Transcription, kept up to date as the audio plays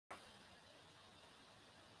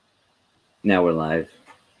Now we're live.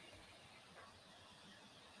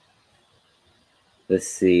 Let's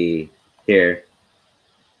see. Here.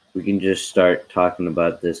 We can just start talking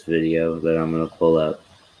about this video that I'm going to pull up.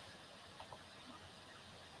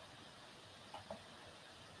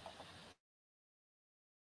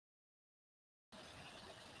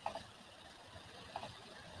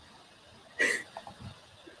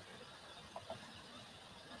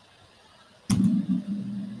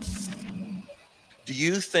 Do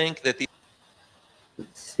you think that the...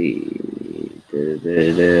 Let's see.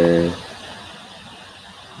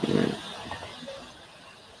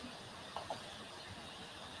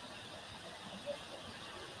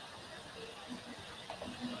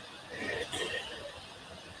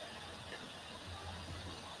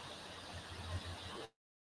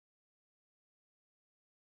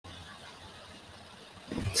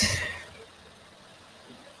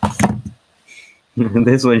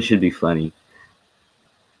 This one should be funny.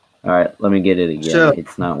 All right, let me get it again. Sure.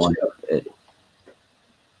 It's not one.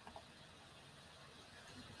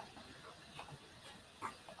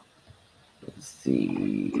 Let's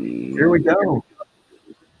see. Here we go.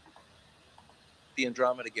 The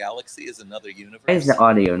Andromeda Galaxy is another universe? Why is the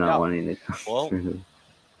audio not wanting to come through?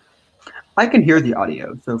 I can hear the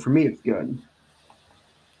audio, so for me it's good.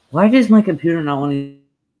 Why does my computer not want to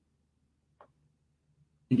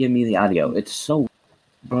give me the audio? It's so,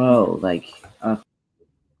 bro, like,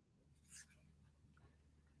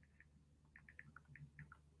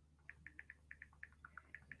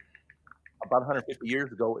 About 150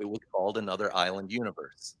 years ago, it was called another island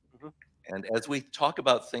universe. And as we talk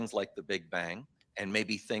about things like the Big Bang and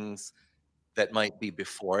maybe things that might be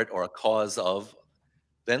before it or a cause of,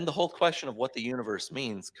 then the whole question of what the universe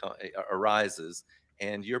means arises,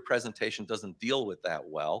 and your presentation doesn't deal with that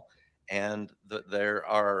well. And there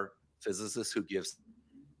are physicists who give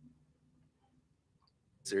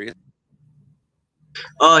serious...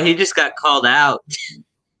 Oh, he just got called out.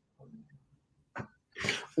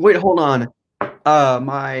 Wait, hold on.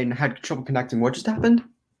 Mine had trouble connecting. What just happened?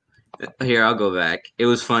 Here, I'll go back. It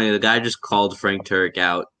was funny. The guy just called Frank Turek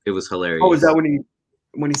out. It was hilarious. Oh, is that when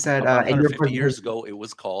he said? About 150 years ago, it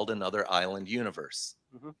was called another island universe.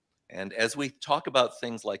 And as we talk about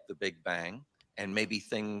things like the Big Bang and maybe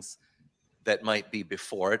things that might be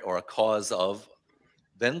before it or a cause of,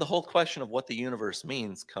 then the whole question of what the universe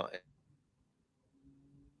means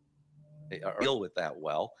deal with that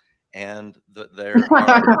well. And there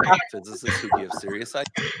are physicists who give serious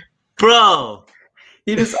ideas. Bro!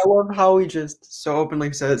 I love how he just so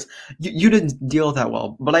openly says, you didn't deal that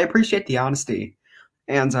well, but I appreciate the honesty.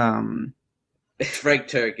 And, Frank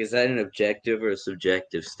Turek, is that an objective or a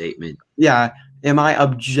subjective statement? Yeah. Am I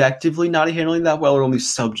objectively not handling that well or only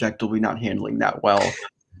subjectively not handling that well?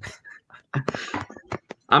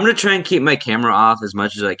 I'm going to try and keep my camera off as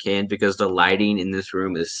much as I can because the lighting in this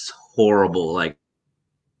room is horrible. Like,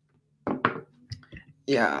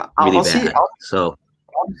 yeah. really I'll bad. I'll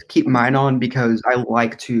just keep mine on because I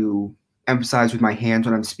like to emphasize with my hands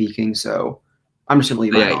when I'm speaking. So I'm just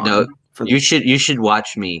going to leave it on. No, you should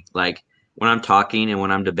watch me. Like, when I'm talking and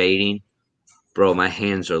when I'm debating, bro, my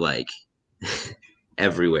hands are like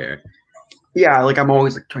everywhere. Yeah, like I'm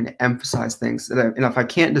always like trying to emphasize things, and if I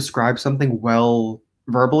can't describe something well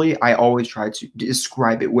verbally, I always try to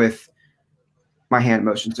describe it with my hand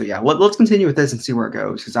motion. So yeah, let's continue with this and see where it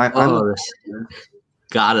goes because I'm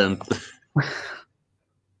got him.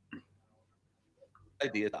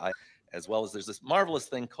 Idea, as well as there's this marvelous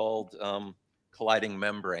thing called colliding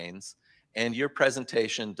membranes. And your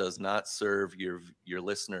presentation does not serve your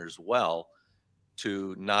listeners well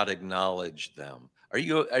to not acknowledge them. Are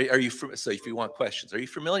you so if you want questions, are you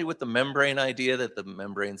familiar with the membrane idea that the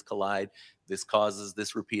membranes collide? This causes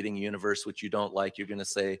this repeating universe, which you don't like. You're going to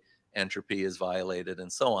say entropy is violated and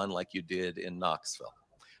so on, like you did in Knoxville.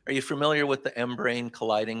 Are you familiar with the membrane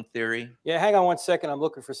colliding theory? Yeah, hang on one second. I'm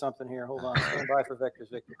looking for something here. Hold on. Stand by for vectors,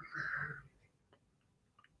 Victor.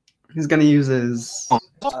 He's going to use his...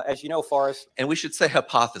 as you know, Forrest. And we should say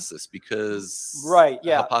hypothesis because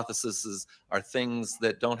hypotheses are things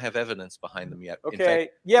that don't have evidence behind them yet. Okay. In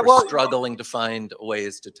fact, yeah, we're struggling to find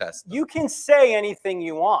ways to test them. You can say anything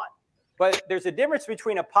you want, but there's a difference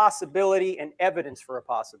between a possibility and evidence for a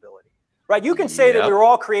possibility. Right? You can say that we were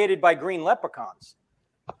all created by green leprechauns,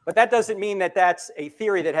 but that doesn't mean that that's a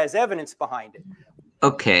theory that has evidence behind it.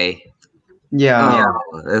 Okay. Yeah.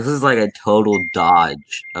 Oh, this is like a total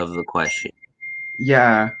dodge of the question.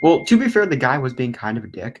 Yeah. Well, to be fair, the guy was being kind of a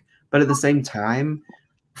dick, but at the same time,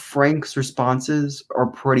 Frank's responses are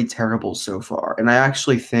pretty terrible so far. And I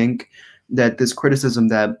actually think that this criticism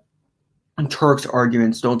that Turk's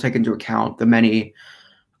arguments don't take into account the many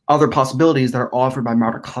other possibilities that are offered by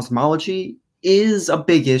modern cosmology is a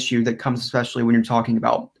big issue that comes especially when you're talking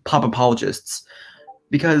about pop apologists,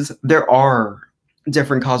 because there are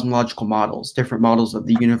different cosmological models, different models of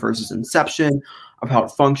the universe's inception, of how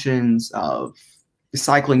it functions, of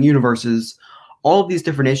cycling universes, all of these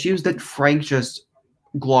different issues that Frank just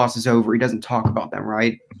glosses over. He doesn't talk about them,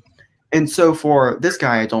 right? And so for this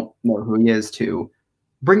guy, I don't know who he is, to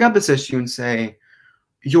bring up this issue and say,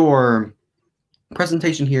 your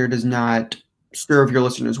presentation here does not serve your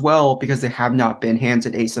listeners well because they have not been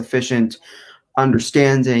handed a sufficient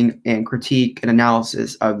understanding and critique and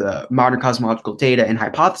analysis of the modern cosmological data and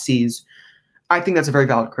hypotheses, I think that's a very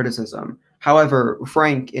valid criticism. However,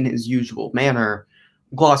 Frank, in his usual manner,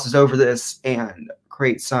 glosses over this and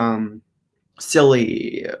creates some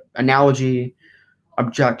silly analogy,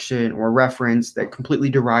 objection, or reference that completely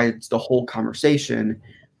derides the whole conversation.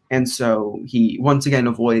 And so he once again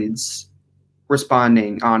avoids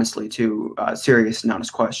responding honestly to a serious and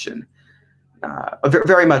honest question.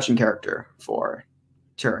 Very much in character for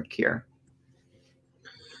Turek here.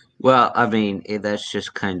 Well, I mean, that's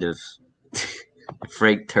just kind of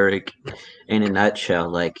Frank Turek in a nutshell.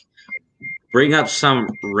 Like, bring up some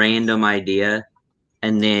random idea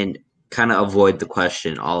and then kind of avoid the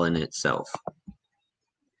question all in itself.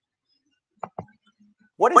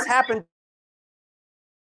 What has happened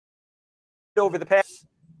over the past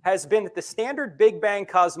has been that the standard Big Bang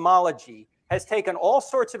cosmology has taken all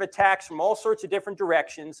sorts of attacks from all sorts of different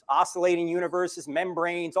directions, oscillating universes,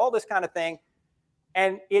 membranes, all this kind of thing,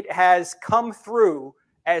 and it has come through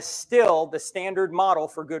as still the standard model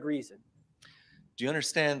for good reason. Do you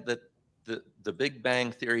understand that the Big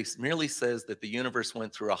Bang theory merely says that the universe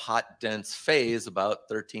went through a hot, dense phase about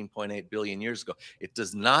 13.8 billion years ago? It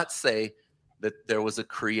does not say that there was a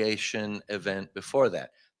creation event before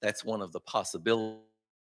that. That's one of the possibilities.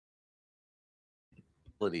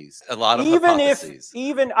 A lot of hypotheses.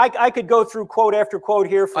 Even I could go through quote after quote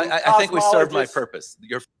here from I think we served my purpose.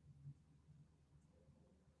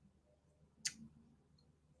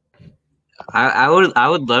 I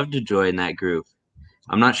would love to join that group.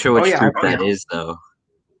 I'm not sure which group that is, though.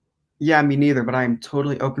 Yeah, me neither, but I'm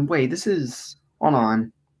totally open. Wait, this is... Hold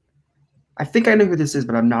on. I think I know who this is,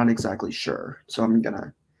 but I'm not exactly sure. So I'm going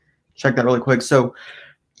to check that really quick. So,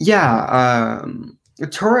 yeah,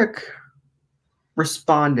 Turek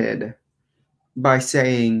responded by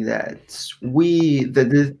saying that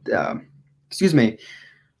the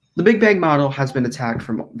Big Bang model has been attacked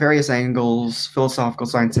from various angles, philosophical,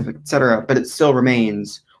 scientific, etc., but it still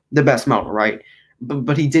remains the best model, right?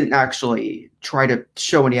 But he didn't actually try to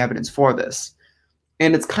show any evidence for this.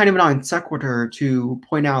 And it's kind of a non sequitur to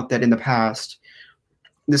point out that in the past,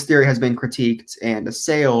 this theory has been critiqued and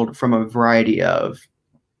assailed from a variety of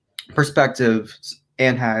perspectives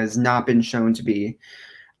and has not been shown to be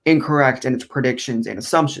incorrect in its predictions and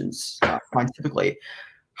assumptions scientifically.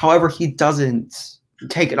 However, he doesn't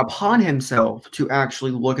take it upon himself to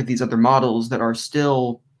actually look at these other models that are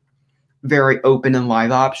still very open and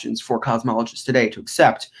live options for cosmologists today to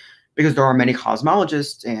accept, because there are many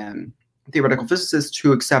cosmologists and theoretical physicists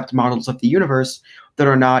who accept models of the universe that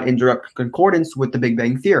are not in direct concordance with the Big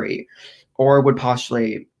Bang theory, or would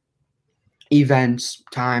postulate events,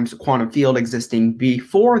 times, a quantum field existing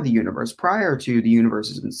before the universe, prior to the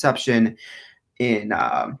universe's inception in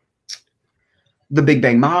the Big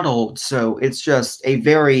Bang model. So it's just a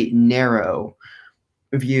very narrow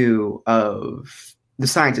view of the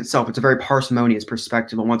science itself. It's a very parsimonious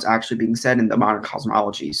perspective on what's actually being said in the modern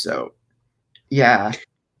cosmology. So, yeah,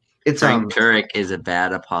 it's Frank Turek is a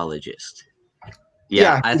bad apologist.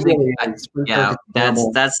 Yeah, I think. Really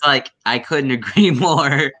that's like, I couldn't agree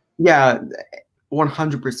more. Yeah,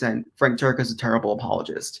 100%. Frank Turek is a terrible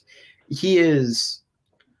apologist. He is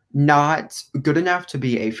not good enough to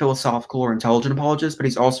be a philosophical or intelligent apologist, but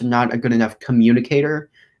he's also not a good enough communicator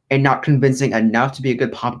and not convincing enough to be a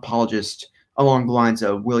good pop apologist along the lines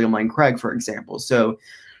of William Lane Craig, for example. So,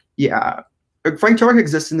 yeah, Frank Turek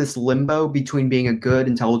exists in this limbo between being a good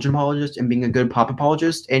intelligent apologist and being a good pop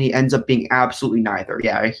apologist, and he ends up being absolutely neither.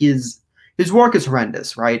 Yeah, his work is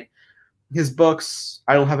horrendous, right? His books,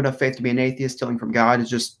 I Don't Have Enough Faith to Be an Atheist, Stealing from God, is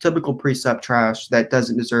just typical precept trash that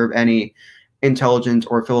doesn't deserve any intelligent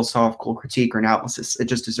or philosophical critique or analysis. It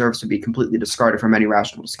just deserves to be completely discarded from any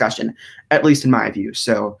rational discussion, at least in my view.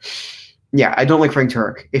 So, yeah, I don't like Frank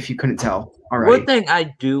Turek, if you couldn't tell already. One thing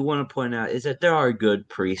I do want to point out is that there are good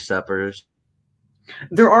pre-suppers.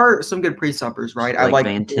 There are some good pre-suppers, right? Like I like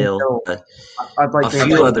Van Til. I'd like a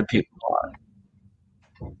few other people.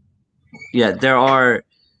 Yeah, there are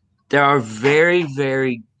very,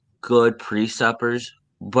 very good pre-suppers,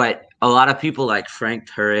 but a lot of people like Frank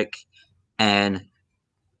Turek and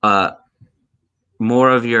more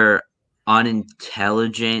of your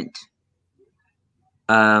unintelligent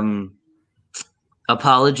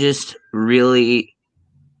apologists really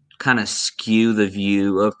kind of skew the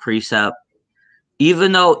view of precept.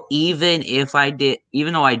 Even though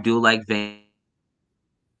I do like Van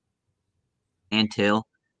Til,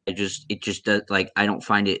 it just does, like, I don't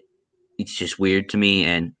find it. It's just weird to me,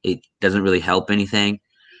 and it doesn't really help anything.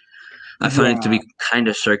 I find it to be kind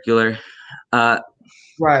of circular.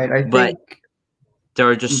 Right. I but think there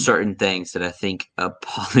are just certain things that I think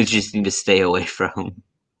apologists need to stay away from.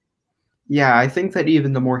 Yeah, I think that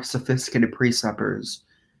even the more sophisticated preceptors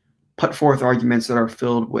put forth arguments that are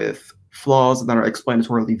filled with flaws that are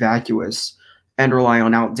explanatorily vacuous and rely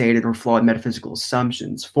on outdated or flawed metaphysical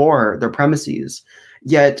assumptions for their premises.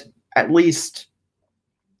 Yet, at least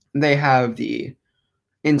they have the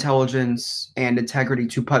intelligence and integrity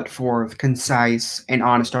to put forth concise and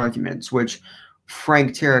honest arguments, which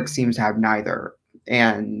Frank Turek seems to have neither.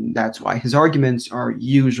 And that's why his arguments are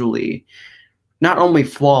usually not only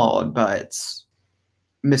flawed, but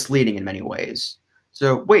misleading in many ways.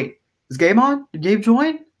 So, wait, is Gabe on? Did Gabe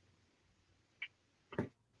join?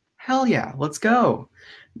 Hell yeah, let's go.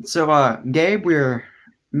 So, Gabe, we're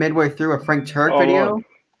midway through a Frank Turek video.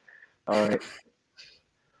 All right.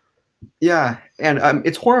 Yeah, and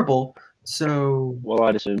it's horrible. So, Well,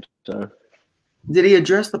 I'd assume so. did he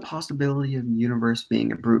address the possibility of the universe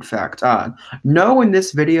being a brute fact? No, in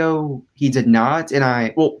this video, he did not.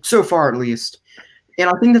 And well, so far at least. And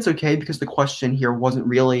I think that's okay because the question here wasn't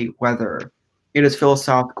really whether it is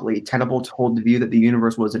philosophically tenable to hold the view that the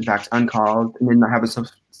universe was in fact uncaused and did not have a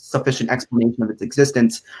sufficient explanation of its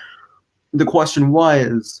existence. The question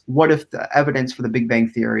was, what if the evidence for the Big Bang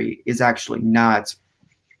Theory is actually not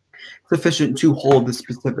sufficient to hold the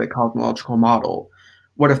specific cosmological model?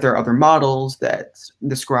 What if there are other models that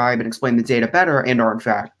describe and explain the data better and are in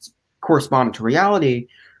fact correspondent to reality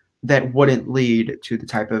that wouldn't lead to the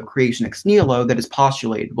type of creation ex nihilo that is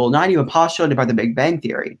postulated? Well, not even postulated by the Big Bang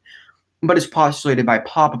Theory, but is postulated by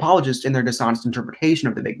pop apologists in their dishonest interpretation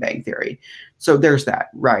of the Big Bang Theory. So there's that,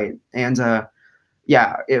 right? And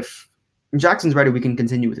yeah, if Jackson's ready, we can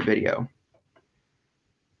continue with the video.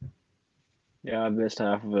 Yeah, I missed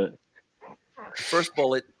half of it. First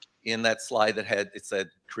bullet in that slide it said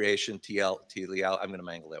creation teleology. I'm going to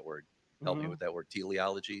mangle that word. Help me with that word,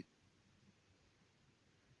 teleology.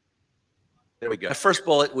 There we go. The first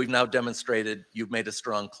bullet, we've now demonstrated you've made a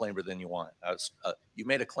strong claim than you want. You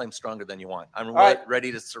made a claim stronger than you want. I'm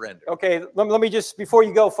ready to surrender. Okay, let me just, before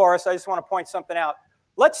you go, Forrest, I just want to point something out.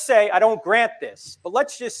 Let's say, I don't grant this, but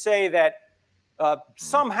let's just say that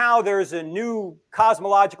somehow there's a new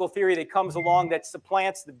cosmological theory that comes along that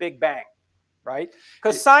supplants the Big Bang, right?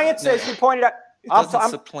 Because science, as you pointed out, it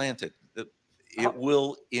doesn't supplant it. It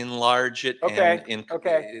will enlarge it. Okay. And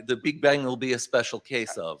the Big Bang will be a special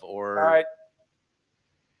case of, or. All right.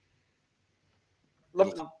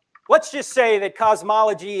 Let's just say that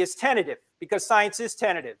cosmology is tentative because science is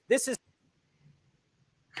tentative. This is.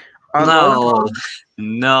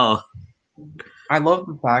 No. I love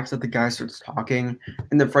the fact that the guy starts talking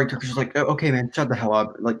and then Frank Turker's just like, oh, okay, man, shut the hell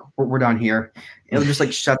up. Like, we're done here. It'll just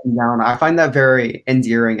like shut them down. I find that very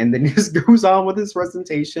endearing. And then he just goes on with his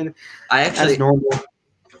presentation as normal.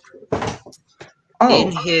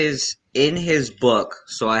 In his book,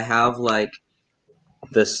 so I have like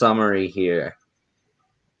the summary here.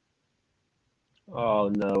 Oh,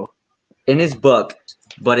 no. In his book,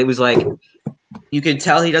 but it was like, you can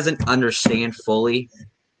tell he doesn't understand fully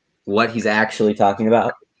what he's actually talking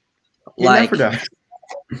about. He never does.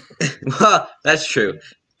 Well, that's true.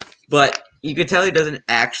 But you could tell he doesn't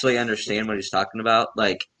actually understand what he's talking about.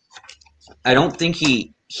 Like, I don't think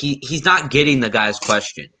he's not getting the guy's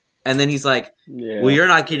question. And then he's like, well, you're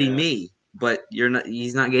not getting me, but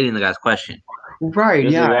he's not getting the guy's question. Right,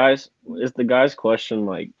 Is the guy's question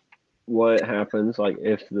like, what happens like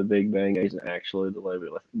if the Big Bang isn't actually the way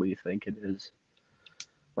we think it is?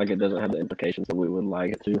 Like, it doesn't have the implications that we would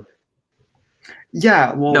like it to.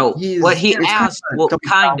 Yeah, well, no. What he asked,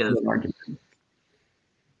 kind of.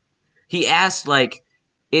 He asked, like,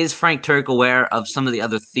 is Frank Turek aware of some of the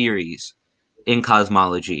other theories in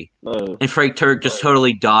cosmology? And Frank Turek just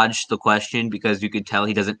totally dodged the question because you could tell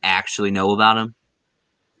he doesn't actually know about them.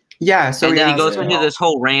 Yeah, so and then he goes into this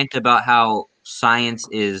whole rant about how science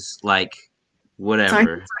is like whatever.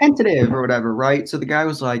 Science is tentative or whatever, right? So the guy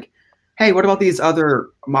was like, hey, what about these other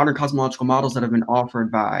modern cosmological models that have been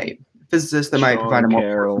offered by physicists that might provide a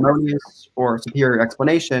more harmonious or superior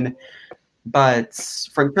explanation? But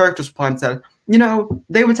Frank Turek just replied and said,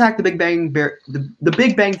 they've attacked the Big Bang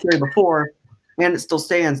Theory before, and it still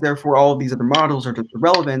stands. Therefore, all of these other models are just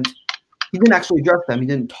irrelevant. he didn't actually address them. He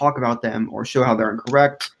didn't talk about them or show how they're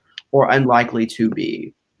incorrect or unlikely to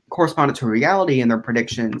be correspondent to reality in their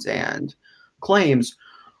predictions and claims,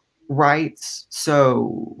 right?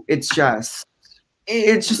 So it's just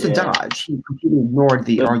a dodge. He completely ignored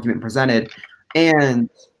the argument presented, and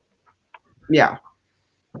yeah.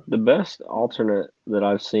 The best alternate that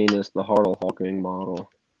I've seen is the Hartle-Hawking model,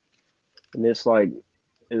 and it's the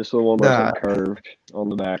one that's like curved on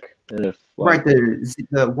the back, and if right,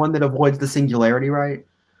 the one that avoids the singularity, right?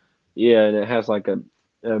 Yeah, and it has like a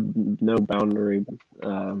no boundary.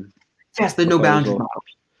 Yes, the no boundary model.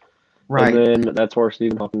 Right. And then that's where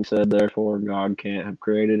Stephen Hawking said, therefore, God can't have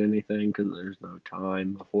created anything because there's no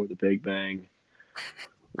time before the Big Bang.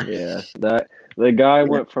 Yeah, that the guy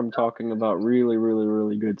went from talking about really, really,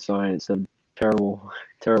 really good science to terrible,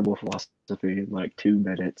 terrible philosophy in like 2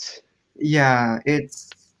 minutes. Yeah,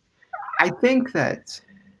 I think that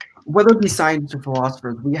whether it be scientists or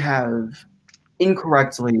philosophers, we have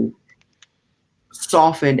incorrectly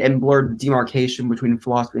softened and blurred the demarcation between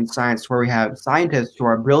philosophy and science, where we have scientists who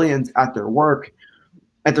are brilliant at their work,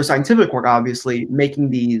 at their scientific work, obviously, making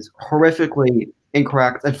these horrifically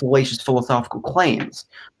incorrect and fallacious philosophical claims,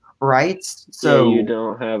 right? So yeah, you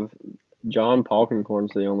don't have John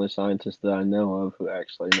Polkinghorne's the only scientist that I know of who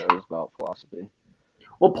actually knows about philosophy.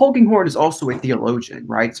 Well, Polkinghorne is also a theologian,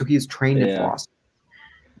 right? So he's trained in philosophy.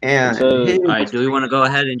 And so, all right, do we want to go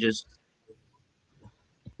ahead and just?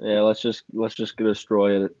 Yeah, let's just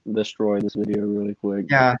destroy this video really quick.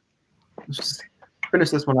 Yeah, let's just finish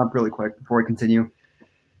this one up really quick before we continue.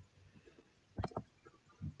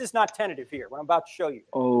 This is not tentative here. What I'm about to show you.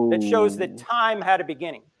 That shows that time had a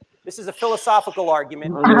beginning. This is a philosophical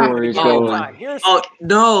argument. Oh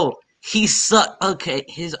no, okay,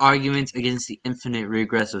 his arguments against the infinite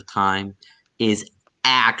regress of time is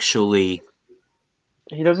actually.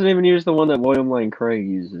 He doesn't even use the one that William Lane Craig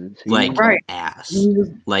uses. Ass.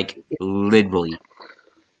 Like, literally.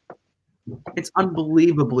 It's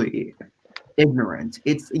unbelievably ignorant.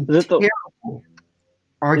 It's terrible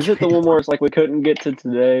argument. Is it the one where it's like we couldn't get to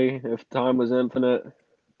today if time was infinite?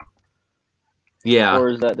 Yeah. Or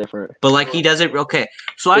is that different? But, like, he doesn't... Okay,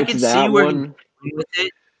 so I can see where he's going with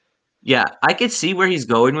it. Yeah, I could see where he's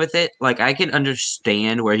going with it. Like, I can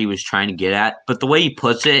understand where he was trying to get at. But the way he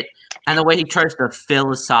puts it, and the way he tries to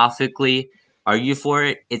philosophically argue for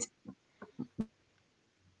it, it's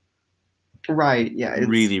right. Yeah, it's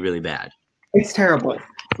really, really bad. It's terrible.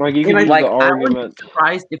 Like you can use the argument. I would be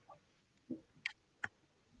surprised if.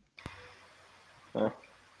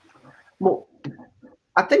 Well,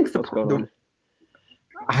 I think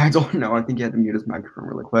I don't know. I think he had to mute his microphone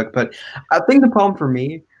really quick. But I think the problem for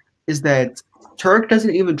me is that Turk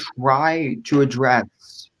doesn't even try to address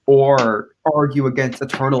or argue against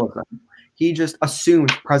eternalism. He just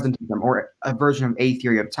assumes presentism or a version of a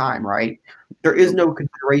theory of time, right? There is no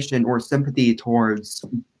consideration or sympathy towards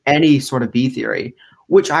any sort of B theory,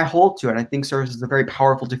 which I hold to, and I think serves as a very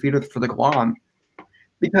powerful defeater for the Kalam,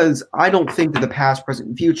 because I don't think that the past, present,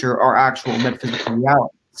 and future are actual metaphysical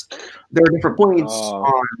realities. There are different points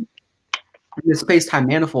on the space-time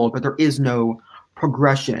manifold, but there is no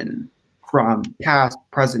progression from past,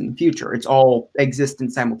 present, and future. It's all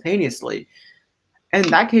existent simultaneously. And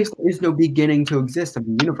in that case, there is no beginning to exist of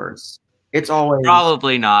the universe. It's always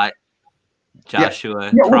probably not,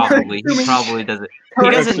 Joshua. Yeah. Probably he probably doesn't. He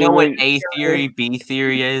doesn't know what A theory, B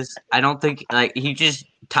theory is. I don't think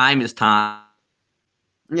time is time.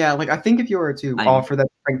 Yeah, like I think if you were to offer that to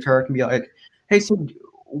Frank Turk and be like, "Hey, so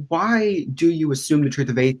why do you assume the truth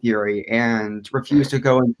of A theory and refuse to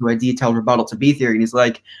go into a detailed rebuttal to B theory?" And he's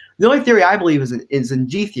like, "The only theory I believe is in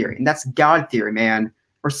G theory, and that's God theory, man."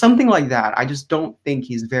 Or something like that. I just don't think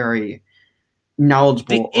he's very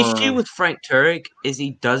knowledgeable. The issue with Frank Turek is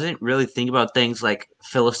he doesn't really think about things like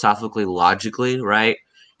philosophically, logically, right?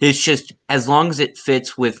 It's just as long as it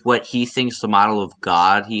fits with what he thinks the model of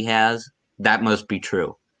God he has, that must be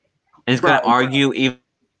true. And he's going to argue even.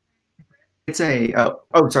 It's sorry,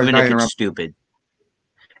 even if it's stupid.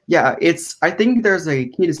 Yeah, I think there's a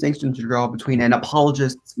key distinction to draw between an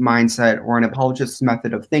apologist's mindset or an apologist's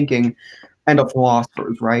method of thinking and a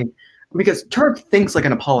philosopher's, right? Because Turk thinks like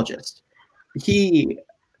an apologist. He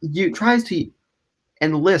tries to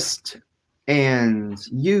enlist and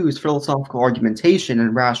use philosophical argumentation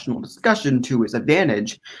and rational discussion to his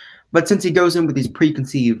advantage. But since he goes in with these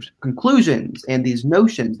preconceived conclusions and these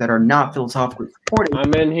notions that are not philosophically supported.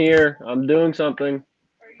 I'm in here. I'm doing something.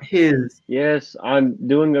 Yes, I'm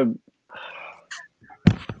doing a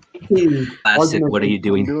classic. What are you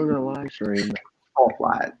doing? I'm doing a live stream. All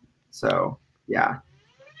flat. So yeah.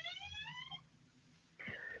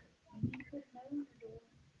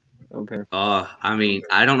 Okay. I mean,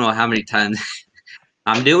 I don't know how many times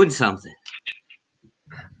I'm doing something.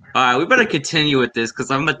 All right, we better continue with this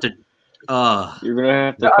because I'm about to. You're gonna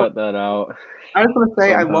have to cut that out. I just want to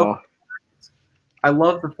say somehow. I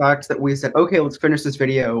love the fact that we said, okay, let's finish this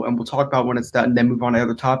video and we'll talk about when it's done and then move on to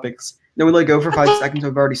other topics. Then we go for 5 seconds.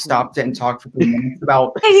 We've already stopped it and talked for 3 minutes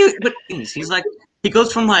about. But he's like, he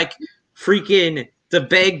goes from like freaking the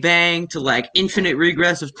Big Bang to like infinite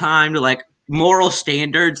regress of time to like moral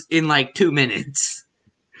standards in like 2 minutes.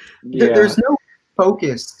 Yeah. There's no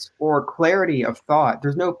focus or clarity of thought.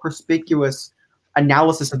 There's no perspicuous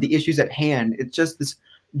analysis of the issues at hand. It's just this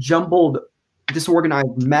jumbled,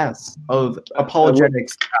 disorganized mess of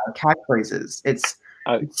apologetics catchphrases. It's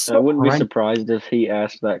so I wouldn't be horrendous. surprised if he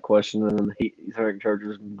asked that question and then he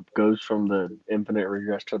just goes from the infinite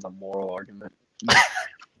regress to the moral argument.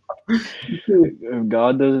 If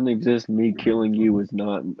God doesn't exist, me killing you is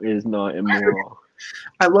not immoral.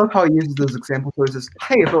 I love how he uses those examples. So he says,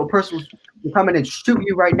 hey, if a person was to come in and shoot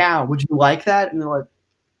you right now, would you like that? And they're like,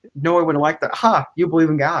 no, I wouldn't like that. Ha, you believe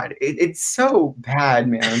in God. It's so bad,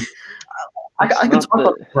 man. I can talk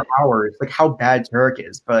about it for hours, like how bad Turk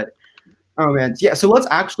is, but oh man, yeah. So let's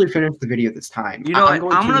actually finish the video this time. You know, I'm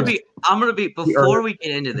gonna be before we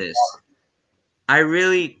get into this.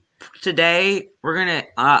 Today we're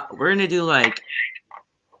gonna do like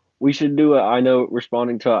we should do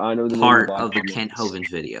responding to I know the part of the Kent Hovins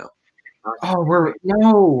video. Oh,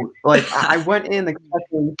 I went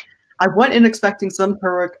in expecting some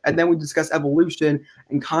Turk, and then we discuss evolution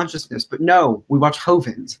and consciousness, but no, we watch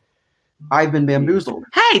Hovins. I've been bamboozled.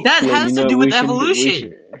 Hey, that has to do with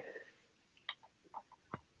evolution.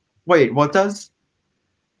 Wait, what does?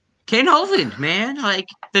 Kent Hovins, man, like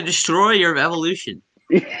the destroyer of evolution.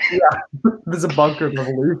 Yeah, there's a bunker of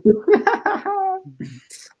evolution.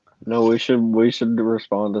 No, we should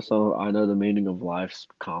respond to some I know the meaning of life's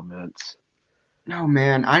comments. No,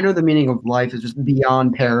 man, I know the meaning of life is just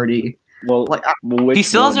beyond parody. Well, he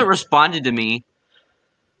still hasn't responded to me.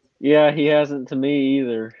 Yeah, he hasn't to me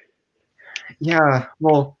either. Yeah,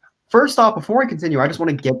 well, first off, before we continue, I just want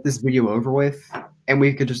to get this video over with, and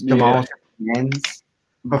we could just demolish the ends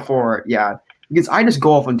before, because I just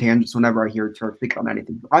go off on tangents whenever I hear Turk speak on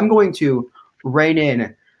anything. I'm going to rein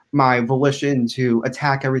in my volition to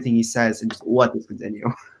attack everything he says and just let this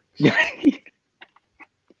continue.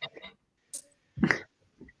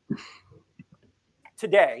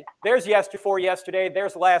 Today, there's yesterday,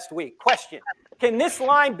 there's last week. Question, can this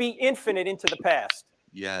line be infinite into the past?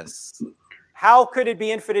 Yes. How could it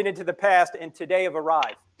be infinite into the past and today have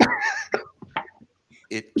arrived?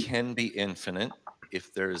 It can be infinite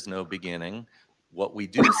if there is no beginning. What we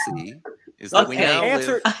do see is that we now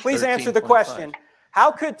please answer the question.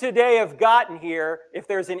 How could today have gotten here if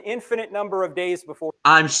there's an infinite number of days before?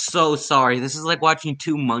 I'm so sorry. This is like watching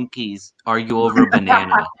two monkeys argue over a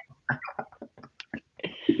banana.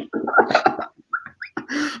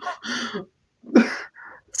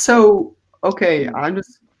 So, okay, I'm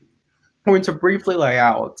just going to briefly lay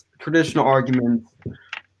out traditional arguments,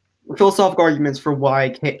 philosophical arguments for why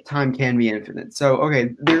time can be infinite. So,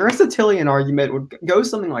 okay, the Aristotelian argument would go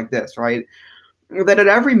something like this, right? That at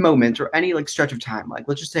every moment or any stretch of time,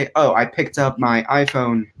 let's just say, oh, I picked up my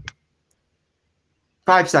iPhone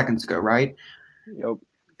 5 seconds ago, right? Yep.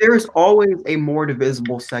 There is always a more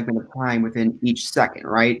divisible segment of time within each second,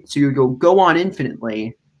 right? So you go on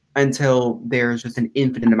infinitely until there's just an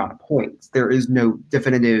infinite amount of points. There is no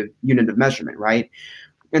definitive unit of measurement, right?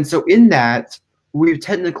 And so in that, we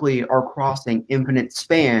technically are crossing infinite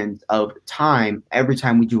spans of time every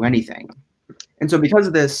time we do anything. And so because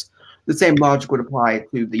of this, the same logic would apply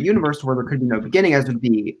to the universe, where there could be no beginning, as would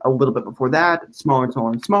be a little bit before that, smaller and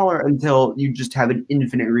smaller and smaller, until you just have an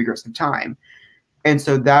infinite regress of time. And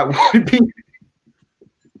so that would be.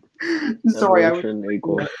 Sorry, evolution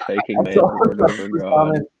equals taking man's word over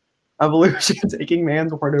God. Evolution taking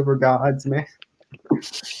man's word over God's, man.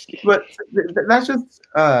 But that's just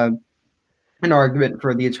an argument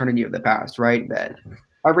for the eternity of the past, right? That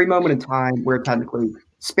every moment in time, we're technically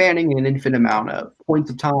spanning an infinite amount of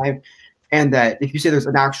points of time, and that if you say there's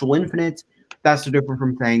an actual infinite, that's so different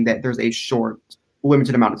from saying that there's a short,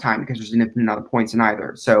 limited amount of time, because there's an infinite amount of points in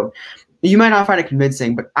either. So you might not find it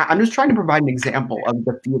convincing, but I'm just trying to provide an example of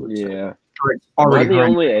the field. Yeah. Am I the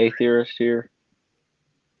only A theorist here?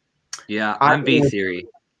 Yeah, I'm B theory.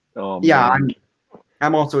 Oh, yeah, man.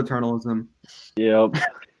 I'm also eternalism. Yep.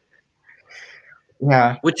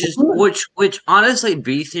 Yeah. Which honestly,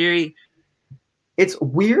 B theory. It's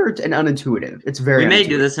weird and unintuitive. It's very. We may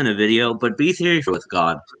do this in a video, but B theory with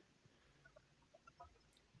God.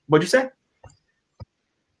 What'd you say?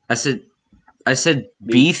 I said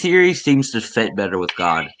B theory seems to fit better with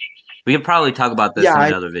God. We could probably talk about this in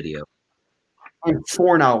another video. And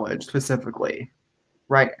foreknowledge specifically,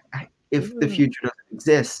 right? If the future doesn't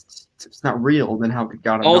exist, it's not real, then how could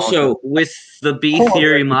God have knowledge Also, of it? with the B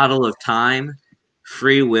theory model of time,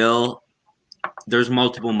 free will, there's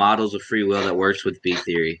multiple models of free will that works with B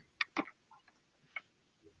theory.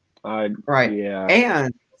 Right. Yeah.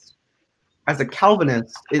 And as a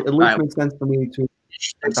Calvinist, it at least makes sense for me to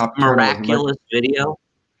adopt miraculous video.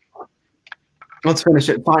 Let's finish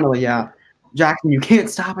it. Finally, yeah. Jackson, you can't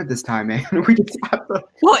stop it this time, man. We just have to.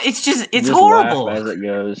 Well, it's just horrible laugh as it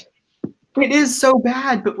goes. It is so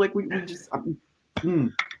bad, but like we just.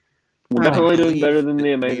 We're definitely doing better than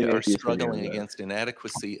the amazing. We are struggling against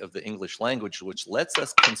inadequacy of the English language, which lets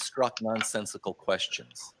us construct nonsensical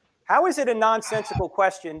questions. How is it a nonsensical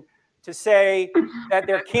question to say that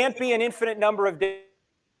there can't be an infinite number of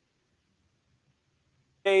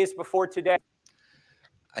days before today?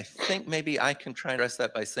 I think maybe I can try and address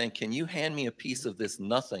that by saying, can you hand me a piece of this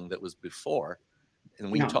nothing that was before, and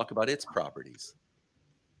we can talk about its properties?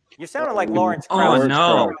 You sounded like Lawrence Oh, Krauss.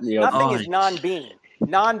 no. Nothing is non-being.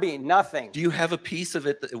 Non-being, nothing. Do you have a piece of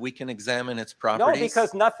it that we can examine its properties? No,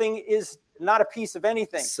 because nothing is not a piece of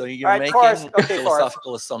anything. So you're making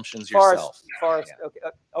philosophical assumptions yourself.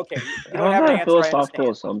 Okay. You don't have an answer.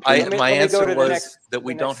 Philosophical assumptions. My answer was that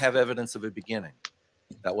we don't have evidence of a beginning.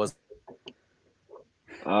 That was.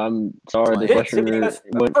 I'm sorry, the question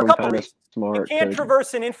went from kind of smart. You can't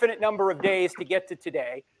traverse an infinite number of days to get to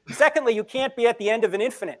today. Secondly, you can't be at the end of an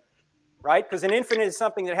infinite, right? Because an infinite is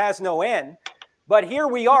something that has no end. But here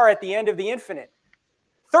we are at the end of the infinite.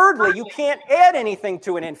 Thirdly, you can't add anything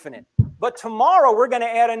to an infinite. But tomorrow we're going to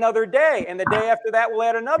add another day, and the day after that we'll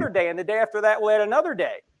add another day, and the day after that we'll add another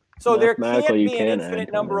day. So there can't be an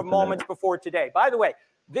infinite number of moments before today. By the way,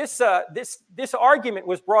 this argument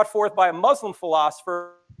was brought forth by a Muslim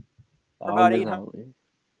philosopher about 800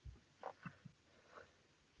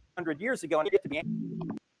 years ago.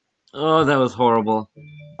 Oh, that was horrible.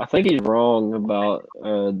 I think he's wrong about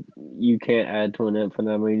you can't add to an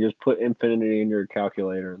infinite. I mean, just put infinity in your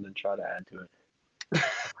calculator and then try to add to it.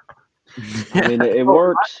 I mean, it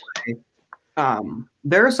works.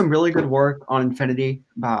 There is some really good work on infinity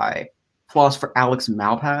by philosopher Alex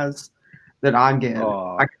Malpaz that I'm getting.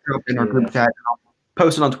 I can throw up in our group chat. I'll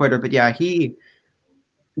post it on Twitter. But yeah, he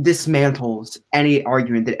dismantles any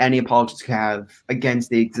argument that any apologists have against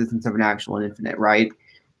the existence of an actual infinite, right?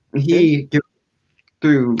 He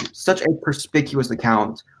through such a perspicuous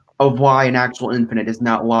account of why an actual infinite is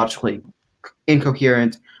not logically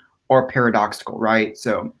incoherent or paradoxical, right?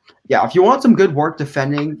 So yeah, if you want some good work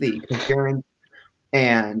defending the coherence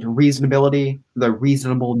and reasonability, the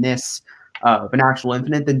reasonableness of an actual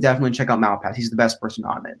infinite, then definitely check out Malpass. He's the best person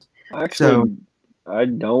on it. Actually, I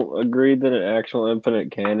don't agree that an actual infinite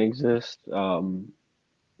can exist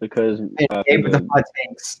because Gabe with the hot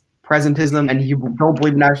takes, presentism, and you don't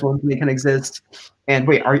believe an actual infinite can exist. And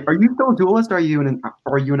wait, are you still a dualist, or are you an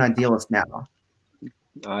idealist now?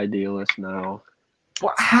 Idealist now.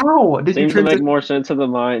 Well, how did Seems you to make more sense of the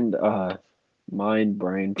mind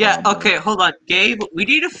brain problem. Yeah, okay, hold on. Gabe, we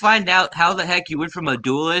need to find out how the heck you went from a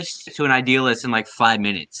dualist to an idealist in like 5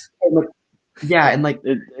 minutes. Yeah, and like,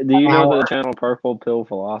 do you know the channel Purple Pill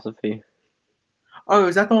Philosophy? Oh,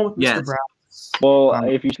 is that the one with Yes. Mr. Brown? Well,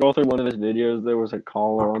 if you scroll through one of his videos, there was a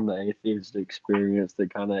caller on the atheist experience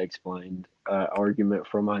that kind of explained argument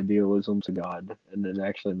from idealism to God, and it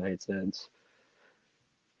actually made sense.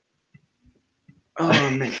 Oh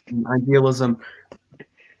man, idealism.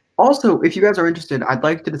 Also, if you guys are interested, I'd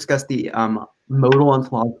like to discuss the modal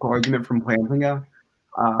ontological argument from Plantinga.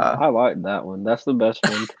 I like that one. That's the best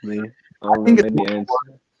one to me. I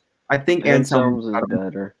think Anselm's is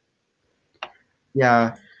better.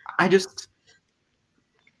 Yeah,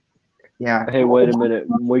 yeah. Hey, wait a minute.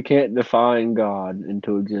 We can't define God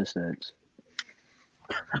into existence.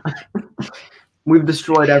 We've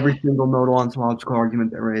destroyed every single modal ontological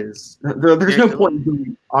argument there is. There's no point in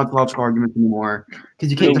doing ontological arguments anymore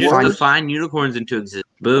because you can't define unicorns into existence.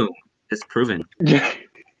 Boom, it's proven. Yeah.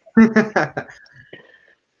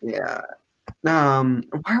 Why are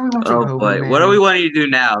we watching? Oh boy, what do we want you to do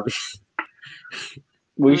now?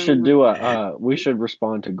 We should do we should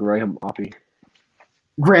respond to Graham Oppie.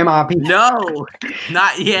 Graham Oppie. No,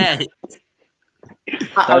 not yet.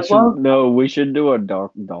 We should do a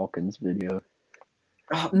Dawkins video.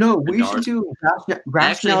 No, we should do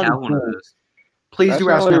rationality rules. Please do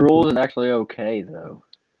rationality rules. Is actually okay though.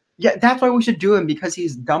 Yeah, that's why we should do him, because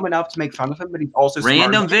he's dumb enough to make fun of him, but he's also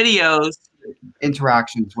random videos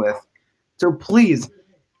interactions with. So please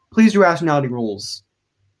do rationality rules,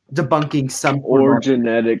 debunking some or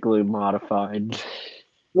genetically modified.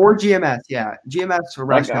 Or GMS, yeah. GMS or That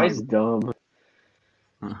rationality. guy's dumb.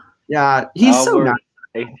 Yeah, he's so Albert,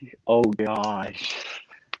 nice. oh gosh.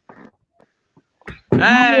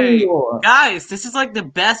 Hey, No. guys, this is like the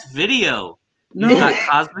best video. No. You've got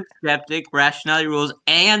Cosmic Skeptic, Rationality Rules,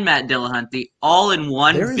 and Matt Dillahunty all in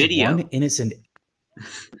one There is video. one innocent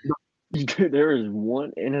Dude, there is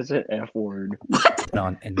one innocent F word.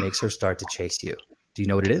 on and makes her start to chase you. Do you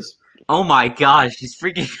know what it is? Oh my gosh, these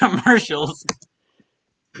freaking commercials.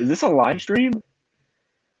 Is this a live stream?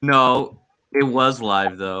 No, it was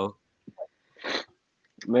live though.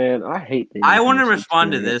 Man, I hate the I want to atheist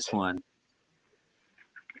respond to experience. this one.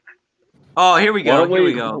 Oh, here we go. Here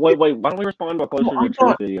we go. Wait. Why don't we respond to a closer to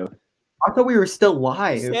truth video? I thought we were still He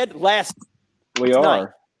live. said last We night.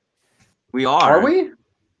 are. We are. Are we?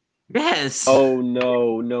 Yes. Oh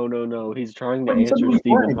no! He's trying to What are you answer talking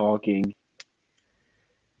Stephen about? Hawking.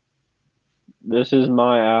 This is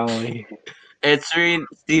my alley. It's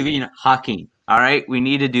Stephen Hawking. All right, we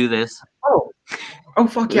need to do this. Oh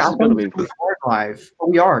fuck This yeah! is I gonna thought be- we are live. Oh,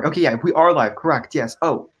 we are. Okay, yeah, we are live. Correct. Yes.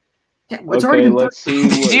 Oh, yeah. It's Okay, already been. let's see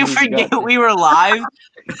what Did you he's forget got. we were live?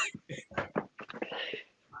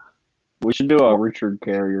 We should do a Richard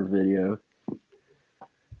Carrier video.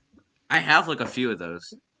 I have like a few of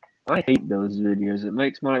those. I hate those videos. It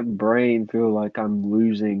makes my brain feel like I'm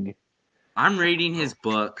losing. I'm reading his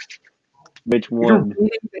book. Which You're one?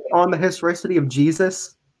 reading on the historicity of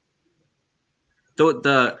Jesus.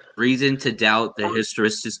 The reason to doubt the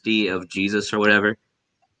historicity of Jesus or whatever.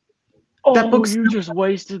 That Oh, book's you just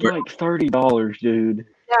wasted like $30, dude.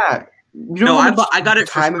 Yeah. You No, know how I got it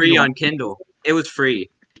for time of free your- on Kindle. It was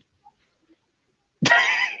free.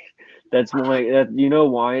 That's why. You know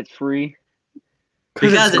why it's free?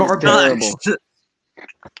 Because it's garbage. Terrible.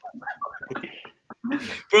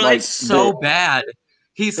 Bro, Like, it's so bad.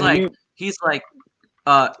 He's like,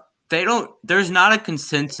 there's not a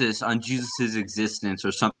consensus on Jesus' existence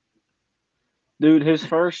or something Dude, his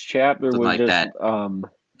first chapter was like just that.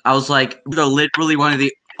 I was like, they're literally one of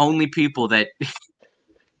the only people that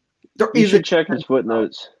You should check his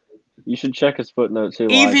footnotes. You should check his footnotes. He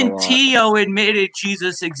lies a even lot. Tio admitted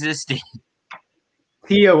Jesus existed.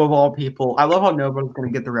 Theo of all people. I love how nobody's gonna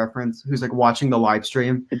get the reference. Who's like watching the live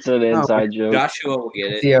stream? It's an inside joke. Joshua will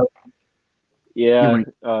get it. Theo. Yeah.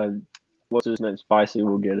 What's his name? Spicy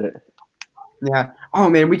will get it. Yeah. Oh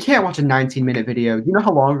man, we can't watch a 19-minute video. You know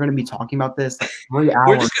how long we're gonna be talking about this? Like 3 We're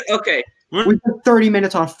hours. just okay. We're We put 30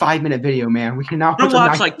 minutes on a 5-minute video, man. We can now gonna watch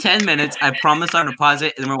a watch like 10 minutes. I promise I'm gonna pause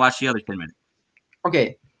it and then we'll watch the other 10 minutes.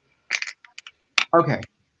 Okay. Oh,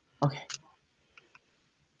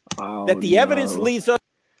 That the evidence no. leaves us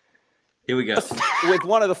Here we go. with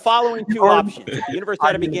one of the following two options. If the universe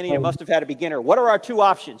had a beginning, it must have had a beginner. What are our two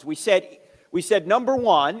options? We said number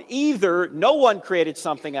one, either no one created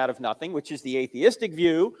something out of nothing, which is the atheistic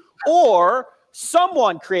view, or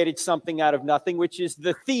someone created something out of nothing, which is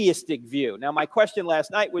the theistic view. Now, my question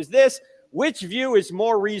last night was this: which view is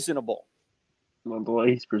more reasonable? Well, the way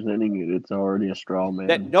he's presenting it, it's already a straw man.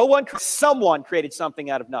 That someone created something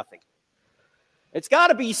out of nothing. It's got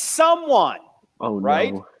to be someone, Oh,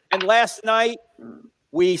 right? no. And last night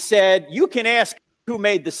we said you can ask who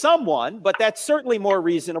made the someone, but that's certainly more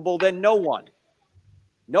reasonable than no one.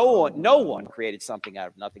 No one created something out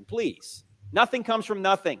of nothing. Please, nothing comes from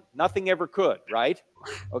nothing. Nothing ever could, right?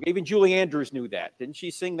 Okay, even Julie Andrews knew that. Didn't she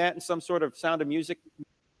sing that in some sort of Sound of Music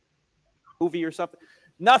movie or something?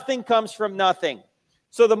 Nothing comes from nothing.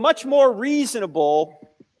 So the much more reasonable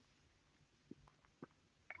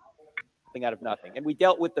thing out of nothing. And we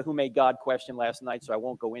dealt with the who made God question last night, so I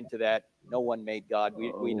won't go into that. No one made God.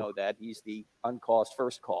 We know that. He's the uncaused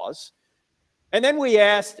first cause. And then we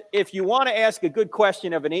asked, if you want to ask a good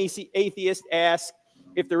question of an atheist, ask,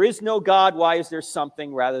 if there is no God, why is there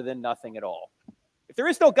something rather than nothing at all? If there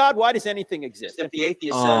is no God, why does anything exist? And if the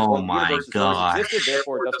atheist says, well, the universe has always existed,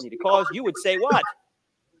 therefore it doesn't need a cause, you would say what?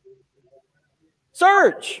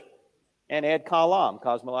 Surge! And add Kalam,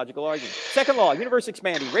 cosmological argument. Second law, universe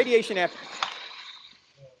expanding, radiation after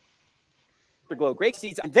glow, great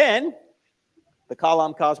seeds. And then the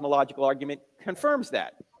Kalam cosmological argument confirms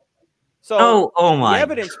that. So the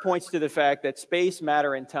evidence points to the fact that space,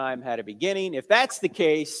 matter, and time had a beginning. If that's the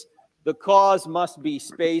case, the cause must be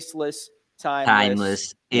spaceless,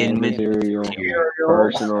 timeless, immaterial,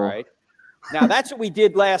 personal. Right? Now, that's what we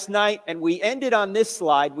did last night, and we ended on this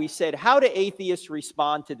slide. We said, how do atheists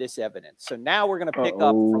respond to this evidence? So now we're going to pick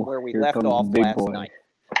up from where we left off last night.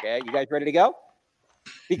 Okay, you guys ready to go?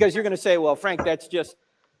 Because you're going to say, well, Frank, that's just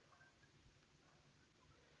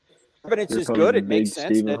evidence is good. It makes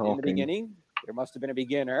sense that in the beginning, there must have been a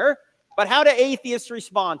beginner. But how do atheists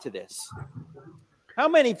respond to this? How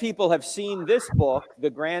many people have seen this book, The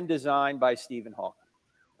Grand Design by Stephen Hawking?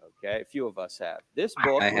 Okay, a few of us have. This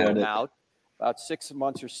book came out about 6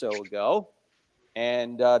 months or so ago.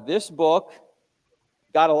 And this book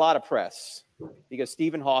got a lot of press because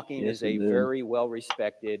Stephen Hawking is a very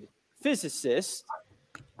well-respected physicist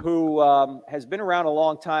who has been around a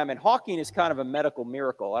long time. And Hawking is kind of a medical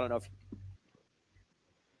miracle. I don't know if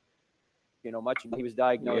you know much. He was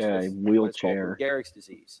diagnosed with what's called Lou Gehrig's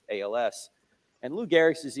disease, ALS. And Lou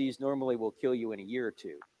Gehrig's disease normally will kill you in a year or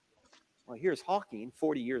two. Well, here's Hawking,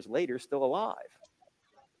 40 years later, still alive.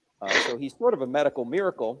 So he's sort of a medical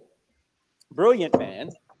miracle. Brilliant man.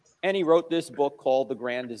 And he wrote this book called The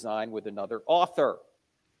Grand Design with another author.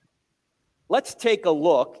 Let's take a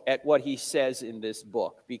look at what he says in this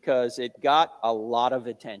book because it got a lot of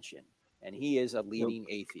attention. And he is a leading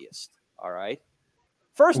atheist. All right.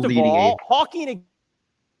 First of all, Hawking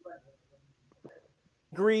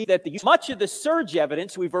agreed that much of the surge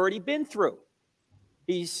evidence we've already been through.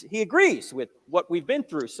 He agrees with what we've been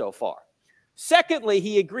through so far. Secondly,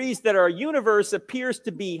 he agrees that our universe appears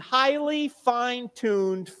to be highly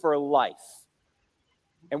fine-tuned for life.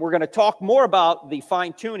 And we're going to talk more about the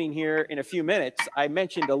fine-tuning here in a few minutes. I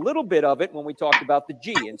mentioned a little bit of it when we talked about the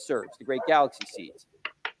G in surge, the great galaxy seeds.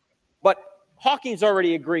 But Hawking's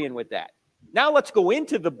already agreeing with that. Now let's go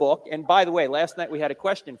into the book. And by the way, last night we had a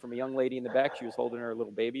question from a young lady in the back. She was holding her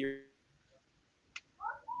little baby. You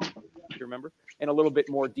remember? In a little bit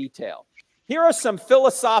more detail. Here are some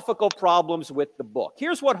philosophical problems with the book.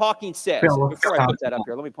 Here's what Hawking says. Before I put that up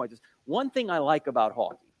here, let me point this. One thing I like about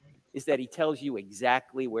Hawking is that he tells you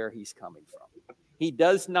exactly where he's coming from. He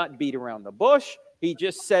does not beat around the bush. He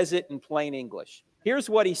just says it in plain English.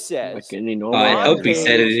 Here's what he says. I hope he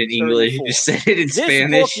said it in English. He just said it in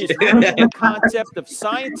Spanish. This book is rooted in the concept of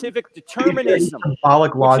scientific determinism, which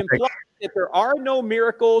implies that there are no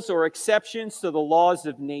miracles or exceptions to the laws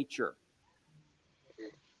of nature.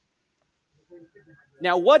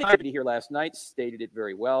 Now, what did he hear last night stated it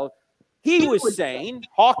very well. He was saying,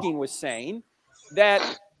 Hawking was saying,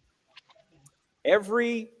 that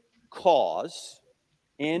every cause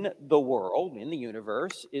in the world, in the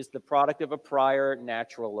universe, is the product of a prior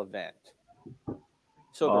natural event.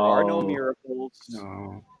 So there are no miracles.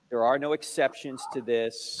 No. There are no exceptions to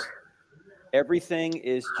this. Everything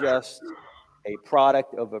is just a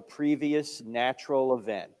product of a previous natural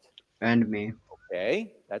event. And me.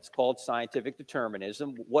 Okay, that's called scientific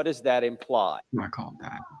determinism. What does that imply? I call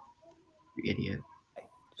that. You idiot.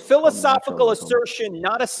 Philosophical assertion,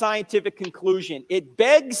 not a scientific conclusion. It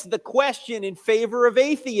begs the question in favor of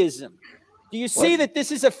atheism. Do you see that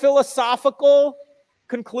this is a philosophical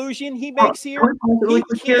conclusion he makes here? He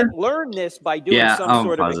can't learn this by doing some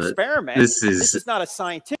sort of experiment. This is not a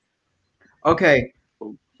scientific. Okay.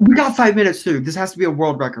 We got 5 minutes too. This has to be a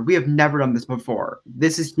world record. We have never done this before.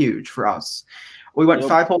 This is huge for us. We went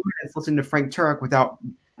 5 whole minutes listening to Frank Turek without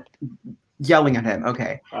yelling at him.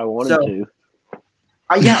 Okay. I wanted to.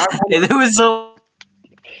 Yeah. It was so.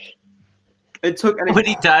 It took. How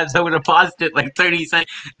many times I would have paused it like 30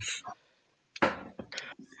 seconds?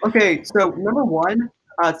 Okay, so number one,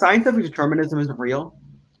 scientific determinism isn't real.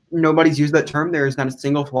 Nobody's used that term. There is not a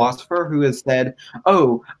single philosopher who has said,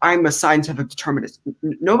 "Oh, I'm a scientific determinist."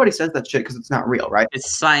 Nobody says that shit because it's not real, right?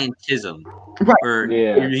 It's scientism, right? Or,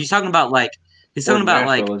 he's talking about like he's talking about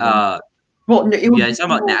like well, no, he's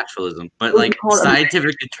talking about naturalism, but like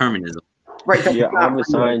scientific determinism. Right. Yeah, I'm a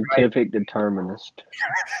scientific determinist.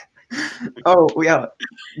 Oh yeah,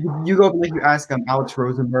 you go up and you ask Alex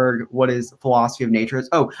Rosenberg what is philosophy of nature is.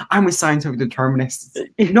 Oh, I'm a scientific determinist.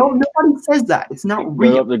 No, nobody says that. It's not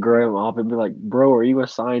real. Go up to Graham and be like, "Bro, are you a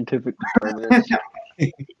scientific determinist?"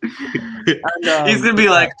 And, he's gonna be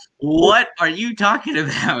like, "What are you talking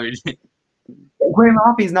about?" Graham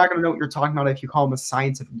Hoppy's not gonna know what you're talking about if you call him a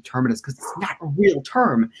scientific determinist because it's not a real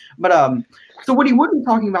term. But so what he would be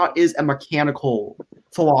talking about is a mechanical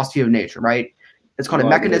philosophy of nature, right? It's called a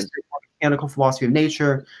mechanistic mechanical philosophy of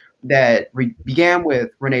nature that began with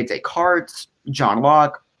René Descartes, John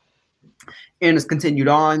Locke, and has continued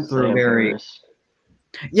on through Sam Harris.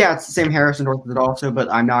 Yeah, it's Sam Harris endorses it also,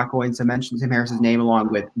 but I'm not going to mention Sam Harris's name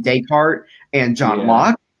along with Descartes and John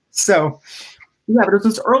Locke. So, yeah, but it's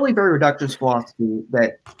this early, very reductionist philosophy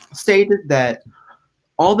that stated that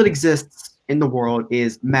all that exists in the world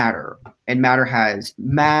is matter, and matter has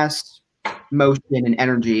mass, motion, and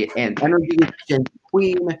energy is exchanged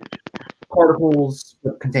between particles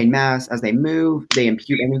that contain mass. As they move, they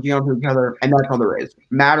impute energy onto each other, and that's all there is.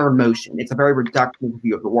 Matter and motion. It's a very reductionist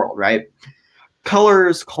view of the world, right?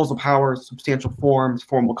 Colors, causal powers, substantial forms,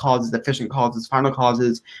 formal causes, efficient causes, final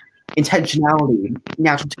causes. intentionality,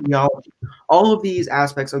 natural teleology. All of these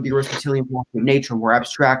aspects of the Aristotelian philosophy of nature were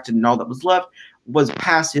abstracted, and all that was left was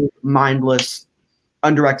passive, mindless,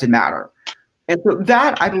 undirected matter. And so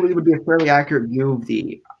that, I believe, would be a fairly accurate view of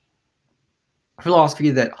the philosophy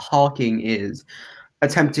that Hawking is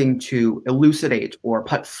attempting to elucidate or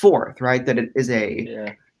put forth, right? That it is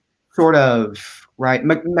a sort of, right,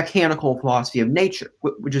 mechanical philosophy of nature,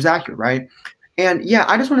 which is accurate, right? And yeah,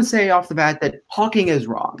 I just want to say off the bat that Hawking is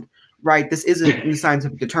wrong, right? This isn't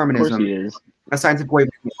scientific determinism. Of course he is. A scientific way of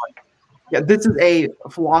thinking. Yeah, this is a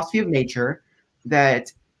philosophy of nature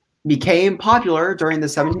that became popular during the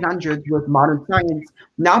 1700s with modern science,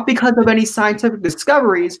 not because of any scientific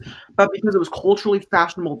discoveries, but because it was culturally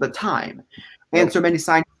fashionable at the time. And so many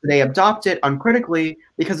scientists today adopt it uncritically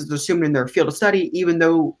because it's assumed in their field of study, even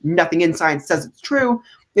though nothing in science says it's true.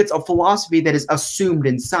 It's a philosophy that is assumed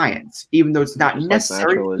in science, even though it's not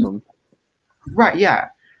necessary. Like naturalism. Right, yeah.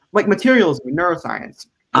 Like materialism in neuroscience.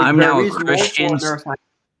 Like I'm now a Christian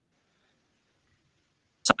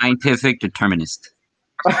scientific determinist.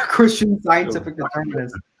 Christian scientific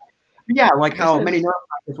determinist. Yeah, like how many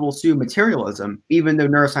neuroscientists will assume materialism, even though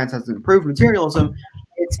neuroscience hasn't proved materialism,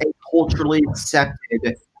 it's a culturally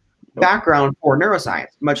accepted background for neuroscience,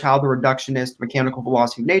 much how the reductionist mechanical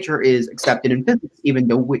philosophy of nature is accepted in physics, even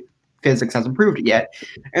though physics hasn't proved it yet.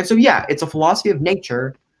 And so, yeah, it's a philosophy of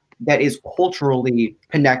nature that is culturally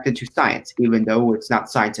connected to science, even though it's not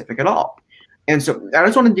scientific at all. And so I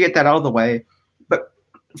just wanted to get that out of the way. But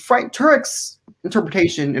Frank Turek's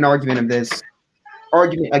interpretation and argument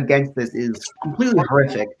against this is completely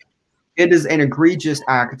horrific. It is an egregious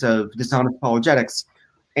act of dishonest apologetics.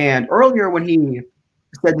 And earlier when he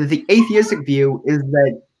said that the atheistic view is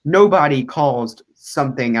that nobody caused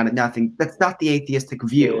something out of nothing, that's not the atheistic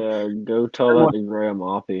view. Yeah, go tell that to Graham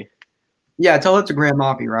Oppie. Yeah, tell it to Graham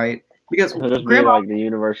Oppie, right? Because It'll just be like the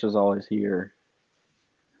universe is always here.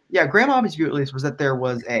 Yeah, Graham Oppie's view at least was that there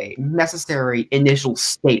was a necessary initial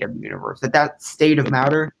state of the universe, that state of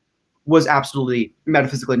matter was absolutely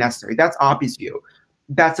metaphysically necessary. That's Oppie's view.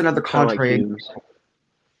 That's another contrary.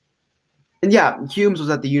 And yeah, Hume's was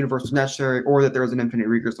that the universe was necessary or that there was an infinite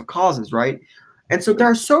regress of causes, right? And so there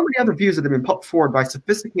are so many other views that have been put forward by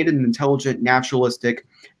sophisticated and intelligent, naturalistic,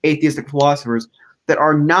 atheistic philosophers that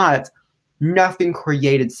are not nothing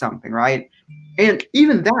created something, right? And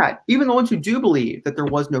even that, even the ones who do believe that there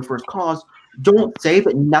was no first cause, don't say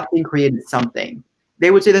that nothing created something. They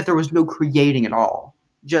would say that there was no creating at all.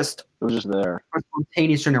 It was just there.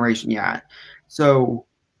 Spontaneous generation, yeah. So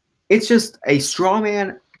it's just a straw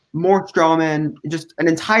man, more straw man, just an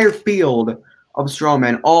entire field of straw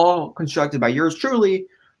men, all constructed by yours truly,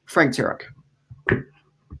 Frank Turek.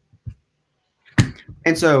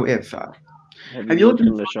 And so if have you looked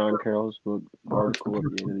into Sean Carroll's book article at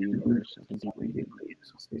the end of the universe?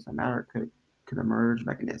 Space and matter could emerge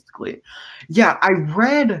mechanistically. Yeah, I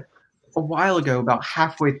read a while ago, about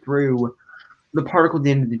halfway through, the particle at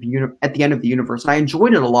the end of the universe, and I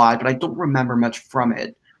enjoyed it a lot, but I don't remember much from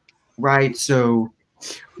it. Right, so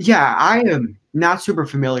yeah, I am not super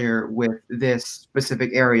familiar with this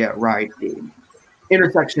specific area, right? The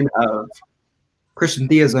intersection of Christian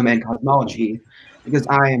theism and cosmology, because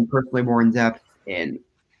I am personally more in depth in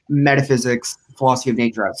metaphysics, philosophy of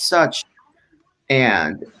nature as such,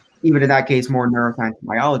 and even in that case, more neuroscience and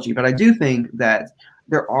biology. But I do think that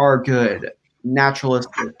there are good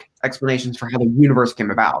naturalistic explanations for how the universe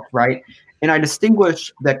came about, right? And I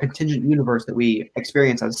distinguish that contingent universe that we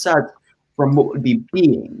experience as such from what would be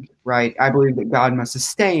being, right? I believe that God must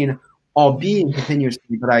sustain all being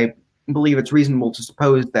continuously, but I believe it's reasonable to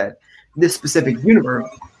suppose that this specific universe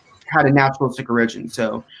had a naturalistic origin.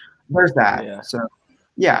 So there's that. Yeah. So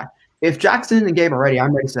yeah, if Jackson and Gabe are ready,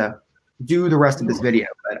 I'm ready to do the rest of this video.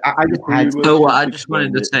 But I just had to. So I just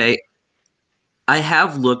wanted to say, I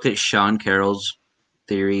have looked at Sean Carroll's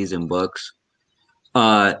theories and books.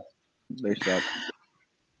 They suck.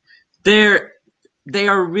 They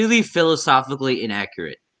are really philosophically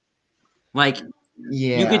inaccurate. Like,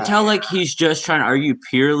 yeah, you could tell like he's just trying to argue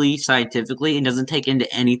purely scientifically and doesn't take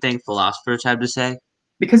into anything philosophers have to say.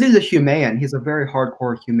 Because he's a human, he's a very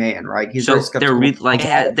hardcore human, right? He's so very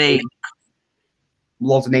skeptical. They're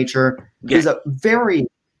laws of nature. Yeah. He's a very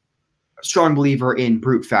strong believer in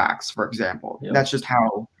brute facts, for example. Yep. That's just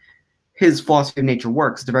how his philosophy of nature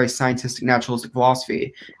works. It's a very scientific, naturalistic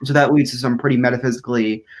philosophy. And so that leads to some pretty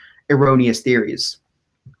metaphysically erroneous theories.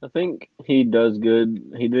 I think he does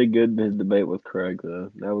good. He did good in his debate with Craig,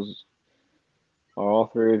 though. That was, are all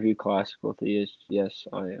three of you classical theists? Yes,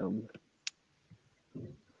 I am.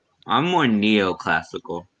 I'm more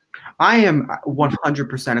neoclassical. I am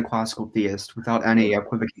 100% a classical theist without any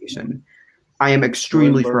equivocation. I am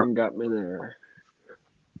extremely Swinburne got me there.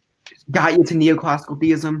 got you to neoclassical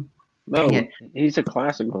theism. No, Dang it. he's a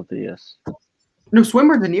classical theist. No,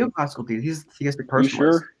 Swinburne's a neoclassical theist. He's a theistic personalist. You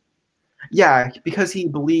sure? Yeah, because he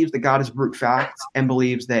believes that God is brute facts and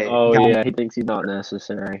believes that Oh God, yeah, he thinks he's not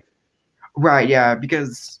necessary. right, yeah,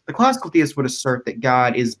 because the classical theist would assert that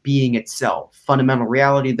God is being itself, fundamental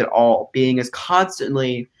reality, that all being is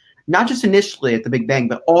constantly, not just initially at the Big Bang,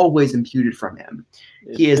 but always imputed from him.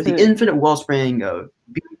 He is the infinite wellspring of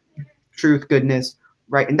beauty, truth, goodness,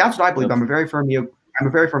 right? And that's what I believe. Yep. I'm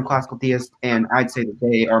a very firm classical theist, and I'd say that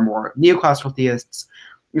they are more neoclassical theists.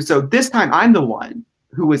 And so this time I'm the one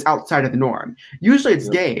who is outside of the norm. Usually it's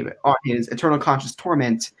Gabe on his eternal conscious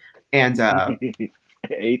torment and A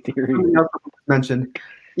theory. mentioned.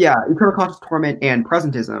 Yeah, eternal conscious torment and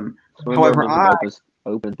presentism. Swinburne However, was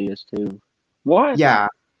an open theist too. What? yeah,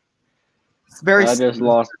 it's very. I just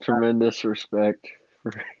lost tremendous respect.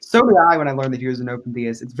 So did I when I learned that he was an open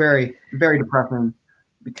theist. It's very, very depressing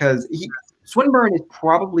because Swinburne is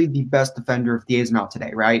probably the best defender of theism out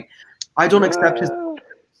today, right? I don't accept his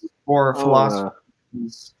or philosophy.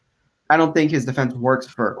 I don't think his defense works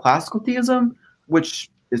for classical theism, which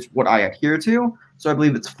is what I adhere to. So I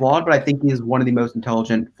believe it's flawed, but I think he is one of the most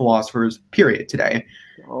intelligent philosophers, period, today.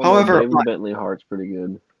 However, David Bentley Hart's pretty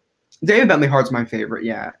good. David Bentley Hart's my favorite,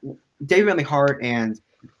 yeah. David Bentley Hart and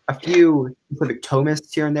a few specific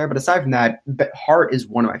Thomists here and there, but aside from that, Hart is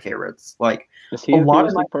one of my favorites. Like, is he a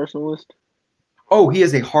theistic personalist? Oh, he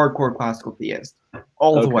is a hardcore classical theist,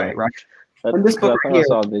 all the way, right? In this book right here, I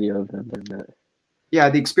saw a video of him doing that. Yeah,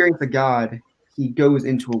 the experience of God, he goes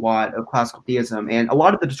into a lot of classical theism, and a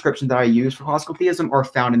lot of the descriptions that I use for classical theism are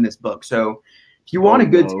found in this book. So if you want a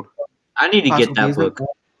good I need to get that book.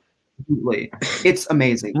 It's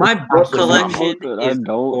amazing. My book collection is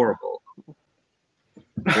horrible.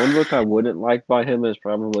 One book I wouldn't like by him is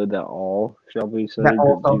probably That All Shall Be Saved. I'm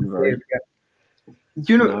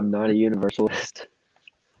not a universalist.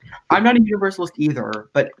 I'm not a universalist either,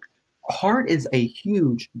 but Hart is a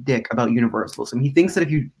huge dick about universalism. He thinks that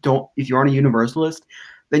if you aren't a universalist,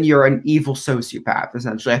 then you're an evil sociopath,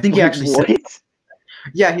 essentially. I think he actually said,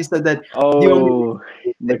 yeah, he said that. Oh,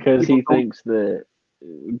 because he thinks that,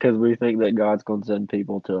 because we think that God's going to send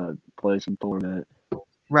people to a place of torment.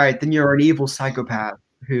 Right, then you're an evil psychopath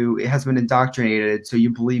who has been indoctrinated, so you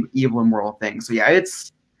believe evil and moral things. So yeah,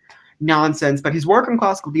 it's nonsense, but his work on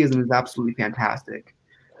classical theism is absolutely fantastic.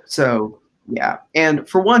 So yeah, and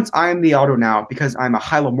for once, I'm the auto now because I'm a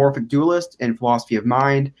hylomorphic dualist in philosophy of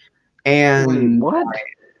mind, and what? I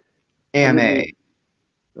am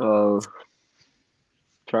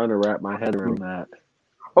trying to wrap my head around that.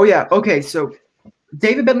 Oh yeah, okay. So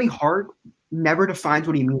David Bentley Hart never defines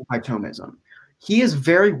what he means by Thomism. He is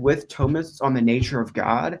very with Thomists on the nature of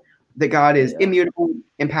God, that God is immutable,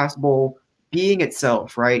 impassible, being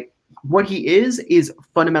itself, right? What he is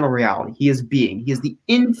fundamental reality. He is being. He is the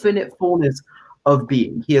infinite fullness of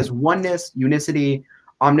being. He has oneness, unicity,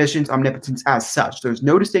 omniscience, omnipotence as such. There's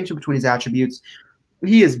no distinction between his attributes.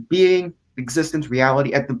 He is being, existence,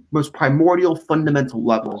 reality at the most primordial, fundamental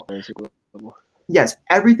level. Yes,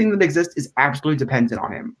 everything that exists is absolutely dependent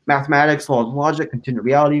on him. Mathematics, laws of logic, continued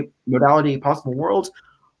reality, modality, possible worlds,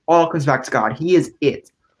 all comes back to God. He is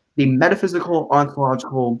it, the metaphysical,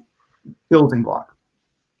 ontological building block.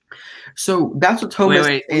 So that's what Thomas.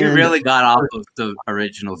 Wait, we really got off of the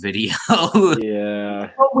original video. Yeah.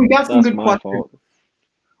 Well, we got some good questions. Fault.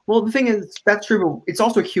 Well, the thing is, that's true, but it's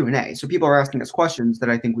also Q&A. So people are asking us questions that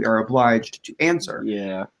I think we are obliged to answer.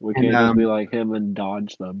 Yeah, we can't just be like him and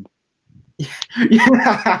dodge them.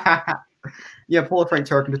 Yeah, pull a Frank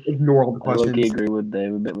Turk and just ignore all the questions. I agree with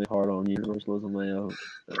David Bentley Hart on universalism.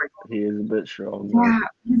 He is a bit strong. Yeah,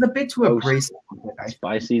 he's a bit too abrasive.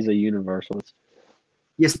 Spicy's a universalist.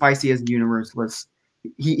 Yeah, Spicy is a universalist.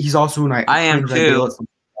 He's also an I am too.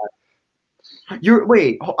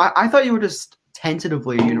 I thought you were just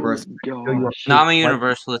tentatively a universalist. No, I'm a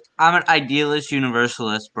universalist. I'm an idealist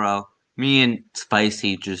universalist, bro. Me and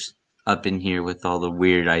Spicy just up in here with all the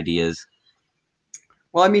weird ideas.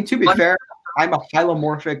 Well, I mean, to be fair, I'm a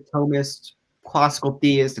hylomorphic Thomist, classical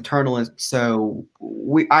theist, eternalist, so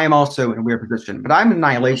I am also in a weird position. But I'm an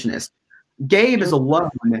annihilationist. Gabe is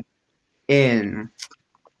alone in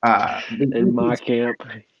my camp.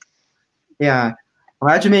 Yeah.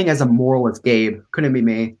 Imagine being as a moral as Gabe. Couldn't be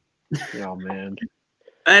me. Oh, man.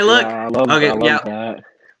 Hey, look. Yeah, I love that. I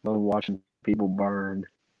love watching people burn.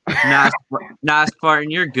 Nah,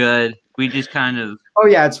 Spartan, you're good. We just kind of. Oh,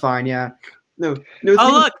 yeah, it's fine. Yeah. No.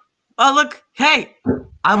 Oh, look. Hey,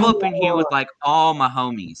 I'm up in here with like all my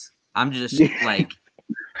homies. I'm just like.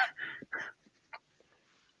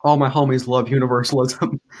 All my homies love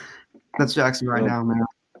universalism. That's Jackson right now, man.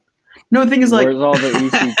 No, the thing is, like, where's all the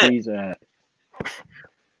ECTs at?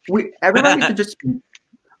 Everybody should just,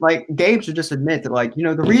 like, Gabe should just admit that, like,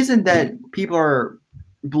 the reason that people are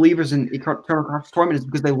believers in eternal conscious torment is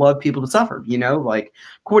because they love people to suffer, like,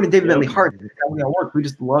 according to David Bentley Hart, that's how we all work. We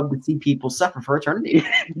just love to see people suffer for eternity.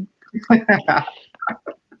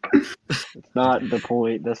 It's not the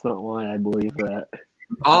point. That's not why I believe that.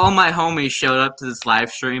 All my homies showed up to this live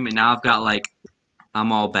stream, and now I've got, like,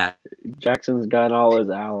 I'm all backed Jackson's got all his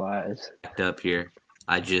allies. up here.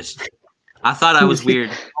 I thought I was weird.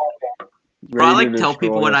 Bro, I like tell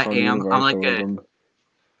people what I am. I'm like a.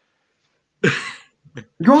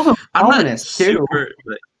 You're also I'm not Calvinist too. super.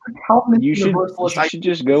 Calvinist You should universalist.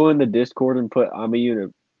 just go in the Discord and put I'm a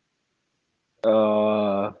unit.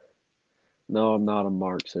 No, I'm not a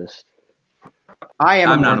Marxist. I am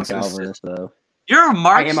I'm a not a Marxist. Calvinist though. You're a I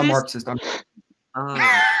Marxist. am a Marxist.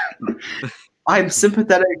 I'm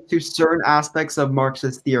sympathetic to certain aspects of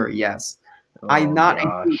Marxist theory. Yes, I'm not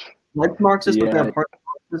like Marxist, but there are parts of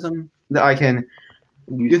Marxism that I can.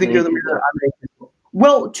 You think you're the mirror?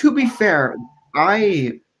 Well, to be fair,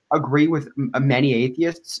 I agree with many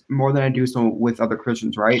atheists more than I do so with other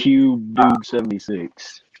Christians, right? Cube Dude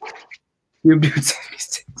 76. Cube Dude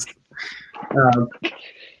 76.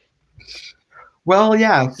 Well,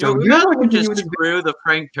 yeah. So we you gotta would continue just with this. screw the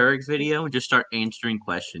Frank Turek video and just start answering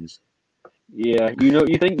questions. Yeah,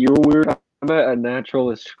 you think you're weird? I'm a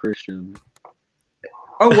naturalist Christian.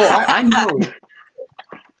 Oh well, I know.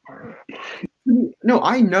 No,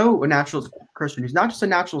 I know a naturalist Christian. He's not just a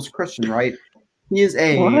naturalist Christian, right? He is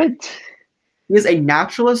a What? He is a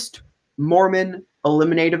naturalist, Mormon,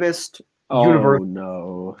 eliminativist, universe.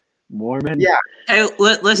 No, Mormon. Yeah. Hey,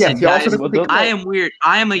 listen, Yes, guys. also I am weird.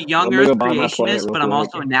 I am a young Let me Earth go buy my planet creationist, real but I'm quick.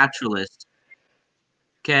 also a naturalist.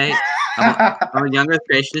 Okay, I'm a young Earth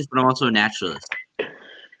creationist, but I'm also a naturalist.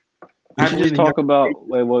 We should just talk about.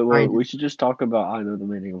 Wait. I- We should just talk about. I know the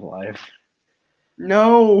meaning of life.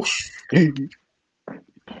 No.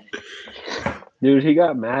 Dude, he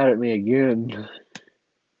got mad at me again.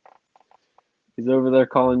 He's over there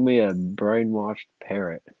calling me a brainwashed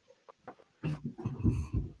parrot.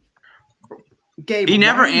 Gabe, He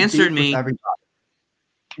never why do you answered beef with me. everybody?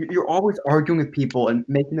 You're always arguing with people and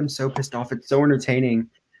making them so pissed off. It's so entertaining.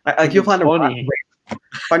 Like you'll find funny.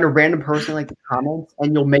 find a random person like the comments,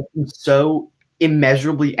 and you'll make them so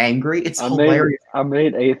immeasurably angry. It's hilarious. I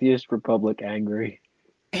made Atheist Republic angry.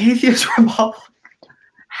 Atheist Republic.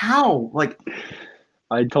 How? Like,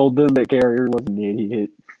 I told them that Carrier was an idiot.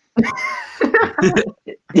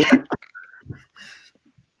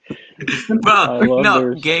 Bro, no,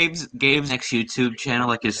 theirs. Gabe's next YouTube channel,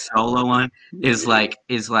 like his solo one, is like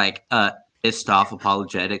pissed off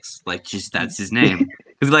apologetics. Like, just that's his name.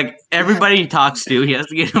 Because like everybody he talks to, he has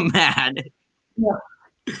to get him mad. Yeah.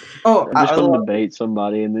 Oh, I'm just gonna debate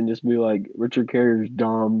somebody and then just be like, Richard Carrier's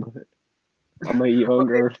dumb. I'm a young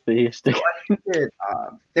Earth theistic.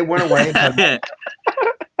 It went away. But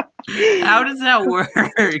How does that work?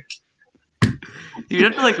 You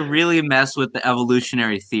have to like really mess with the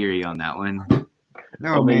evolutionary theory on that one.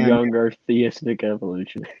 no, I'm man. a young Earth theistic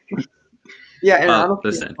evolution. Yeah, and I don't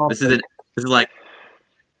Listen, think- this is like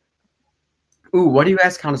Ooh, what do you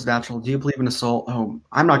guys count as natural? Do you believe in a soul? Oh,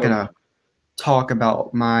 I'm not gonna talk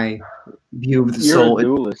about my view of the You're soul. a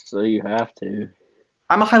dualist, so you have to.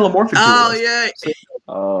 I'm a hylomorphic dualist. yeah.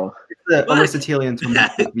 Oh. It's the What? Aristotelian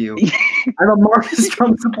Thomistic view. I'm a Marcus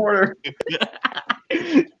Trump supporter.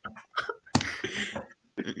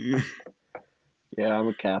 Yeah, I'm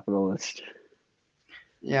a capitalist.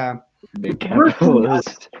 Yeah. Big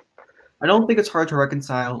capitalist. I don't think it's hard to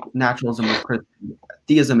reconcile naturalism with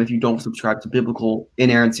theism if you don't subscribe to biblical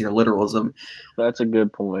inerrancy or literalism. That's a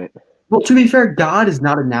good point. Well, to be fair, God is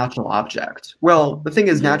not a natural object. Well, the thing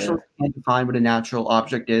is, Yeah. naturalists can't define what a natural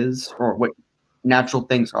object is or what natural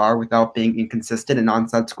things are without being inconsistent and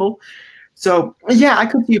nonsensical. So, yeah, I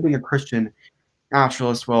could see you being a Christian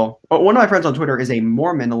naturalist. Well, but one of my friends on Twitter is a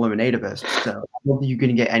Mormon eliminativist, so I don't think you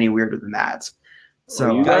can get any weirder than that. So,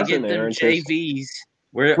 Are you Gotta guys get an them errantist? JVs.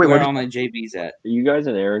 Where Wait, what- are all my JVs at? Are you guys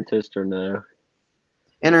an errantist or no?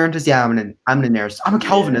 inerrantist, yeah, I'm an inerrantist. I'm a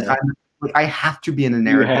Calvinist. Yeah. I have to be an You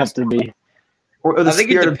inerrantist. have to be. Or the I think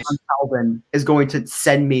it spirit of depends. John Calvin is going to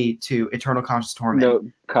send me to eternal conscious torment. No,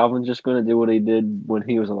 Calvin's just going to do what he did when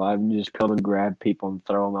he was alive and just come and grab people and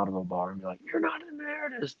throw them out of a bar and be like, "You're not an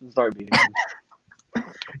errantist," and start beating them.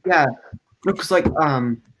 Yeah, because like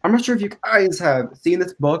I'm not sure if you guys have seen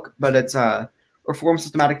this book, but it's Reformed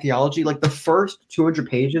Systematic Theology. Like the first 200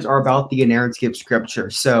 pages are about the inerrancy of Scripture.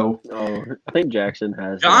 So Oh, I think Jackson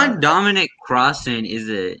has. John that. Dominic Crossan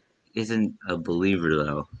isn't a believer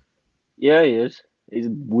though. Yeah, he is. He's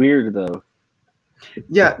weird though.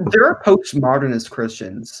 Yeah, there are postmodernist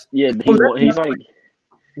Christians. Yeah, he's like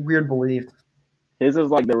weird belief. His is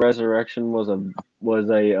like the resurrection was a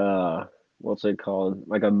what's it called?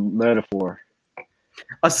 Like a metaphor.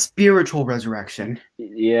 A spiritual resurrection.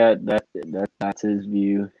 Yeah, that's his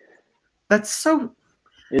view. That's so.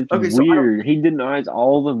 It's Okay, weird. He denies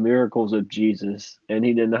all the miracles of Jesus, and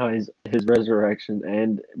he denies his resurrection,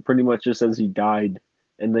 and pretty much just says he died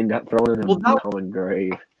and then got thrown in a common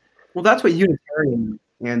grave. Well, that's what Unitarian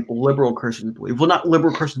and liberal Christians believe. Well, not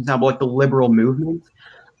liberal Christians now, but like the liberal movement.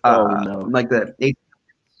 No. Like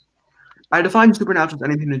I define supernatural as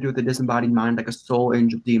anything to do with the disembodied mind, like a soul,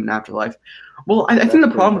 angel, demon, afterlife. Well, I think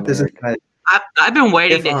the problem with this is that I've been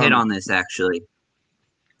waiting to hit on this actually.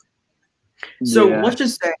 So let's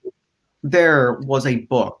just say there was a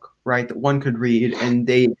book, right, that one could read, and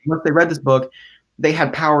once they read this book, they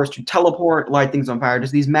had powers to teleport, light things on fire,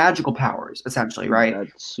 just these magical powers, essentially, right?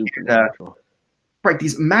 That's supernatural. Right,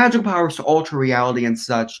 these magical powers to alter reality and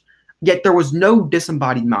such, yet there was no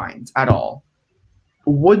disembodied minds at all.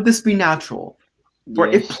 Would this be natural? Yes. Or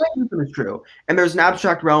if Platonism is true, and there's an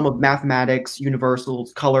abstract realm of mathematics,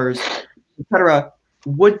 universals, colors, etc.,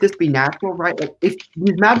 would this be natural, right? Like if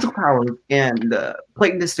these magical powers in the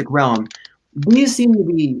Platonistic realm, these seem to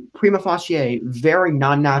be prima facie very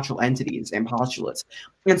non-natural entities and postulates.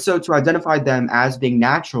 And so to identify them as being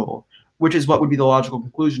natural, which is what would be the logical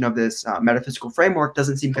conclusion of this metaphysical framework,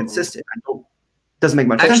 doesn't seem consistent. Doesn't make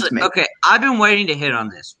much sense to me. Okay, I've been waiting to hit on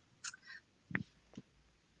this.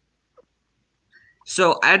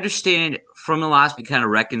 So I understand from the last we kind of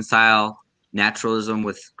reconcile naturalism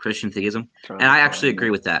with Christian theism, and I actually agree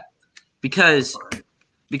with that because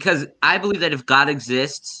I believe that if God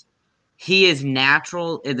exists, he is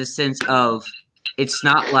natural in the sense of it's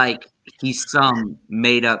not like he's some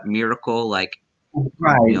made up miracle like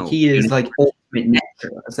right. He is like ultimate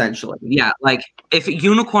nature, essentially. Yeah, like if a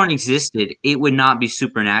unicorn existed, it would not be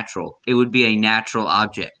supernatural. It would be a natural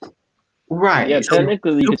object. Right. Yeah,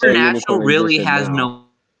 technically, supernatural really has no.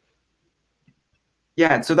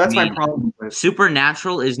 Yeah, so that's my problem with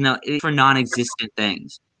supernatural is for non-existent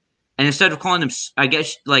things, and instead of calling them, I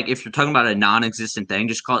guess, like if you're talking about a non-existent thing,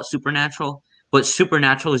 just call it supernatural. But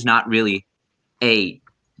supernatural is not really a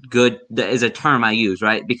term I use,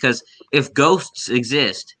 right? Because if ghosts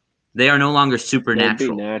exist, they are no longer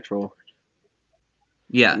supernatural. They'd be natural.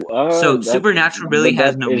 Yeah. So supernatural really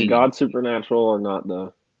has no meaning. Is God supernatural or not,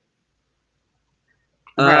 though?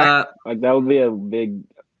 Like that would be a big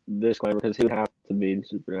disclaimer because he would have to be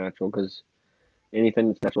supernatural because anything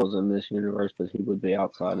that's natural is in this universe, but he would be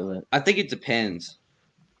outside of it. I think it depends.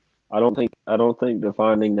 I don't think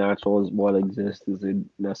defining natural as what exists is a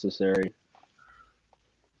necessary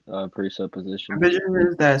presupposition. My vision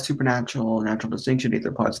is that supernatural and natural distinction either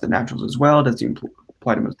applies to the naturals as well. Does it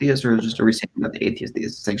apply to most theists, or is just a restatement of the atheist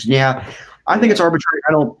distinction? Yeah, I think it's arbitrary.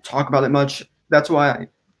 I don't talk about it much. That's why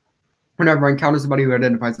whenever I encounter somebody who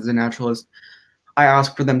identifies as a naturalist, I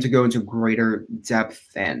ask for them to go into greater depth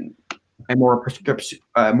and more prescriptive.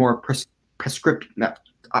 I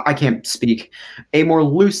can't speak. A more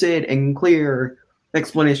lucid and clear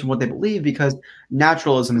explanation of what they believe, because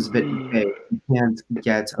naturalism is a bit vague. You can't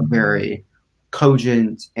get a very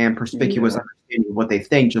cogent and perspicuous understanding of what they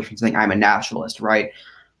think just from saying I'm a naturalist, right?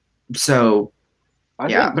 So, I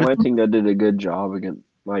think Plantinga did a good job again,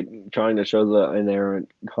 like trying to show the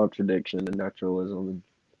inherent contradiction in naturalism.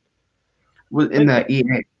 In the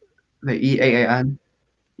EAAN.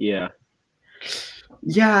 Yeah.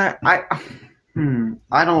 Yeah, I'm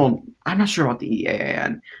not sure about the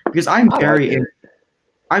EAAN because I'm very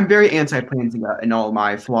anti-Plantinga in all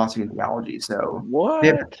my philosophy and theology. So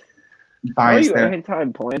what? Why are you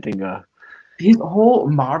anti-Plantinga? His whole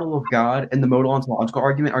model of God and the modal ontological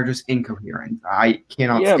argument are just incoherent. I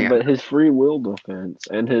cannot stand. Yeah, but his free will defense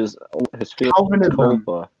and his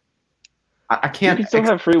culpa. I can't. You can still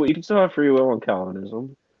have free will. You can still have free will in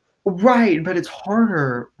Calvinism. Right, but it's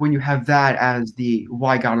harder when you have that as the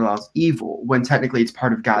why God allows evil, when technically it's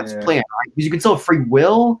part of God's plan, right? Because you can still have free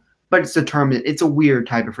will, but it's determined. It's a weird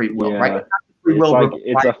type of free will, right?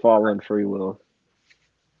 It's a fallen free will.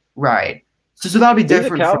 Right. So that would be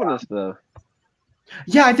different. He's a Calvinist, though.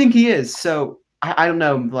 Yeah, I think he is. So I don't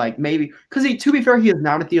know, like maybe because to be fair, he is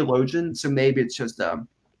not a theologian, so maybe it's just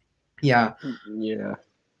yeah. Yeah.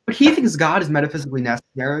 But he thinks God is metaphysically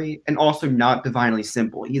necessary and also not divinely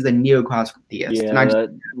simple. He's a neoclassical theist. Yeah,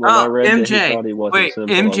 and MJ. Wait,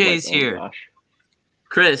 MJ's here. Gosh.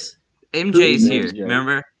 Chris, MJ's here. MJ.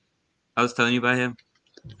 Remember? I was telling you about him.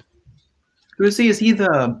 Who is he? Is he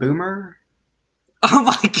the boomer? Oh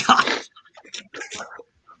my god.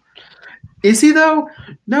 Is he though?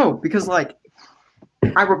 No, because like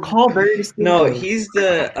I recall very distinctly. No, he's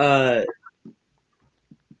the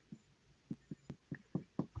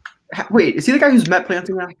Wait, is he the guy who's met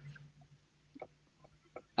Plantinga?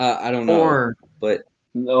 I don't know, Or but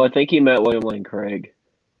No, I think he met William Lane Craig.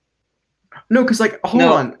 no, because like hold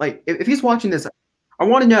No. on, like if he's watching this, I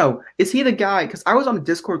want to know, is he the guy? Because I was on a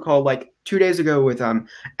Discord call like 2 days ago with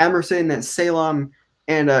Emerson, Salem,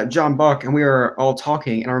 and John Buck, and we were all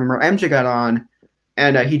talking. And I remember MJ got on,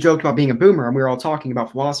 and he joked about being a boomer, and we were all talking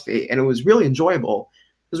about philosophy, and it was really enjoyable.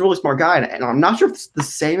 He was a really smart guy, and I'm not sure if it's the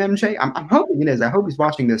same MJ. I'm hoping it is. I hope he's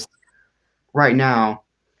watching this right now.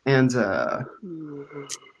 And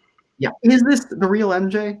yeah, is this the real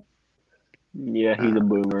MJ? Yeah, he's a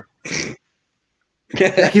boomer.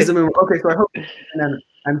 He's a boomer. Okay, so I hope. And then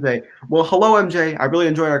MJ. Well, hello, MJ. I really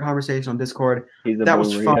enjoyed our conversation on Discord. He's a That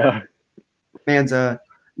boomer, was fun. yeah. And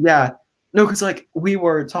yeah, no, because like we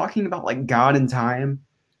were talking about like God and time,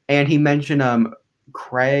 and he mentioned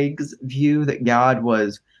Craig's view that God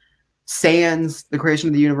was sans the creation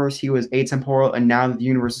of the universe. He was atemporal, and now that the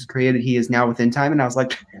universe is created, he is now within time. And I was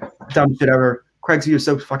like, dumb shit ever. Craig's view is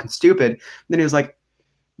so fucking stupid. And then he was like,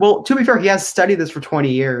 well, to be fair, he has studied this for 20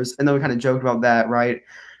 years, and then we kind of joked about that, right?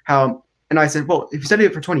 And I said, well, if he studied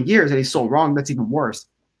it for 20 years and he's still wrong, that's even worse.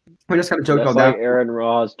 We just kind of joked That's about like that. Aaron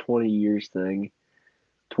Ra's 20 years thing.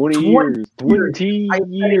 20 20 years. 20 I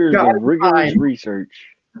years got of rigorous time. research.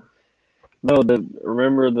 No,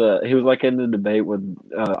 he was like in the debate with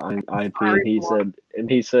IP, and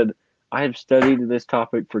he said, I have studied this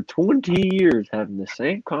topic for 20 years, having the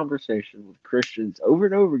same conversation with Christians over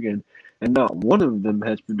and over again, and not one of them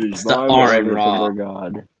has produced It's the viable Aaron evidence Ra. of their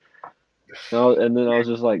God. And then I was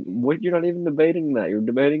just like, what? You're not even debating that. You're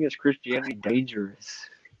debating is Christianity dangerous?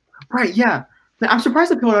 Right, yeah. I'm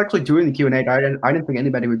surprised that people are actually doing the Q&A. I didn't think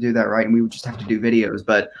anybody would do that, right? And we would just have to do videos.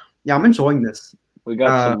 But yeah, I'm enjoying this. We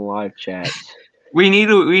got some live chats. we need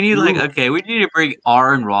to bring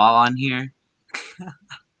Aaron Raw on here.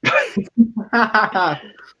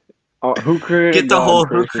 Who created Get the God, whole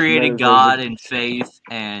Chris? who created God and faith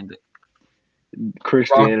and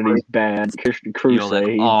Christianity's bad. Christian crusades.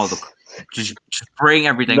 like all the just bring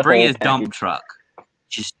everything. The Bring whole his dump package. truck.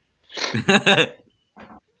 Just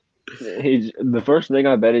The first thing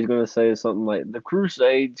I bet he's going to say is something like, the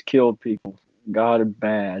Crusades killed people. God is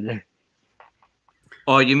bad.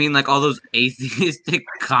 Oh, you mean like all those atheistic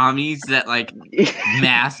commies that like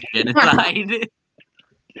mass genocide?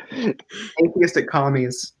 Atheistic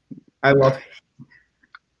commies. I love it.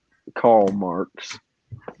 Karl Marx.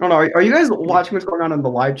 Oh, no, are you guys watching what's going on in the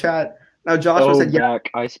live chat? Now, Joshua said, yeah,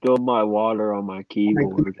 Jack, I spilled my water on my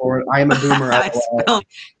keyboard. I am a boomer. I spelled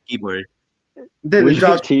keyboard. Then We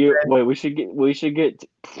Josh should get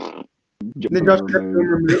Then Josh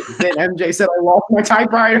removed. Then MJ said, I lost my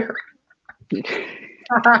typewriter.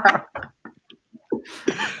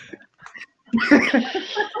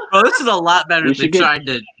 Well, this is a lot better We than should get- trying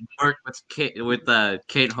to work with Kate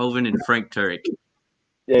Hovind and Frank Turek.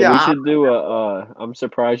 Yeah, we should do I'm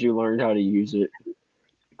surprised you learned how to use it.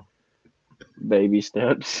 Baby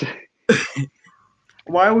steps.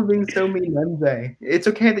 Why are we being so mean, MJ? It's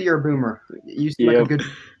okay that you're a boomer. You seem like a good.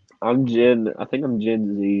 I'm Gen. I think I'm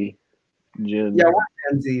Gen Z. Gen. Yeah, we're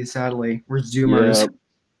Gen Z. Sadly, we're Zoomers.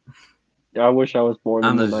 Yeah. I wish I was born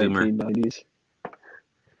I'm in the a Zoomer. 1990s.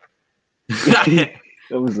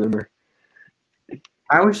 I was Zoomer.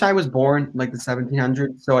 I wish I was born like the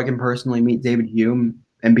 1700s so I can personally meet David Hume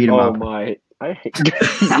and beat him up. Oh my! Hey,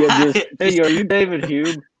 are you David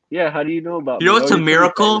Hume? Yeah. How do you know about? You know me? what's Oh, a you're pretty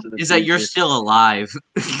miracle famous in the is that you're future. still alive.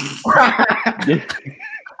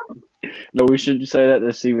 No, we should say that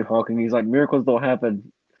to Stephen Hawking. He's like, miracles don't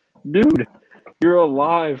happen, dude. You're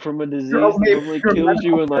alive from a disease that normally kills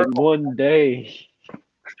you in like one day.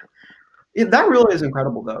 Yeah, that really is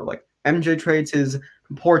incredible, though. Like MJ trades his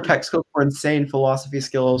poor tech skills for insane philosophy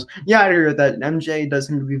skills. Yeah, I agree with that. MJ does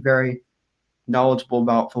seem to be very knowledgeable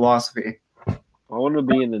about philosophy. I want to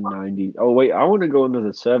be in the 90s. Oh wait, I want to go into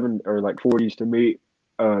the 40s to meet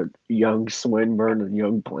young Swinburne and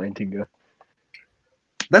young Plantinga.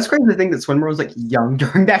 That's crazy to think that Swinburne was like young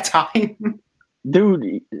during that time.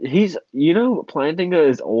 Dude, Plantinga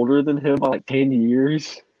is older than him by like 10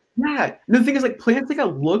 years. Yeah. The thing is, like,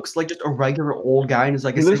 Plantinga looks like just a regular old guy, and is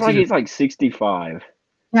like He looks like he's like 65.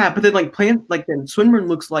 Yeah, but then then Swinburne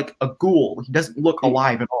looks like a ghoul. He doesn't look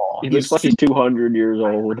alive at all. He looks like he's 200 years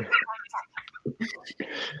old.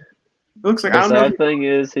 Looks like The I don't know. sad thing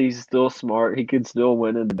is he's still smart. He could still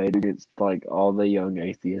win a debate against like all the young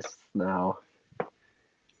atheists now,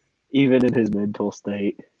 even in his mental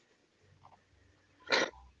state.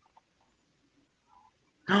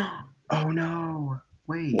 Oh no!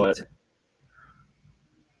 Wait. What?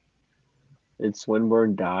 Did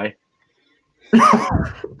Swinburne die?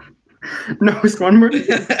 No, Swinburne.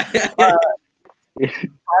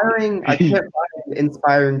 I can't find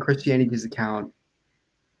Inspiring Christianity's account.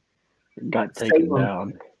 Got taken Salem.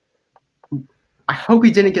 down. I hope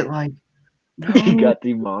he didn't get like. No, He got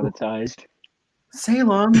demonetized.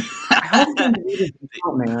 Salem. I hope he didn't delete his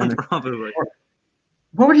account, man. Probably.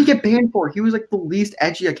 What would he get banned for? He was like the least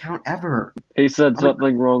edgy account ever. He said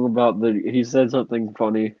something wrong about he said something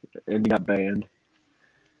funny and he got banned.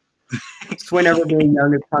 Swin ever being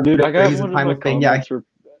known as Dude, I got he's a one of my timeless thing. Yeah, comments.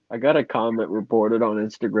 I got a comment reported on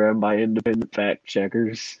Instagram by independent fact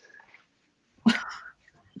checkers.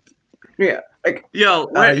 yeah. Like, Yo,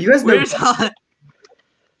 you guys know.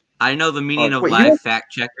 I know the meaning of wait, live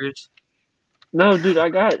fact checkers. No, dude, I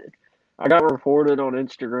got reported on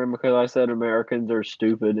Instagram because I said Americans are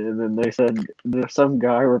stupid, and then they said some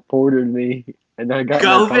guy reported me, and I got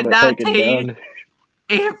my comment taken down.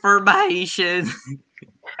 Information.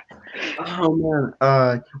 Oh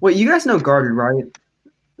man. Wait, you guys know Guarded, right?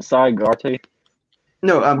 Cy Garty?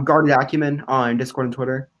 No, Guarded Acumen on Discord and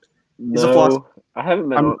Twitter. He's a No, I haven't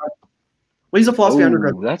been. Well, he's a philosophy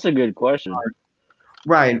undergrad. That's a good question.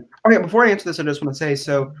 Right. Okay, before I answer this, I just want to say,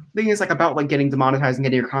 so the thing is like about like getting demonetized and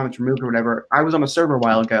getting your comments removed or whatever. I was on a server a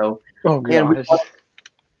while ago. Oh gosh.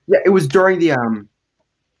 Yeah, it was during the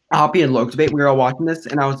Oppie and Loke debate. We were all watching this,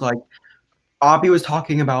 and I was like, Oppie was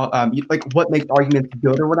talking about like what makes arguments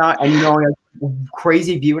good or whatnot, and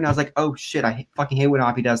crazy view, and I was like, oh shit, I fucking hate when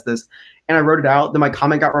Oppie does this, and I wrote it out. Then my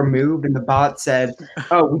comment got removed, and the bot said,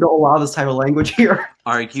 oh, we don't allow this type of language here.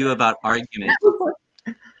 Argue about arguments.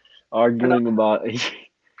 Arguing about. Did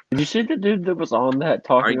you see the dude that was on that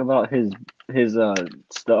talking about his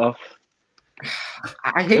stuff?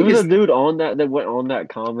 I hate there was his... a dude on that went on that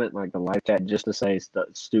comment like the live chat just to say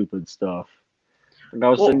stupid stuff. And I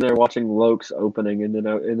was sitting there watching Loke's opening, and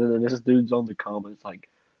then this dude's on the comments like,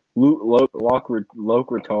 Loke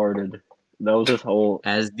retarded. That was his whole.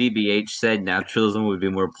 As DBH said, naturalism would be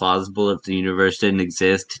more plausible if the universe didn't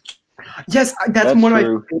exist. Yes, that's one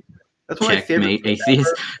true. of my. That's one of my favorite.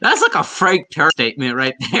 Atheist. That's like a Frank Turk statement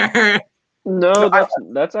right there. No,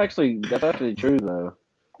 that's actually true though.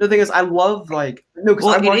 The thing is, I love like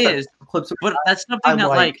it is, clips of but that's something that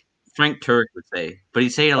like Frank Turk would say, but he'd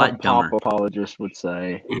say it a lot dumber. Pop apologist would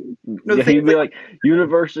say. He'd be like,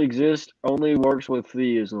 "Universe exists only works with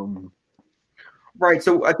theism." Right.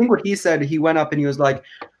 So I think what he said, he went up and he was like,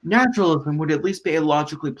 "Naturalism would at least be a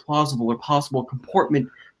logically plausible or possible comportment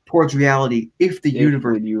towards reality if the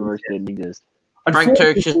universe didn't exist." Frank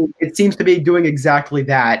Turk it seems to be doing exactly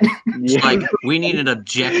that. Like, we need an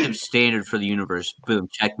objective standard for the universe. Boom,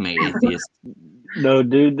 checkmate, atheist. No,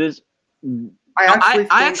 dude, I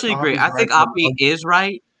actually agree. I think Oppie is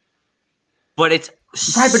right, but it's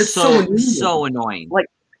so annoying. Like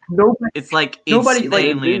nobody, it's like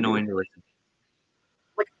insanely annoying to listen.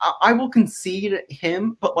 Like I will concede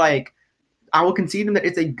him, but like I will concede him that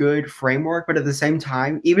it's a good framework. But at the same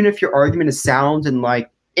time, even if your argument is sound and like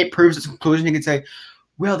it proves its conclusion, you can say,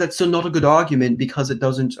 well, that's still not a good argument because it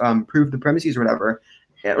doesn't prove the premises or whatever.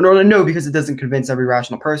 No, because it doesn't convince every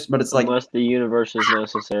rational person. But it's like unless the universe is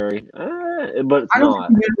necessary, but it's I don't not.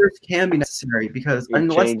 think the universe can be necessary because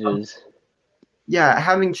it changes.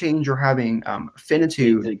 Having change or having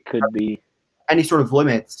finitude, it could be any sort of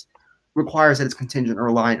limits requires that it's contingent or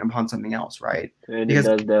reliant upon something else, right? And because,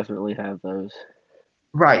 it does definitely have those.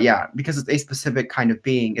 Right, yeah, because it's a specific kind of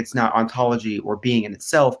being. It's not ontology or being in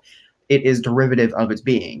itself. It is derivative of its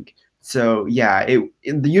being. So, yeah,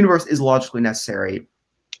 the universe is logically necessary.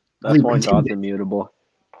 That's why God's immutable.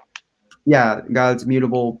 Yeah, God's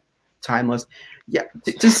immutable, timeless. Yeah,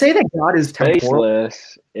 to say that God is temporal,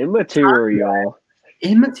 faceless, immaterial,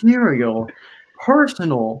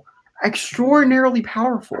 personal, extraordinarily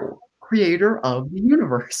powerful, creator of the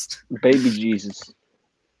universe. Baby Jesus.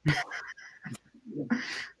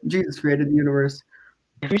 Jesus created the universe.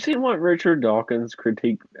 Have you seen what Richard Dawkins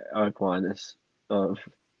critique Aquinas of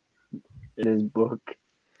in his book?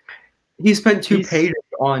 He spent 2 pages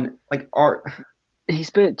on like art. He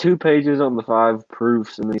spent 2 pages on the 5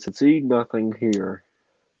 proofs, and he said, "See, nothing here."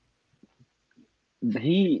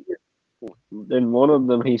 In one of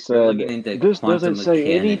them, he said, "This doesn't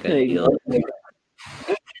say anything."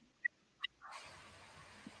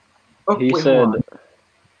 He said,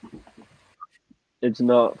 "It's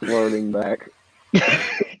not flirting back."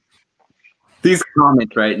 These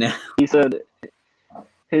comments right now. He said,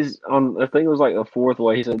 I think it was like the 4th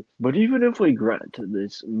way. He said, "But even if we grant to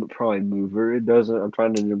this prime mover, it doesn't." I'm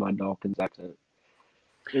trying to do my Dawkins accent.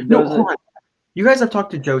 It doesn't. You guys have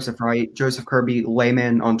talked to Joseph, right? Joseph Kirby,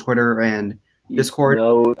 layman on Twitter and Discord.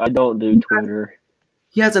 No, I don't do Twitter.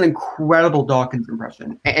 he has an incredible Dawkins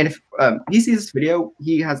impression. And if he sees this video,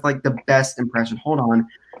 he has like the best impression. Hold on.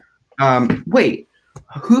 Wait,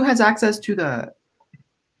 who has access to the?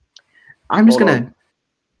 I'm just Hold gonna. on.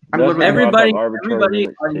 I'm Doesn't literally. Rob Everybody, have arbitrary everybody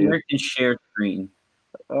limits, on too? here can share screen.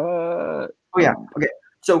 Oh yeah. Okay.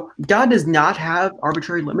 So God does not have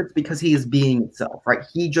arbitrary limits because he is being itself, right?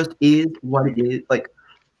 He just is what it is. Like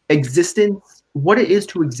existence, what it is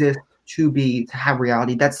to exist, to have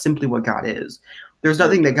reality. That's simply what God is. There's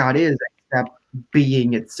nothing that God is except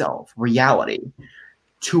being itself, reality.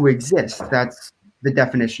 To exist. That's the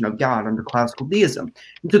definition of God under classical deism.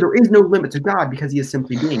 And so there is no limit to God because he is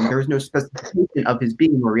simply being. There is no specification of his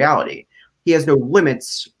being or reality. He has no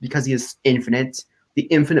limits because he is infinite, the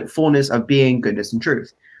infinite fullness of being, goodness, and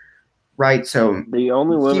truth. Right? So The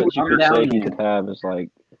only limits you I'm could down say he here. could have is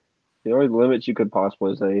like the only limits you could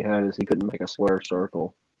possibly say he had is he couldn't make a square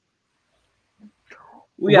circle.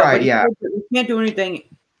 Well, yeah, right, but yeah. you can't do anything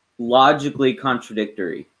logically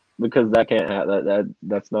contradictory. Because that can't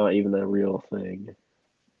that's not even a real thing.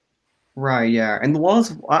 Right, yeah. And the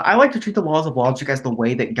laws, I like to treat the laws of logic as the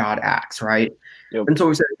way that God acts, right? Yep. And so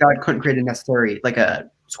we said God couldn't create a necessary, like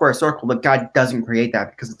a square circle, but God doesn't create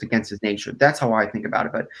that because it's against his nature. That's how I think about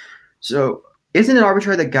it. But so isn't it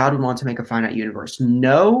arbitrary that God would want to make a finite universe?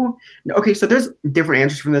 No. Okay, so there's different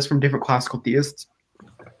answers from this from different classical theists.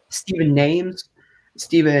 Stephen Nemes, that's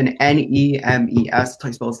how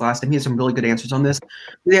you spell his last name. He has some really good answers on this.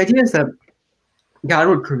 The idea is that God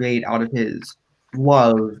would create out of his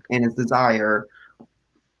love and his desire.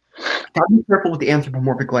 Gotta be careful with the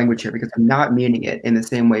anthropomorphic language here because I'm not meaning it in the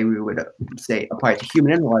same way we would say apply it to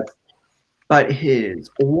human intellect. But his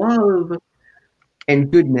love and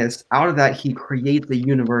goodness, out of that he creates a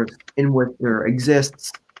universe in which there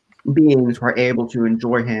exists beings who are able to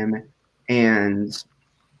enjoy him and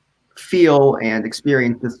feel and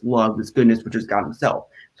experience this love, this goodness, which is God himself.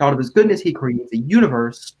 So out of his goodness, he creates a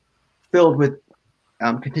universe filled with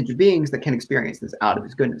contingent beings that can experience this out of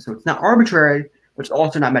his goodness. So it's not arbitrary, but it's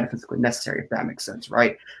also not metaphysically necessary, if that makes sense,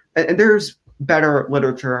 right? And there's better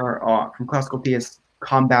literature from classical theists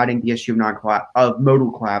combating the issue of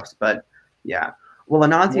modal collapse, but yeah. Well, a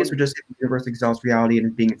non-theist would just say the universe exalts reality and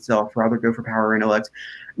is being itself, rather go for power or intellect.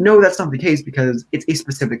 No, that's not the case because it's a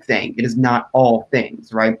specific thing. It is not all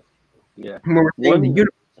things, right? Yeah. When we're saying the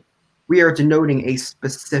universe, we are denoting a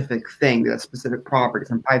specific thing, that specific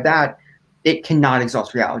properties, and by that, it cannot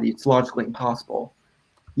exhaust reality. It's logically impossible.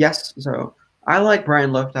 Yes, so I like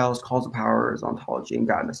Brian Lefdow's Calls of Powers, Ontology, and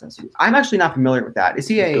God Necessity. I'm actually not familiar with that. Is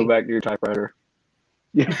he Go back to your typewriter.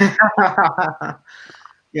 Yeah,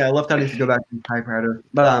 Lefdow needs to go back to the typewriter.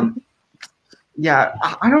 But yeah,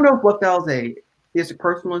 I don't know if Lefdow's a theistic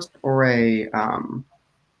personalist or a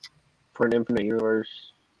For an infinite universe.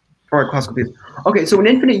 or a classical theist. Okay, so an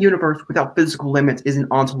infinite universe without physical limits isn't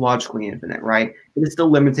ontologically infinite, right? It is still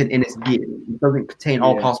limited in its being. It doesn't contain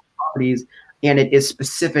all possible properties, and it is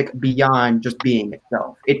specific beyond just being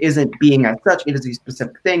itself. It isn't being as such. It is a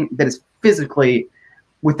specific thing that is physically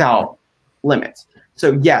without limits.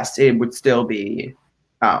 So yes, it would still be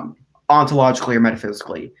ontologically or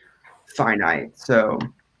metaphysically finite. So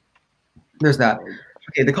there's that.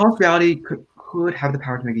 Okay, the cause of reality could have the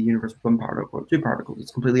power to make a universe with one particle or two particles.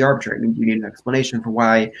 It's completely arbitrary. I mean, you need an explanation for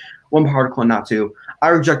why one particle and not two. I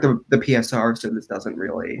reject the PSR, so this doesn't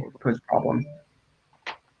really pose a problem.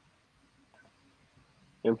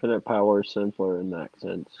 Infinite power is simpler in that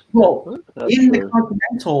sense. Well, in the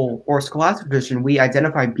continental or scholastic tradition, we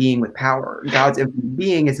identify being with power. God's infinite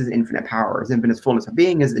being is his infinite power. His infinite fullness of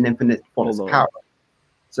being is an infinite fullness of power.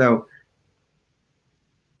 So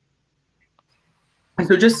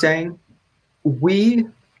just saying, me,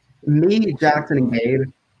 Jackson, and Gabe,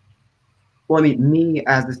 well, I mean, me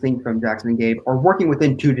as distinct from Jackson and Gabe, are working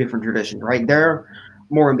within two different traditions, right? They're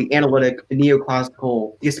more in the analytic,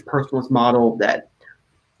 neoclassical, theistic personalist model that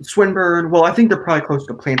Swinburne, well, I think they're probably closer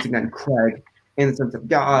to Plantinga and Craig in the sense that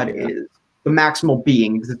God is the maximal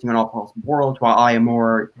being existing in all possible worlds, while I am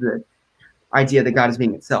more the idea that God is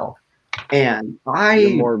being itself. And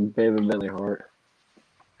You're more David Bentley Hart.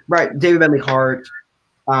 Right, David Bentley Hart,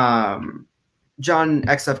 John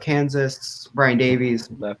XF Kansas, Brian Davies,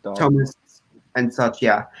 Thomas, and such,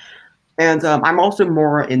 yeah. And I'm also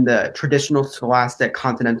more in the traditional scholastic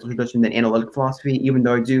continental tradition than analytic philosophy, even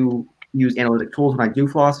though I do use analytic tools when I do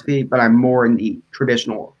philosophy, but I'm more in the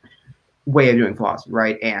traditional way of doing philosophy,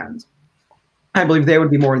 right? And I believe they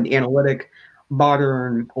would be more in the analytic,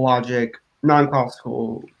 modern logic,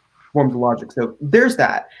 non-classical forms of logic. So there's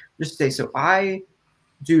that. Just to say, so I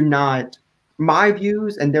do not, my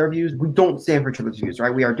views and their views, we don't stand for each other's views,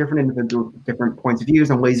 right? We are different individuals with different points of views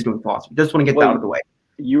and ways of doing philosophy. Just want to get that out of the way.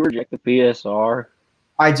 You reject the PSR?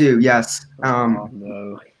 I do, yes. Oh,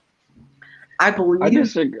 no. I believe. I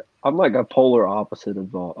disagree. I'm like a polar opposite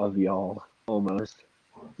of y'all, almost.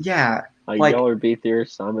 Yeah, Like y'all are B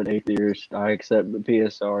theorists, I'm an A theorist. I accept the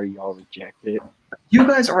PSR, y'all reject it. you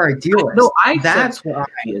guys are idealists. No, I That's accept what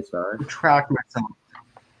I PSR. track myself.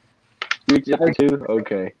 You accept it too?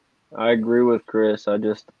 Okay. I agree with Chris. I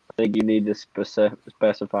just think you need to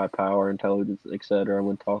specify power, intelligence, etc.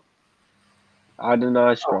 when talking. I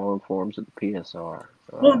deny strong forms of the PSR.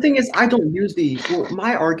 Well, the thing is, I don't use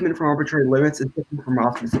my argument from arbitrary limits is different from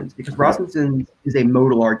Rasmussen's because Rasmussen's is a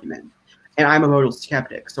modal argument, and I'm a modal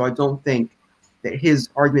skeptic, so I don't think that his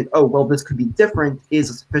argument, oh, well, this could be different, is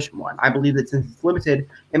a sufficient one. I believe that since it's limited,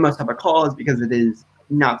 it must have a cause because it is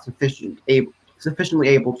not sufficiently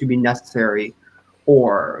able to be necessary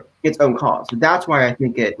or its own cause. So that's why I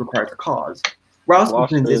think it requires a cause.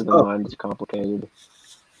 Rasmussen's Philosophy is, of the mind is complicated.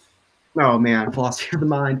 oh man, philosophy of the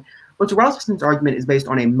mind. But so Rasmussen's argument is based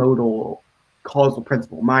on a modal causal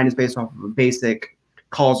principle. Mine is based off of a basic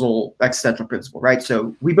causal existential principle, right?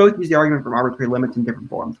 So we both use the argument from arbitrary limits in different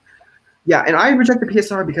forms. Yeah, and I reject the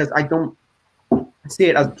PSR because I don't see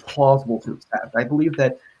it as plausible to accept. I believe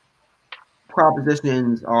that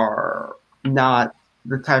propositions are not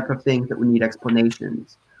the type of things that we need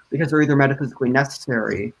explanations because they're either metaphysically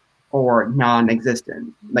necessary or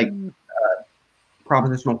non-existent, like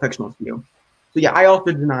propositional fictional view. So yeah, I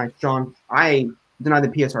also deny John. I deny the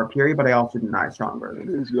PSR period, but I also deny strong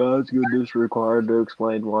versions. Is God's goodness required to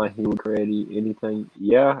explain why He would create anything?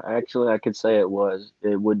 Yeah, actually, I could say it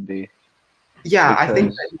would be. Yeah, I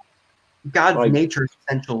think Because, that God's nature is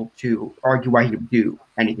essential to argue why He would do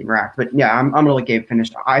anything right. But yeah, I'm gonna let Gabe finish.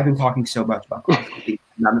 I've been talking so much about philosophy,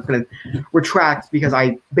 and I'm just gonna retract because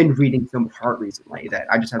I've been reading so much art recently that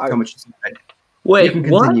I just have so much to say. Wait, You can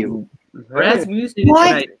what? continue. Rasmussen?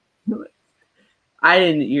 What? I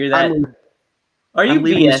didn't hear that. Are you I'm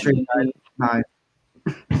leaving the BSing stream.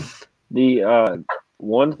 me? The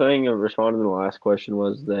one thing of responding to the last question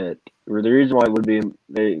was that the reason why it would be,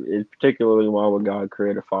 particularly why would God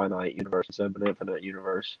create a finite universe instead of an infinite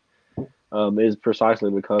universe, is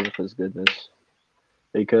precisely because of His goodness.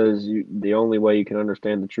 Because the only way you can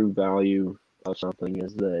understand the true value of something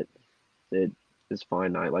is that it is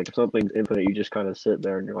finite. Like if something's infinite, you just kind of sit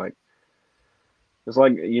there and you're like, it's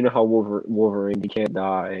like, you know how Wolverine, he can't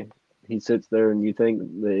die. He sits there and you think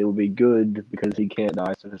that it will be good because he can't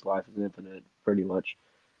die, so his life is infinite, pretty much.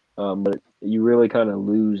 But you really kind of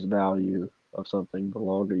lose value of something the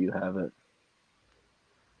longer you have it.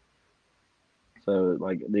 So,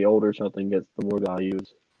 like, the older something gets, the more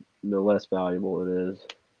values, the less valuable it is.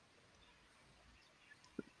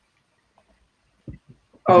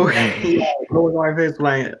 Okay.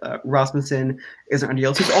 Rasmussen is an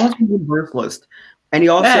idealist. He's also a universalist. And he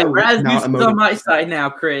also Hey, is not a Rasmussen's motive. on my side now,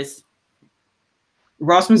 Chris.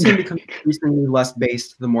 Rasmussen becomes increasingly less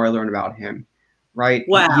based the more I learn about him. Right?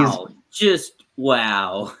 Wow. Just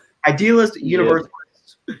wow. Idealist,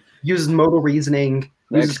 universalist, uses modal reasoning.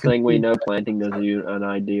 Next thing we know, Planting is an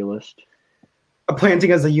idealist.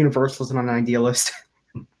 Planting as a universalist and an idealist.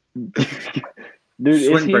 Dude,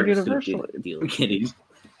 is he a universalist? I'm kidding.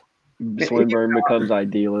 Swinburne becomes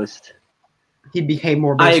idealist. He became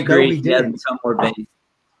more based. I agree. No, he has become more based.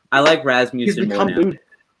 I like Rasmussen more now.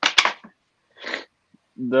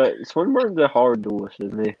 Dude, Swinburne's a hard duelist,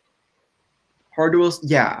 isn't he? Hard duelist?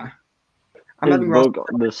 Yeah. His book,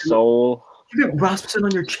 The Soul. You get Rasmussen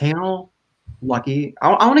on your channel? Lucky. I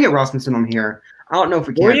want to get Rasmussen on here. I don't know if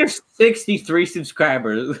we can. We're 63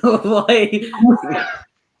 subscribers. Like,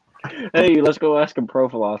 hey, let's go ask a pro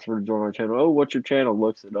philosopher to join our channel. Oh, what's your channel?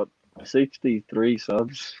 Looks it up. 63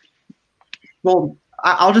 subs. Well,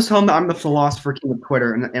 I'll just tell them that I'm the philosopher king of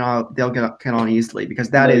Twitter, and they'll get on easily because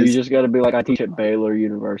that is. You just got to be like, I teach at Baylor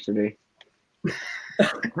University.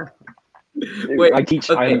 wait, I teach.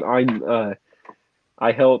 Okay.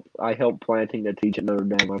 I help Planting to teach at Notre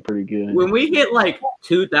Dame. I'm pretty good. When we hit like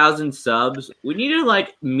 2,000 subs, we need to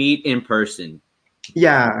like meet in person.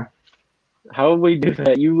 Yeah. How would we do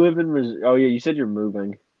that? You live in Missouri. Oh yeah, you said you're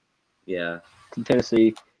moving. Yeah. To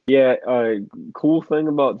Tennessee. Yeah. Cool thing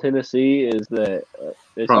about Tennessee is that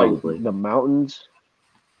it's Probably. like the mountains.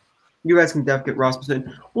 You guys can definitely get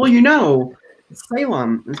Rasmussen. Well, you know,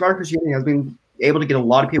 Salem, Inspired Christianity, has been able to get a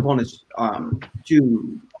lot of people on his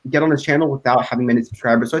to get on his channel without having many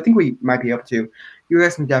subscribers. So I think we might be able to. You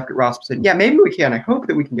guys can definitely get Rasmussen. Yeah, maybe we can. I hope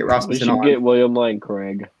that we can get Rasmussen on. We should get William Lane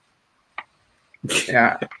Craig.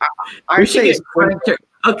 Yeah. We should get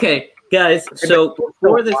okay, guys. So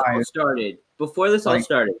before this all started,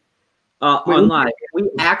 online, we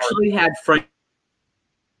actually had Frank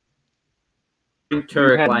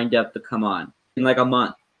Turek lined up to come on in like a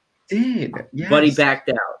month. did. Yes. but he backed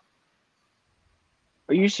out.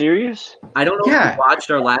 Are you serious? I don't know if Yeah. he watched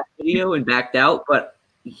our last video and backed out, but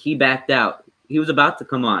he backed out. He was about to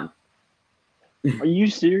come on. Are you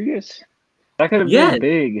serious? That could have Yes. been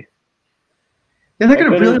big. Yeah, That that could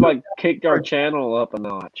could have really have like kicked our channel up a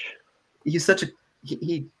notch. he's such a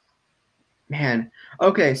he man.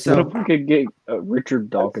 Okay, What so if we could get Richard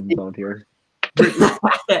Dawkins on here?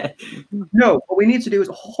 no, what we need to do is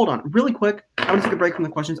hold on really quick. I want to take a break from the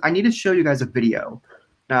questions. I need to show you guys a video.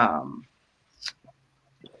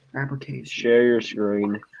 Application. Share your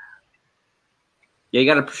screen. Yeah, you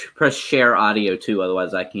gotta press share audio too,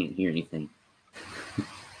 otherwise I can't hear anything.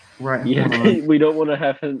 Right. Yeah, hold on. we don't want to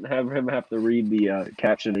have him have to read the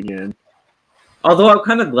caption again. Although I'm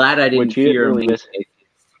kind of glad I didn't Which he didn't hear really him. miss.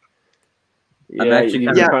 I'm Yeah, actually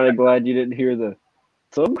you're kinda- kind of glad you didn't hear the.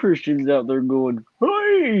 Some Christians out there going,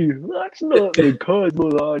 "Hey, that's not the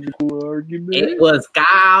cosmological argument." It was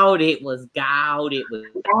God. It was God. It was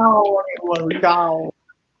Oh, it was down.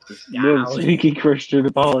 No, God. sneaky Christian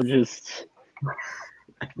apologists.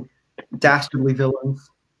 Dastardly villains.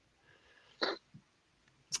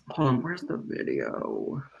 Hold on, where's the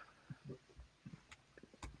video?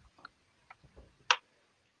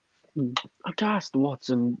 Aghast,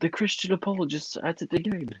 Watson, the Christian apologists at the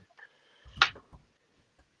game.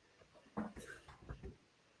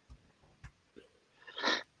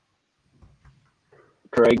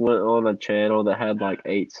 Craig went on a channel that had like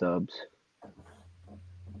 8 subs.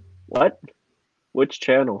 What? Which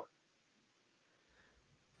channel?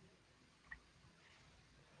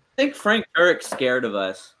 I think Frank Turk's scared of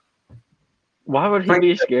us. Why would he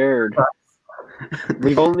be scared?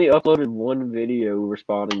 We've only uploaded one video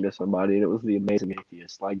responding to somebody, and it was the Amazing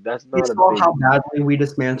Atheist. Like, that's He not a saw big... how badly we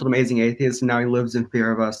dismantled Amazing Atheists, and now he lives in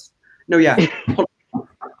fear of us. No, yeah. Hold on.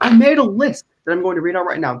 I made a list that I'm going to read out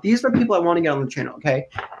right now. These are people I want to get on the channel, okay?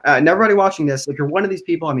 And everybody watching this, if you're one of these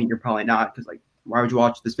people, I mean, you're probably not, because, like, why would you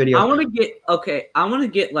watch this video? I want to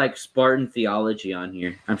get like Spartan theology on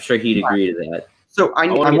here. I'm sure he'd agree to that. So I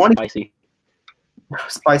want want to to spicy.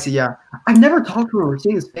 spicy, yeah. I've never talked to him or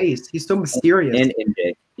seen his face. He's so mysterious. And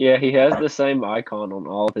MJ. Yeah, he has the same icon on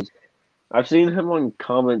all of his... I've seen him on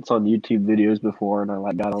comments on YouTube videos before, and I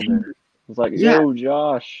like got on there. It's like, yo,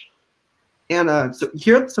 Josh. And so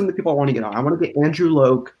here are some of the people I want to get on. I want to get Andrew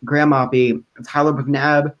Loke, Graham Oppie, Tyler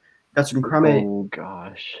McNabb, Dustin Crummett. Oh,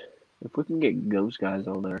 gosh. If we can get those guys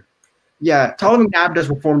on there. Yeah, Tyler McNabb does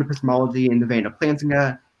reformed epistemology in the vein of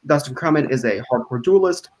Plantinga. Dustin Crummett is a hardcore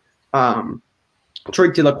dualist. Troy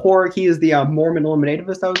Delacour, he is the Mormon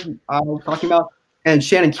eliminativist I was talking about. And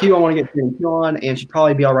Shannon Q, I want to get Shannon Q on, and she'd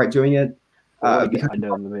probably be all right doing it. Because I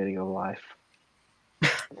know the meaning of life.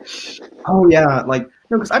 Oh, yeah, like,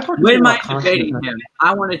 no, because I talked to When him am I about debating consciousness. him?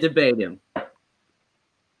 I want to debate him.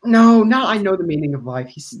 No, now I know the meaning of life.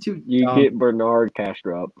 He's too You dumb. get Bernard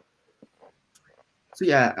Kastrup. So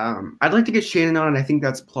yeah, I'd like to get Shannon on, and I think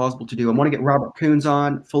that's plausible to do. I want to get Robert Coons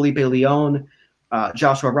on, Felipe Leon,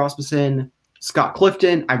 Joshua Rasmussen, Scott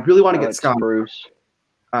Clifton. I really want to get Alex Scott. Bruce.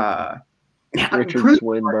 Richard Bruce,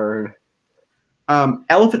 Swinburne.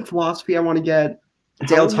 Elephant Philosophy. I want to get How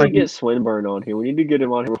Dale do we Tuggy. get Swinburne on here? We need to get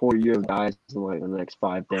him on here before you dies in like the next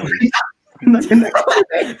 5 days.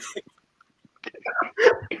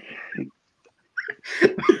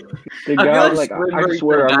 The guy, like, I Swinburne's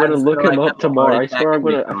swear, the I'm guy gonna that's look gonna, him like, up have a tomorrow. I heart swear, I'm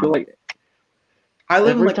attack gonna. I feel like I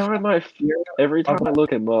live in every time I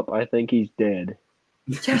look him up, I think he's dead.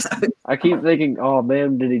 yes. I keep thinking, oh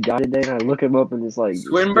man, did he die today? And I look him up and it's like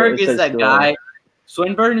Swinburne it is says that still guy.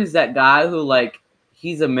 Swinburne is that guy who like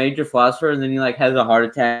he's a major philosopher and then he like has a heart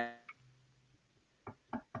attack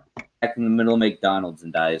in the middle of McDonald's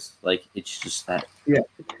and dies. Like it's just that. Yeah.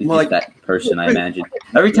 He's Well, just like- that person. I imagine.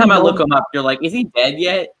 Every time I look him up, you're like, is he dead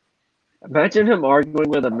yet? Imagine him arguing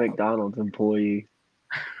with a McDonald's employee.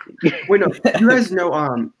 Wait, no. You guys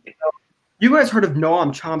know you guys heard of Noam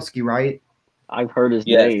Chomsky, right? I've heard his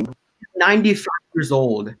Yes. name. 95 years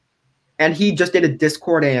old, and he just did a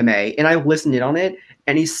Discord AMA, and I listened in on it,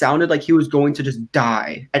 and he sounded like he was going to just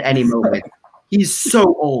die at any moment. He's so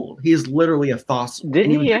old. He is literally a fossil.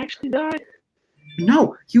 Didn't And he actually die?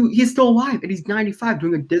 No, he's still alive, and he's 95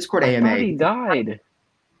 doing a Discord I AMA. thought he died.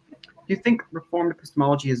 Do you think reformed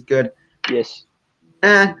epistemology is good? Yes.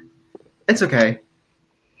 It's okay.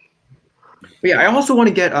 But yeah, I also want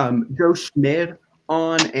to get Joe Schmid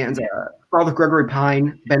on, and Father Gregory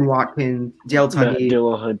Pine, Ben Watkins, Dale Matt Tuggy,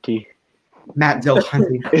 Dillahunty. Matt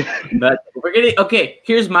Dillahunty. But we're getting okay.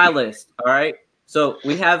 Here's my list. All right. So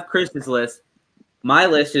we have Chris's list. My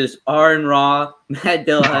list is Aaron Raw, Matt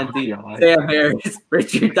Dillahunty, Oh, God. Sam Harris,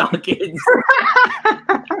 Richard Dawkins.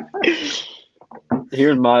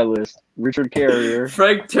 Here's my list. Richard Carrier.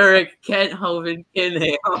 Frank Turek, Kent Hovind, Ken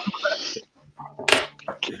Ham.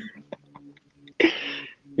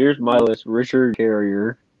 Here's my list. Richard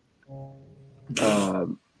Carrier.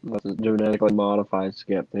 Genetically modified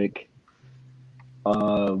skeptic.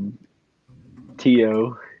 T.O.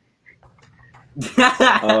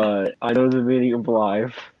 I know the meaning of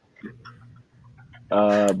life.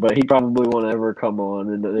 But he probably won't ever come on,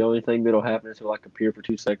 and the only thing that'll happen is he'll like appear for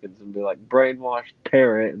 2 seconds and be like brainwashed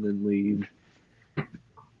parrot and then leave.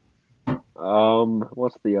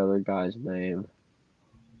 What's the other guy's name?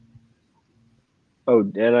 Oh,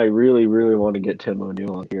 and I really, really want to get Tim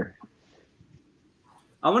O'Neill on here.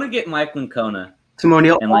 I want to get Mike Lincona. Tim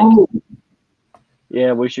O'Neill. And like,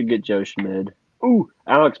 Yeah, we should get Joe Schmid. Ooh,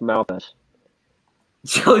 Alex Malthus.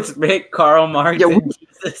 Joe Smith, Karl Marx, Yeah, and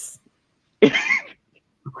Jesus.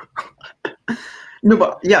 No,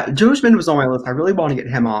 but yeah, Joe Schmid was on my list. I really want to get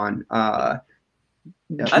him on. I've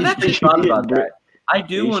actually thought about that. I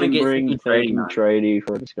do want to get bring Trady Trady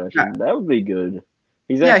for a discussion. Yeah. That would be good.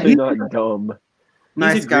 He's Yeah, actually he's not dumb.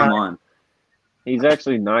 nice He's a good guy. one. He's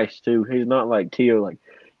actually nice too. He's not like Tio, like,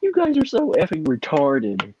 you guys are so effing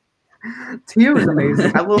retarded. Tio is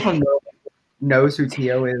amazing. I love how no one knows who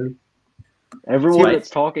Tio is. Everyone Spicy. that's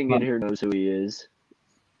talking in here knows who he is.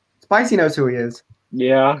 Spicy knows who he is.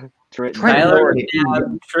 Yeah. Trent Tyler,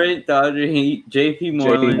 Moore. Trent, Dodger, JP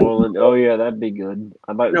Moreland. JP Moreland. Oh yeah, that'd be good.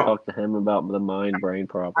 I'd like to No. talk to him about the mind-brain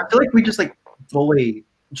problem. I feel like we just like bully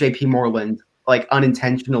JP Moreland like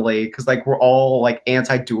unintentionally because like we're all like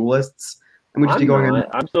anti-duelists and we just be going in.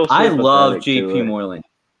 I'm still I love sympathetic to JP it. Moreland.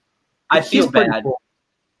 I feel He's pretty bad. cool.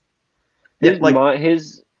 His, Yeah, like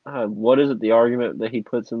what is it? The argument that he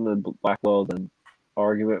puts in the Blackwell, the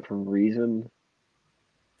argument from reason.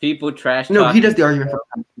 People trash. no, he talking. does the argument for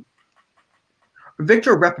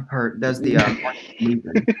Victor Rappaport does the he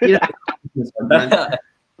does the argument.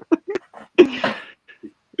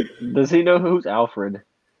 Does he know who's Alfred?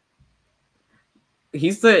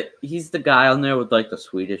 He's the guy on there with like the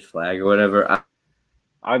Swedish flag or whatever.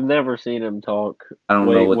 I've never seen him talk. I don't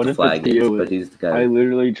Wait, know what what the if flag it's is, you? but he's the I guy.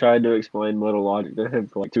 literally tried to explain modal logic to him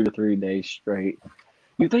for like 2 to 3 days straight.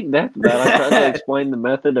 You think that's bad? I tried to explain the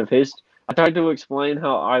method of I tried to explain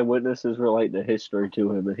how eyewitnesses relate to history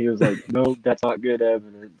to him, and he was like, "No, that's not good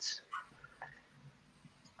evidence."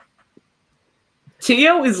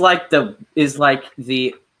 Tio is like the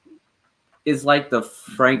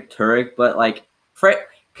Frank Turek, but like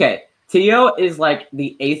okay, Tio is like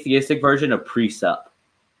the atheistic version of Precept.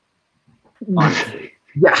 Honestly.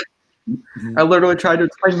 Yeah. I literally tried to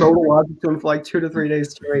explain modal logic to him for like 2 to 3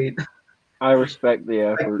 days straight. I respect the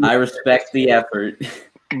effort, I respect the effort,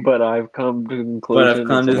 but I've come to the but I've conclusion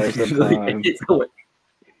come to the it's a waste of time. conclusion.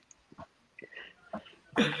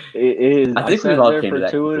 It is. I think sat we've all there came for to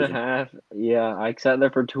that 2.5. Yeah, I sat there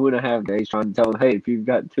for 2.5 days trying to tell them, hey, if you've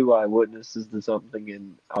got 2 eyewitnesses to something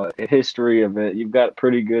in a history of it, you've got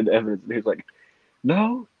pretty good evidence. And he was like,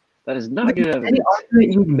 no, that is not good evidence. Any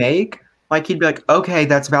argument you make, like he'd be like, okay,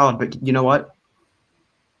 that's valid, but you know what?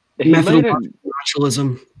 He made a,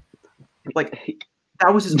 Naturalism. Like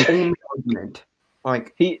that was his only argument.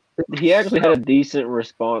 Like he actually had a decent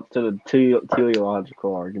response to the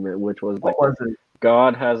teleological argument, which was like, what was it?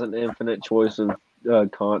 God has an infinite choice of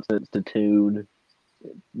constants to tune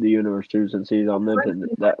the universe to since he's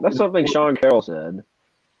omnipotent. That's something Sean Carroll said.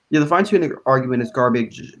 Yeah, the fine tuning argument is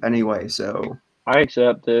garbage anyway, so I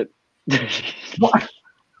accept it. what?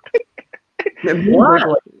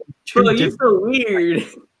 What? Bro, you're so weird.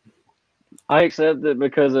 I accept it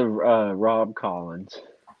because of Rob Collins.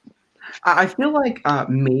 I feel like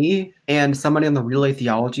me and somebody on the Relay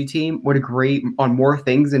Theology team would agree on more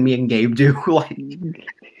things than me and Gabe do. Like,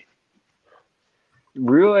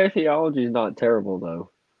 Relay Theology is not terrible, though.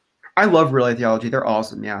 I love Relay Theology; they're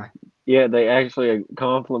awesome. Yeah, Yeah, they actually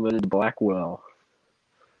complimented Blackwell.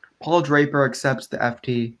 Paul Draper accepts the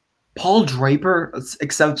FT. Paul Draper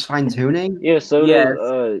accepts fine tuning. Yeah, so Yes.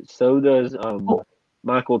 does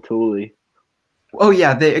Michael Tooley. Oh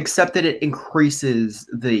yeah, they accept that it increases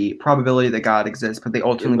the probability that God exists, but they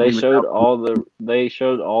ultimately They showed all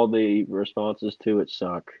the responses to it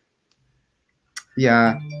suck.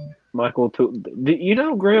 Yeah. Michael Tooley. You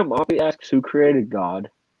know Graham Oppie asks who created God?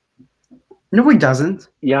 No, he doesn't.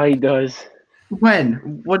 Yeah, he does.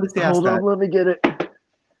 When? What does he ask Hold that? on, let me get it.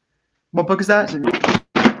 What book is that?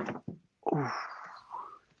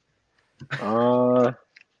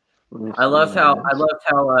 I love how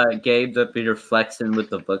Gabe's up here flexing with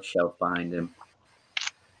the bookshelf behind him.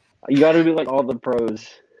 You got to do like all the pros.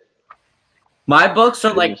 My books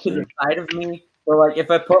are like to the side of me, so like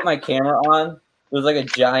if I put my camera on, there's like a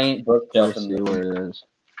giant bookshelf Let's in see there. where it is.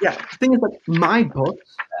 Yeah, the thing is, like, my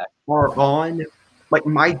books are on, like,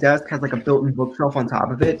 my desk has like a built-in bookshelf on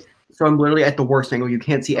top of it, so I'm literally at the worst angle. You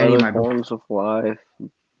can't see any of Other my books. forms of life.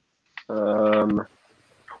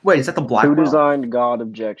 Wait, is that the black Who one? designed God?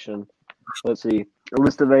 Objection. Let's see. A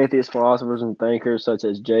list of atheist philosophers and thinkers such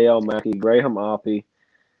as J.L. Mackie, Graham Oppie,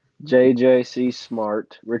 J.J.C.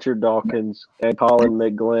 Smart, Richard Dawkins, and Colin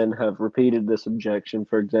McGlynn have repeated this objection.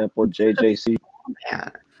 For example, J.J.C.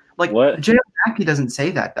 Man. Like, What? J.L. Mackie doesn't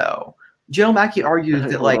say that, though. J.L. Mackie argues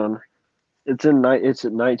that, Hold like, on. It's at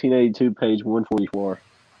 1982, page 144.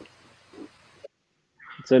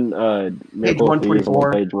 It's in Miracle of Theism on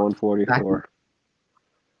 144. page 144.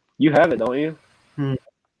 You have it, don't you?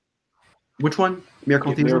 Which one?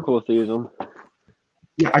 Miracle Theism? Miracle of Theism.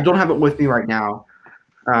 Yeah, I don't have it with me right now.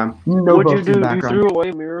 No What'd you books in the do? You background. threw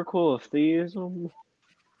away Miracle of Theism?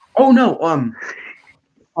 Oh no,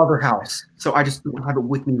 other house. So I just don't have it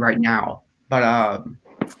with me right now. But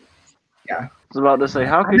yeah. I was about to say,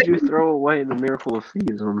 how could you throw away the Miracle of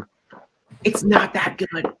Theism? It's not that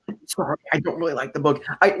good. Sorry, I don't really like the book.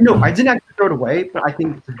 I didn't actually throw it away, but I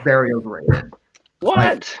think it's very overrated.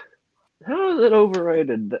 What? How is it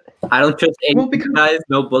overrated? I don't trust any Well, because- guys.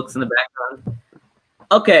 No books in the background.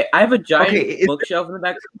 Okay, I have a giant Okay, bookshelf in the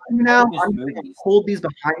background. Now Just I'm gonna movies. hold these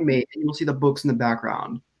behind me, and you'll see the books in the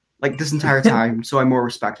background, like this entire time. So I'm more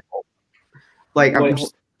respectful. Like I'm Wait,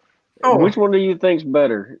 just. Which one do you think's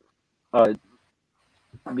better? The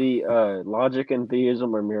Logic and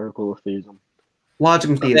Theism or Miracle of Theism? Logic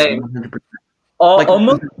and theism, 100%. Like,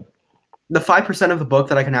 Almost the 5% of the book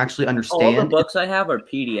that I can actually all the understand. books I have are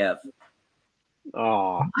PDF.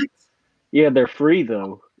 Oh, yeah, they're free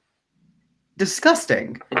though.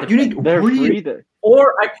 Disgusting. You need They're read- free. Though.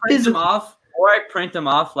 Or I print Is them it- off. Or I print them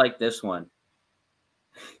off like this one.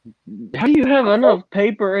 How do you have enough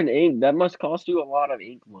paper and ink? That must cost you a lot of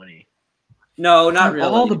ink money. No, not Of really.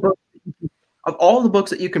 all the books, of all the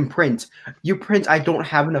books that you can print, you print. I don't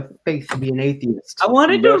have enough faith to be an atheist. I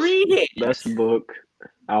wanted to Best- read it. Best book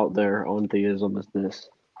out there on theism is this.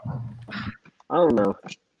 I don't know.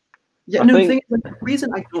 Yeah, I no. think- Thing is, like, the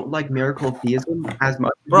reason I don't like miracle theism as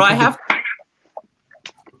much, is Bro, I because have it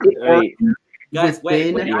Hey, guys.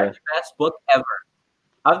 Wait, within- I have the best book ever.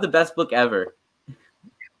 I have the best book ever.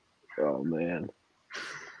 oh man.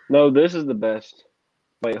 No, this is the best.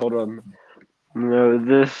 Wait, hold on. No,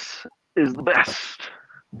 this is the best.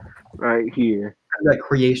 Right here. that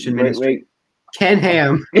creation Wait, ministry. wait. Ken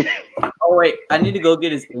Ham. Oh wait, I need to go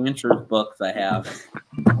get his answers books I have.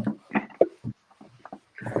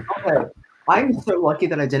 Okay. I'm so lucky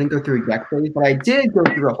that I didn't go through a deck phase, but I did go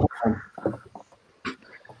through a whole one.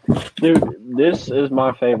 Dude, this is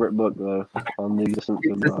my favorite book though. On the existence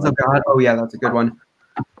of Existence God. of God. Oh yeah, that's a good one.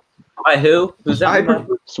 By who? Who's that? I by?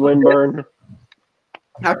 prefer, Swinburne.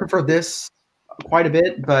 I prefer this quite a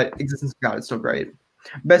bit, but Existence of God is still great.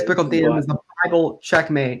 Best book on theism is the Bible.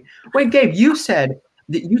 Checkmate. Wait, Gabe, you said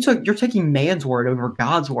that you're taking man's word over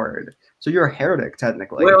God's word, so you're a heretic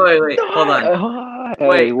technically. Wait. Hold on.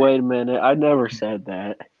 Hey, wait a minute. I never said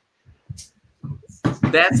that.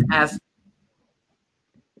 That's as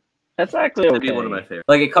That's actually to be okay. one of my favorites.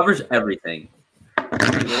 Like it covers everything. Yeah,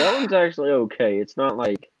 that one's actually okay. It's not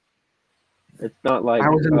like. I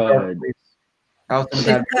was in the bad place. I was in the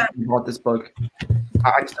bad place when I bought this book.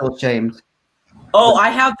 I'm still ashamed. Oh, I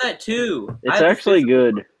have that too. I it's have actually the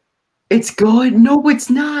good. It's good. No, it's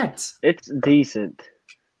not. It's decent.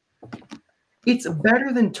 It's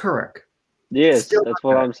better than Turek. Yes, Still that's not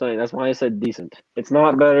what bad. I'm saying. That's why I said decent. It's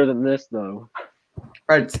not better than this though.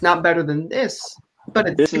 Right? It's not better than this,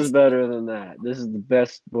 but This it's is better than that. This is the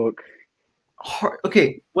best book. hard.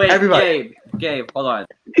 Okay, Wait, everybody. Gabe, hold on.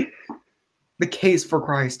 The Case for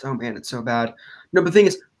Christ. Oh man, it's so bad. No, but the thing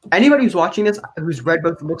is, anybody who's watching this who's read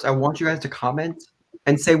both the books, I want you guys to comment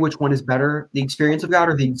and say which one is better, The Experience of God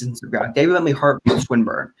or The Existence of God. David Bentley Hart or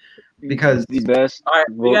Swinburne, because The best. All right,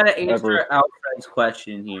 we book gotta answer ever. Alfred's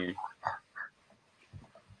question here.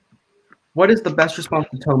 what is the best response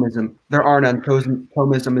to Thomism? There are none.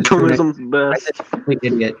 Thomism is true. Thomism's best. Complete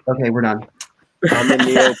idiot. Okay, we're done. I'm a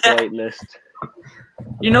Neoplatonist.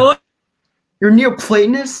 You know what? You're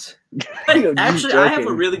Neoplatonist. Actually, I have a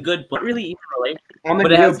joking. really good book. Really even related, I'm a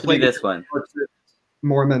but it has to be Neoplatonist. this one.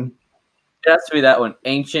 Mormon. It has to be that one.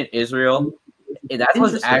 Ancient Israel. That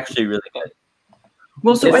one's Interesting. actually really good.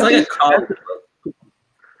 Well, so It's I like a think, comic book.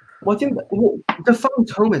 well, I think define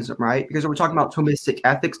Thomism, right? Because we're talking about Thomistic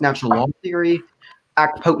ethics, natural law theory,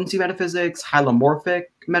 act potency metaphysics, hylomorphic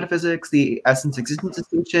metaphysics, the essence existence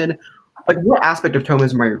distinction. Like, what aspect of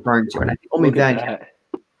Thomism are you referring to? And I think only Look at then. that.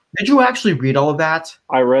 Did you actually read all of that?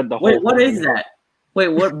 I read the whole. Wait, what thing. is that? Wait,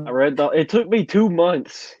 what I read the. It took me 2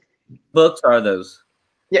 months. books are those?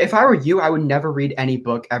 Yeah, if I were you, I would never read any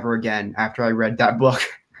book ever again after I read that book.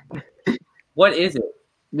 What is it?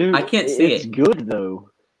 Dude, I can't see it's it. good though.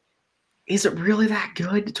 Is it really that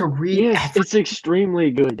good to read? Yes, it's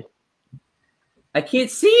extremely good. I can't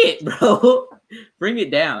see it, bro. Bring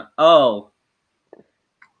it down. Oh.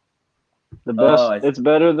 The best. Oh, It's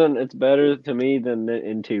better to me than the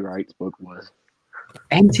N.T. Wright's book was.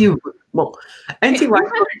 NT, well, NT You Wright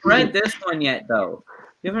haven't read this one yet, though.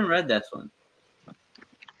 You haven't read this one.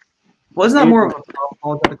 wasn't that more of a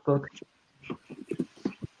apologetic book?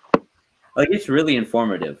 Like, it's really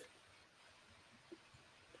informative.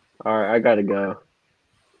 All right, I gotta go.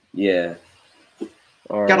 Yeah.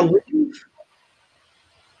 All Gotta right. leave.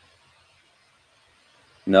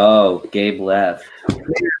 No, Gabe left.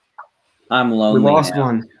 I'm We lonely lost now.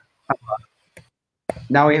 one.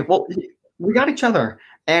 Now we got each other,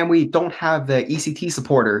 and we don't have the ECT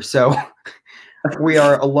supporter, so we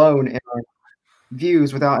are alone in our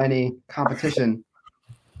views without any competition.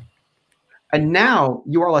 And now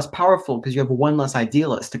you are less powerful because you have one less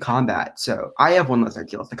idealist to combat. So I have one less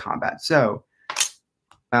idealist to combat. So,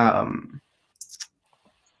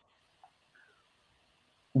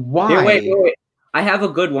 why? Here, wait. I have a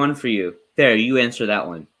good one for you. There, you answer that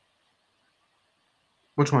one.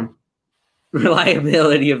 Which one?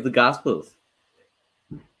 Reliability of the Gospels.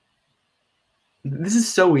 This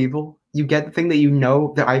is so evil. You get the thing that you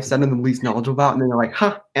know that I've said I'm the least knowledgeable about, and then you're like,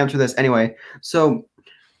 huh, answer this anyway. So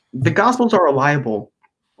the Gospels are reliable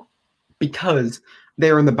because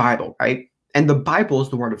they are in the Bible, right? And the Bible is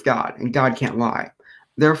the Word of God, and God can't lie.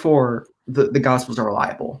 Therefore, the Gospels are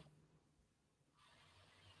reliable.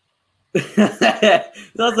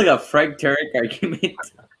 Sounds like a Frank Turek argument.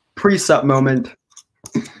 Precept moment.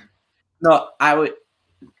 No, I would.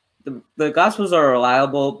 The Gospels are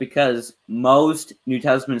reliable because most New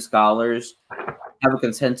Testament scholars have a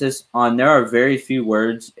consensus on there are very few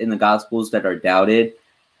words in the Gospels that are doubted,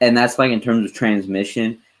 and that's like in terms of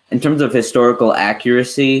transmission. In terms of historical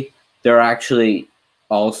accuracy, they're actually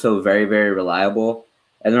also very, very reliable,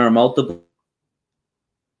 and there are multiple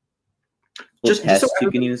tests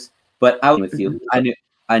you can use. But I was with you. I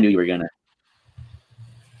knew you were gonna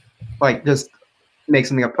like just make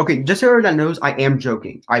something up. Okay, just so everyone knows, I am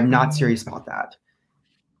joking. I'm not serious about that.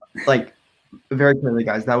 Like, very clearly,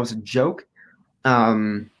 guys, that was a joke.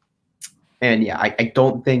 And yeah, I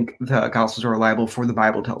don't think the Gospels are reliable, for the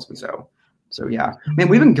Bible tells me so. So yeah, man,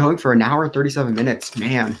 we've been going for an hour and 37 minutes,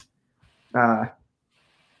 man.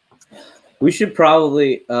 We should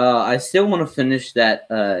probably. I still want to finish that.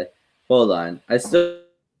 Hold on. I still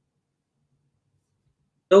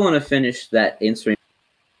want to finish that Instagram.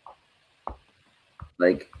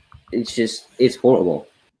 Like, it's horrible.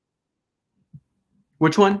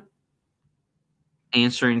 Which one?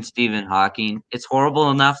 Answering Stephen Hawking. It's horrible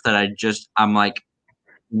enough that I'm like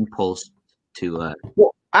impulse to.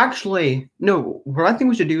 Well, actually, no. What I think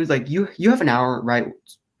we should do is like you have an hour, right?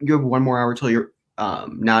 You have one more hour till you're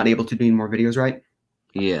not able to do any more videos, right?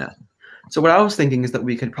 Yeah. So what I was thinking is that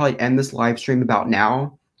we could probably end this live stream about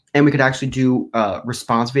now, and we could actually do a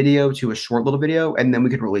response video to a short little video, and then we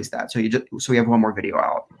could release that. So we have one more video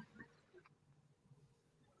out.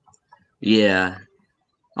 Yeah.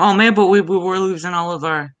 Oh man, but we were losing all of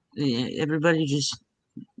our everybody just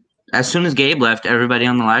as soon as Gabe left, everybody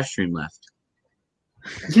on the live stream left.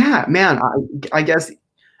 Yeah, man. I guess.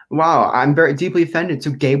 Wow, I'm very deeply offended.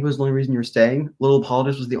 So Gabe was the only reason you're staying. Little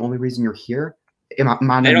Apologist was the only reason you're here. Am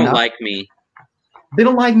I They don't enough? like me. They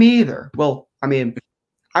don't like me either. Well, I mean,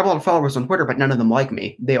 I have a lot of followers on Twitter, but none of them like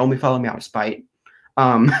me. They only follow me out of spite.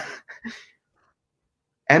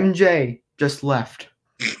 MJ just left.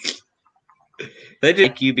 They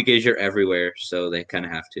like you because you're everywhere, so they kind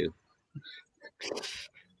of have to.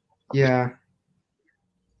 Yeah.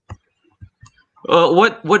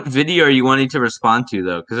 What video are you wanting to respond to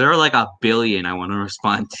though? Because there are like a billion I want to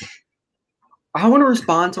respond to. I want to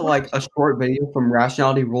respond to like a short video from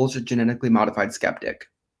Rationality Rules, a genetically modified skeptic.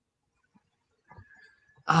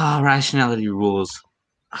 Rationality Rules.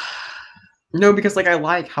 No, because like I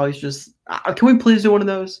like how he's just. Can we please do one of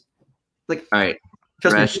those? Like, all right.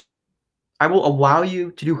 Trust me, I will allow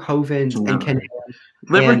you to do Hovind and Ken.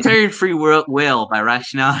 Libertarian Free Will by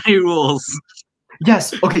Rationality Rules.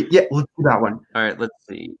 Yes. Okay. Yeah. Let's do that one. All right. Let's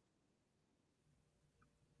see.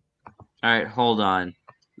 All right. Hold on.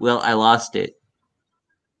 Well, I lost it.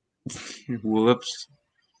 Whoops.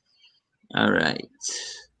 All right.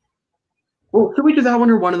 Well, should we do that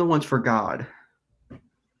one or one of the ones for God?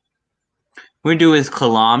 We're doing is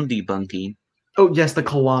Kalam debunking. Oh yes, the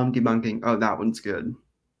Kalam debunking. Oh, that one's good.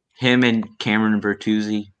 Him and Cameron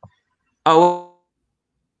Bertuzzi. Oh.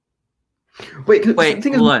 Wait. Hold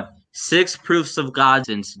on. 6 proofs of God's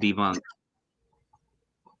since debunked.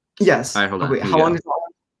 Yes. All right, hold on. Wait, Here how we long go. is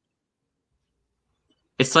that?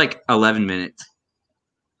 It's like 11 minutes.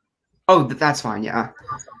 Oh, that's fine. Yeah.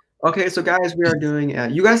 Okay, so guys, we are doing.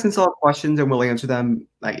 You guys can still have questions, and we'll answer them.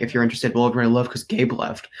 Like, if you're interested, we'll overrun love because Gabe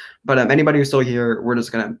left. But anybody who's still here, we're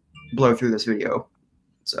just gonna blow through this video.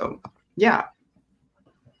 So, yeah.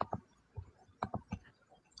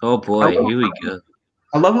 Oh boy, here we go.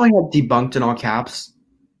 I love how I have debunked in all caps.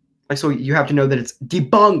 Like, so you have to know that it's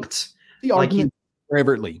debunked. The Like argument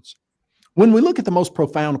wherever it leads. When we look at the most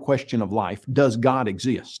profound question of life, does God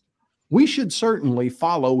exist? We should certainly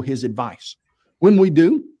follow his advice. When we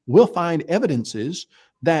do, we'll find evidences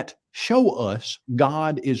that show us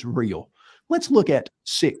God is real. Let's look at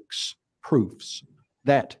 6 proofs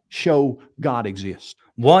that show God exists.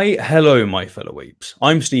 Why, hello, my fellow apes.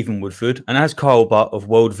 I'm Stephen Woodford, and as Carl Butt of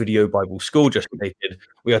World Video Bible School just stated,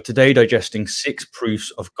 we are today digesting 6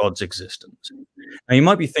 proofs of God's existence. Now, you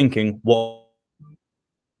might be thinking, what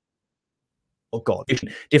God?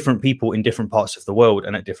 Different people in different parts of the world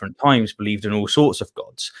and at different times believed in all sorts of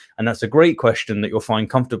gods, and that's a great question that you'll find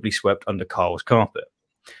comfortably swept under Carl's carpet.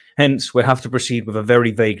 Hence, we'll have to proceed with a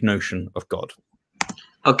very vague notion of God.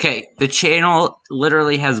 Okay, the channel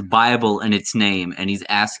literally has Bible in its name, and he's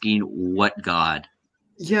asking what God?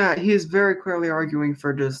 Yeah, he is very clearly arguing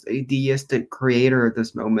for just a deistic creator at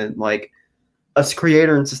this moment, like a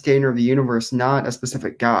creator and sustainer of the universe, not a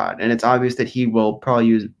specific God. And it's obvious that he will probably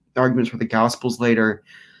use arguments for the Gospels later.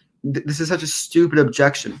 This is such a stupid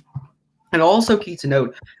objection. And also key to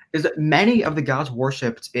note is that many of the gods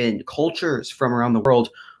worshipped in cultures from around the world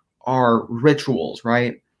are rituals,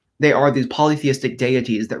 right? They are these polytheistic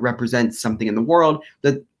deities that represent something in the world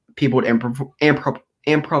that people would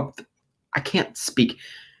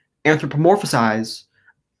anthropomorphize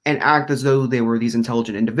and act as though they were these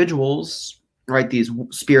intelligent individuals, right? These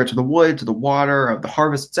spirits of the woods, of the water, of the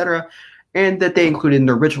harvest, etc., and that they included in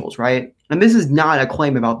their rituals, right? And this is not a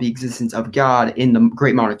claim about the existence of God in the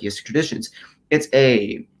great monotheistic traditions. It's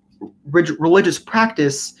a religious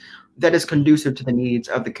practice that is conducive to the needs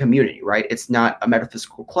of the community, right? It's not a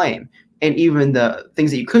metaphysical claim. And even the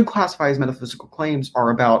things that you could classify as metaphysical claims are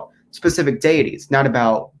about specific deities, not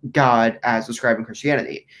about God as described in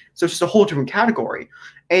Christianity. So it's just a whole different category.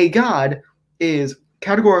 A God is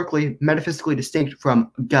categorically, metaphysically distinct from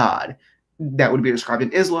God. That would be described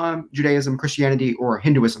in Islam, Judaism, Christianity, or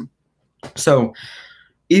Hinduism. So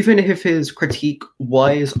even if his critique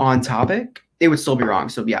was on topic, it would still be wrong.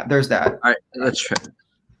 So yeah, there's that. All right, let's try.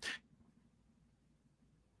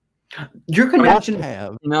 Your connection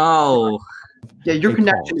have No. Yeah, your a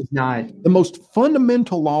connection cause. is not. The most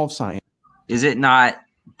fundamental law of science. Is it not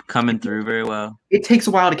coming through very well? It takes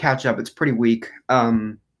a while to catch up. It's pretty weak.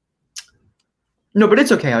 No, but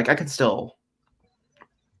it's okay. Like I can still,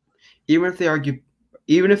 even if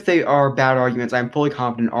they are bad arguments, I'm fully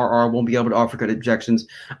confident RR won't be able to offer good objections.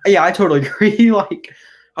 Yeah, I totally agree. Like,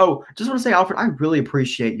 oh, just want to say, Alfred, I really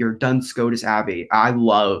appreciate your Dun Scotus Abbey. I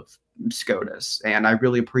love SCOTUS, and I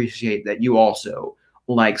really appreciate that you also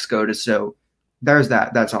like SCOTUS. So there's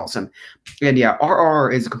that. That's awesome. And yeah,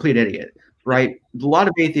 RR is a complete idiot, right? A lot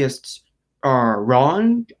of atheists are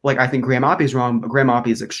wrong. Like I think Graham Oppie is wrong, but Graham Oppie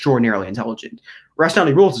is extraordinarily intelligent.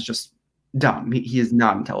 Rationality Rules is just dumb. He is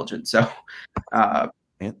not intelligent. So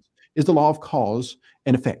is the law of cause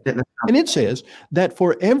and effect. And it says that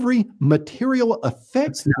for every material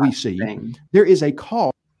effect we see, there is a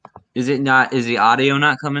cause. Is it not? Is the audio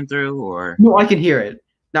not coming through, or? No, I can hear it.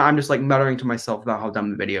 No, I'm just like muttering to myself about how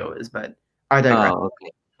dumb the video is, but I digress. Oh, okay.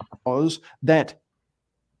 Cause that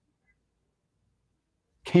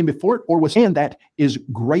came before it or was, and that is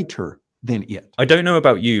greater than it. I don't know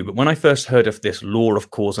about you, but when I first heard of this law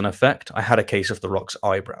of cause and effect, I had a case of the rock's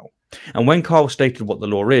eyebrow. And when Carl stated what the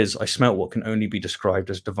law is, I smelt what can only be described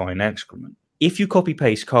as divine excrement. If you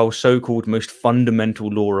copy-paste Carl's so-called most fundamental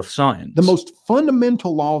law of science, the most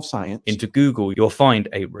fundamental law of science, into Google, you'll find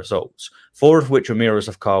 8 results, 4 of which are mirrors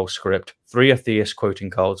of Carl's script, 3 are theists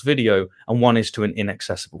quoting Carl's video, and 1 is to an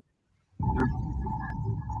inaccessible.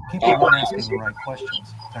 People aren't asking the right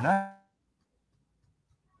questions. They're not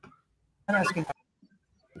asking.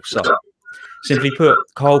 So, simply put,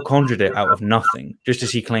 Carl conjured it out of nothing, just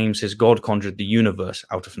as he claims his God conjured the universe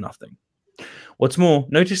out of nothing. What's more,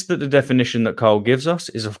 notice that the definition that Carl gives us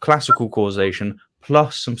is of classical causation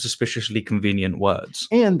plus some suspiciously convenient words.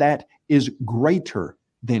 And that is greater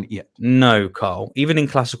than it. No, Carl. Even in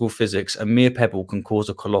classical physics, a mere pebble can cause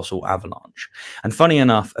a colossal avalanche. And funny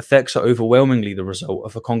enough, effects are overwhelmingly the result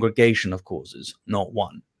of a congregation of causes, not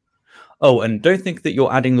one. Oh, and don't think that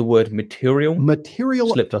you're adding the word material. Material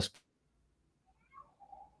slipped us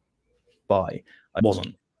by. I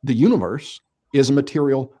wasn't. the universe is a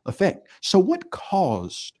material effect. So what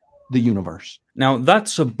caused the universe? Now,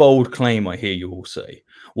 that's a bold claim, I hear you all say.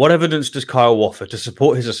 What evidence does Kyle offer to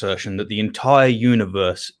support his assertion that the entire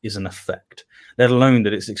universe is an effect, let alone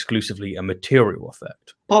that it's exclusively a material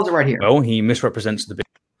effect? Pause it right here. Well, he misrepresents the big.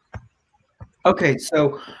 Okay,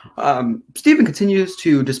 so Stephen continues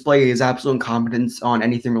to display his absolute incompetence on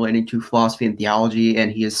anything relating to philosophy and theology,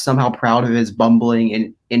 and he is somehow proud of his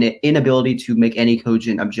bumbling and inability to make any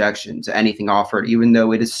cogent objection to anything offered, even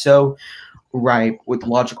though it is so ripe with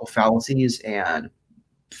logical fallacies and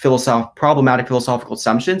problematic philosophical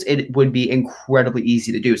assumptions. It would be incredibly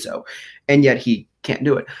easy to do so, and yet he can't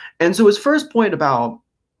do it. And so his first point about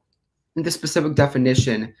the specific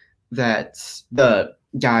definition that the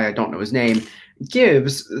guy, I don't know his name,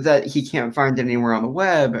 gives, that he can't find it anywhere on the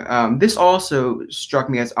web, this also struck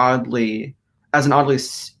me as an oddly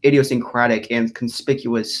idiosyncratic and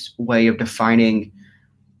conspicuous way of defining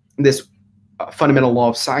this fundamental law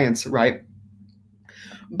of science, right?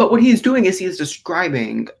 But what he's doing is he is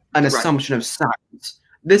describing an assumption of science.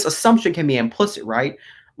 This assumption can be implicit, right?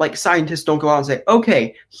 Like, scientists don't go out and say,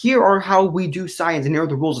 okay, here are how we do science and here are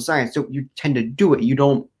the rules of science. So you tend to do it. You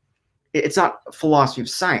don't, it's not philosophy of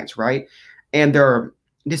science, right? And there are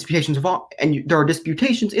disputations there are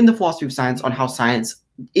disputations in the philosophy of science on how science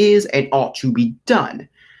is and ought to be done.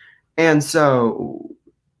 And so,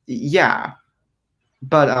 yeah.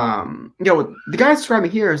 But, the guy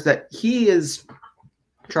describing here is that he is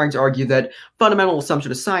trying to argue that fundamental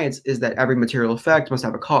assumption of science is that every material effect must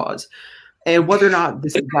have a cause. And whether or not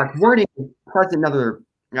this exact wording present in other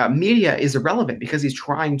media is irrelevant, because he's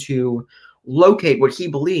trying to locate what he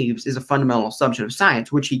believes is a fundamental assumption of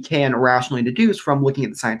science, which he can rationally deduce from looking at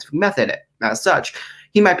the scientific method as such.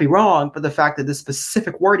 He might be wrong, but the fact that this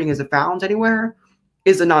specific wording isn't found anywhere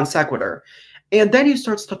is a non sequitur. And then he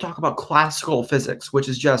starts to talk about classical physics, which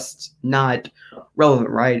is just not relevant,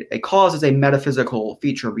 right? A cause is a metaphysical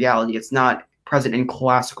feature of reality. It's not present in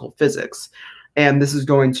classical physics. And this is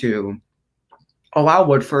going to allow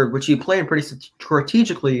Woodford, which he played pretty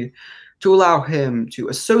strategically, to allow him to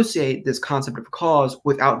associate this concept of a cause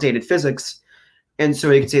with outdated physics. And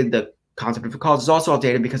so you can say the concept of a cause is also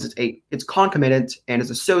outdated because it's concomitant and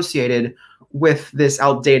is associated with this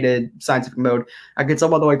outdated scientific mode. I can tell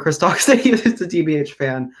by the way Chris talks that he is a DBH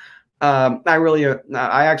fan.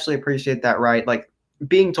 I actually appreciate that, right? Like,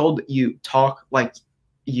 being told that you talk like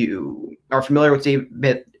you are familiar with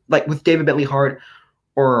David Bentley Hart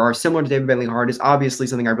or are similar to David Bentley Hart is obviously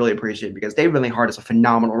something I really appreciate, because David Bentley Hart is a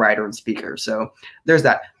phenomenal writer and speaker. So there's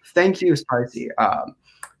that. Thank you, Spicy.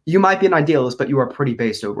 You might be an idealist, but you are pretty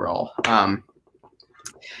based overall.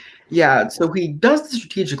 Yeah, so he does this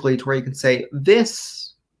strategically to where you can say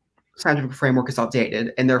this scientific framework is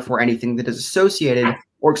outdated, and therefore anything that is associated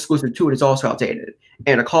or exclusive to it is also outdated.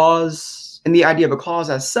 And the idea of a cause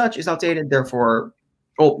as such is outdated, therefore,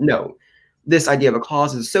 this idea of a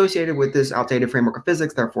cause is associated with this outdated framework of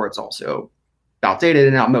physics, therefore it's also outdated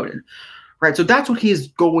and outmoded, right? So that's what he's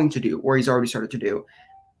going to do, or he's already started to do.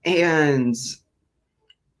 And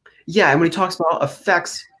yeah, and when he talks about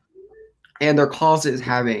effects and their causes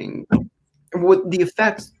with the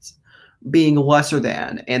effects being lesser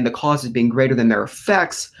than and the causes being greater than their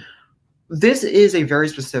effects, this is a very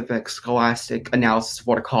specific scholastic analysis of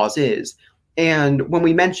what a cause is. And when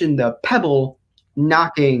we mentioned the pebble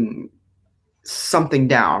knocking something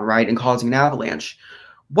down, right, and causing an avalanche,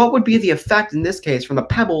 what would be the effect in this case from the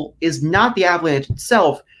pebble is not the avalanche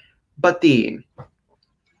itself, but the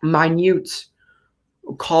minute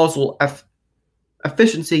causal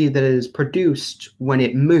efficiency that is produced when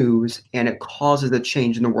it moves and it causes a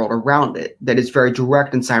change in the world around it that is very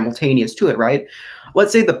direct and simultaneous to it, right?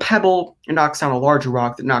 Let's say the pebble knocks down a larger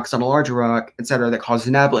rock that knocks down a larger rock, etc., that causes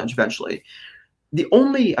an avalanche eventually. The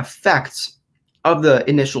only effect of the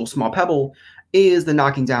initial small pebble is the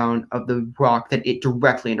knocking down of the rock that it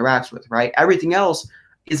directly interacts with, right? Everything else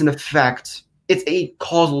is an effect. It's a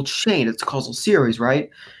causal chain. It's a causal series, right?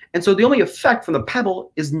 And so the only effect from the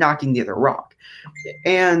pebble is knocking the other rock.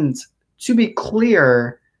 And to be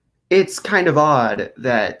clear, it's kind of odd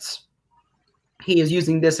that he is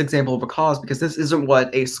using this example of a cause, because this isn't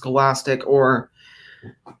what a scholastic or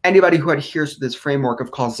anybody who adheres to this framework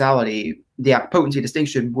of causality, the potency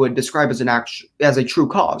distinction, would describe as a true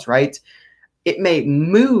cause, right? It may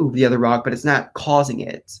move the other rock, but it's not causing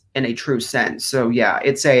it in a true sense. So yeah,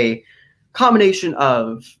 it's a combination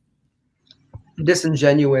of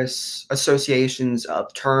disingenuous associations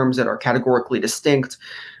of terms that are categorically distinct,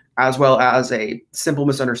 as well as a simple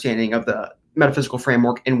misunderstanding of the metaphysical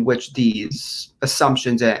framework in which these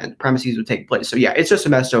assumptions and premises would take place. So yeah, it's just a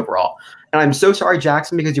mess overall. And I'm so sorry,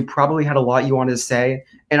 Jackson, because you probably had a lot you wanted to say,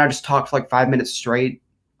 and I just talked for like 5 minutes straight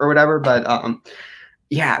or whatever. But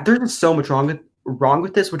yeah, there's just so much wrong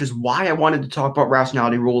with this, which is why I wanted to talk about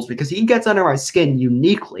rationality rules, because he gets under my skin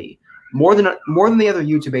uniquely more than the other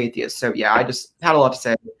YouTube atheists. So yeah, I just had a lot to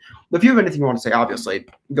say. If you have anything you want to say, obviously,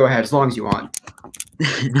 go ahead as long as you want.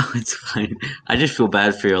 No, it's fine. I just feel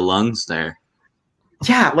bad for your lungs there.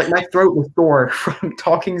 Yeah, like my throat was sore from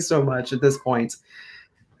talking so much at this point.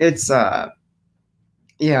 It's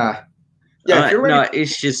yeah. No,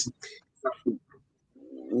 it's just,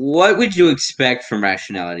 what would you expect from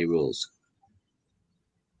rationality rules?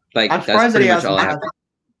 Like, I'm surprised that's pretty much all I have.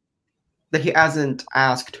 That he hasn't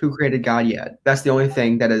asked who created God yet. That's the only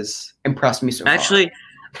thing that has impressed me so far.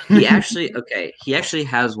 He actually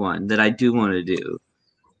has one that I do want to do.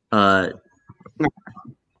 All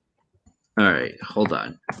right, hold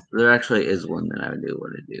on. There actually is one that I do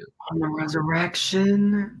want to do. On the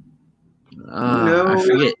resurrection. No, I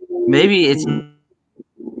forget. Maybe it's.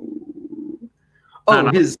 Oh,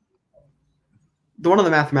 the one on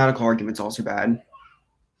the mathematical argument's also bad.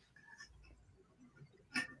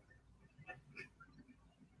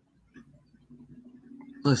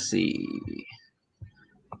 Let's see.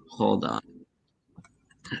 Hold on.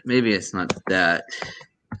 Maybe it's not that.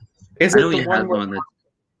 Is it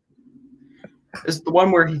the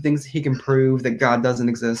one where he thinks he can prove that God doesn't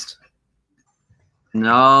exist?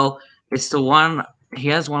 No, it's the one. He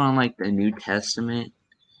has one on like the New Testament,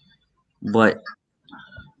 but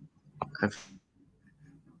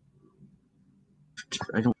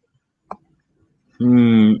I don't.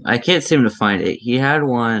 I can't seem to find it. He had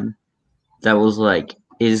one that was like,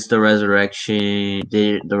 "Is the resurrection?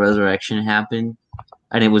 Did the resurrection happen?"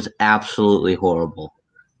 And it was absolutely horrible.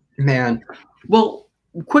 Man, well,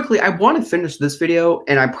 quickly, I want to finish this video,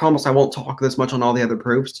 and I promise I won't talk this much on all the other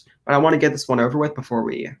proofs, but I want to get this one over with before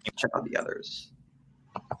we check out the others.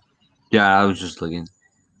 Yeah, I was just looking.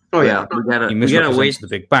 Oh yeah, we gotta wait for the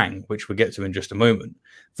Big Bang, which we'll get to in just a moment.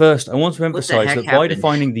 First, I want to emphasize that by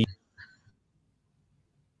defining the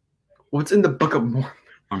what's in the Book of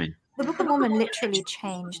Mormon? The Book of Mormon literally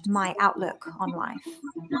changed my outlook on life.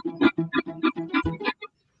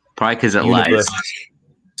 Probably because it lies.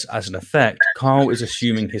 As an effect, Carl is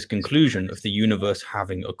assuming his conclusion of the universe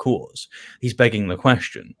having a cause. He's begging the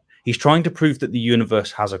question. He's trying to prove that the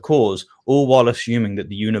universe has a cause, all while assuming that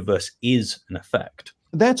the universe is an effect.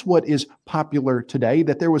 That's what is popular today,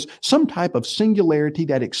 that there was some type of singularity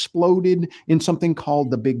that exploded in something called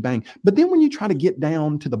the Big Bang. But then when you try to get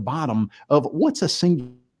down to the bottom of what's a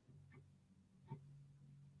singularity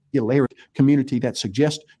community that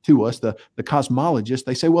suggests to us, the cosmologists,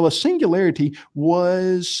 they say, well, a singularity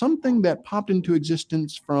was something that popped into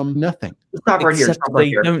existence from nothing. Stop right here. Stop right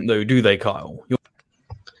here. They don't, though, do they, Kyle?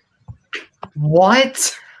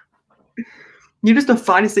 What? You just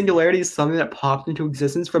define a singularity as something that popped into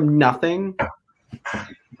existence from nothing?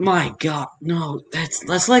 My God, no,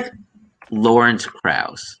 that's like Lawrence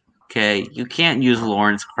Krauss. Okay, you can't use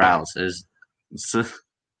Lawrence Krauss as.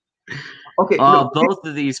 Okay. Both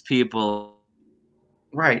of these people.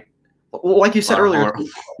 Right. Well, like you said earlier,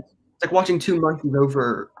 it's like watching two monkeys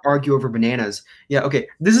argue over bananas. Yeah, okay.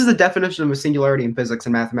 This is the definition of a singularity in physics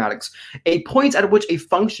and mathematics. A point at which a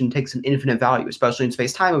function takes an infinite value, especially in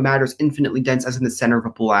space-time, a matter is infinitely dense as in the center of a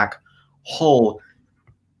black hole.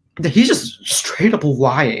 He's just straight up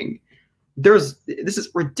lying. This is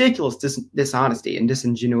ridiculous dishonesty and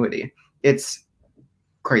disingenuity. It's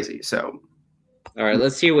crazy, so. All right,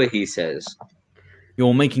 let's see what he says.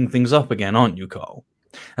 You're making things up again, aren't you, Carl?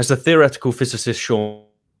 As the theoretical physicist Sean...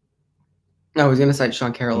 I was going to cite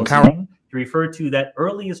Sean Carroll. To refer to that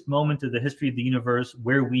earliest moment of the history of the universe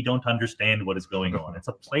where we don't understand what is going on. It's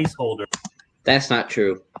a placeholder. That's not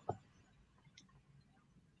true.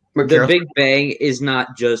 The Big Bang is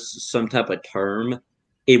not just some type of term.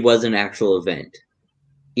 It was an actual event.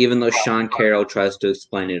 Even though Sean Carroll tries to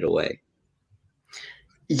explain it away.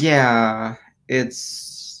 Yeah,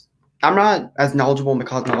 I'm not as knowledgeable in the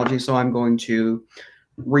cosmology, so I'm going to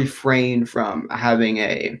refrain from having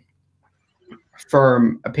a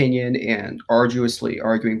firm opinion and arduously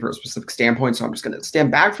arguing for a specific standpoint. So I'm just going to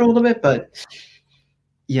stand back for a little bit. But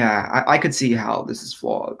yeah, I could see how this is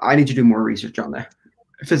flawed. I need to do more research on that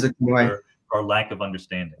physics anyway. Or lack of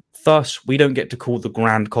understanding. Thus, we don't get to call the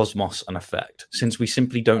grand cosmos an effect, since we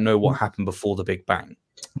simply don't know what happened before the Big Bang.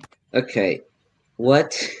 Okay.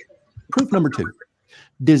 What? Proof number 2.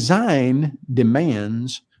 Design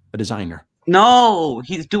demands a designer. No,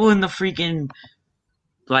 he's doing the freaking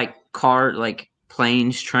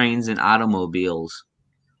planes, trains, and automobiles.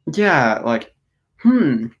 Yeah, like,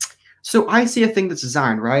 so I see a thing that's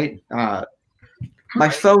designed, right? My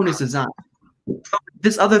phone is designed.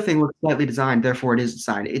 This other thing looks slightly designed, therefore it is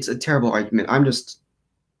designed. It's a terrible argument. I'm just.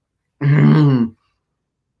 You're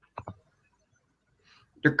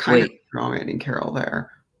kind of commenting Carol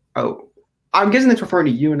there. Oh, I'm guessing that's referring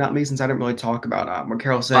to you and not me, since I didn't really talk about what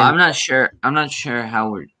Carol's saying. Well, I'm not sure. I'm not sure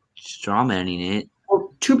how we're strawmanning it.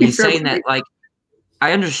 Well, to be he's fair, saying that, like,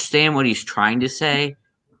 I understand what he's trying to say,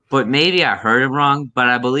 but maybe I heard him wrong. But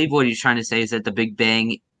I believe what he's trying to say is that the Big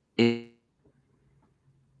Bang is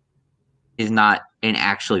not an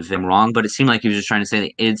actual event. Wrong, but it seemed like he was just trying to say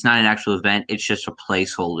that it's not an actual event. It's just a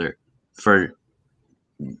placeholder for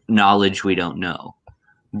knowledge we don't know.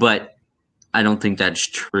 But I don't think that's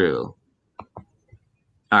true.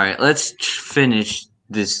 All right, let's finish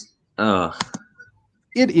this.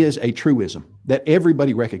 It is a truism that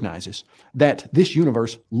everybody recognizes that this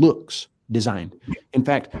universe looks designed. In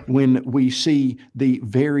fact, when we see the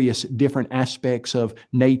various different aspects of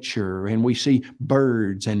nature and we see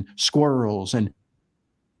birds and squirrels and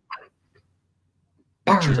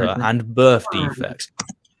birth defects.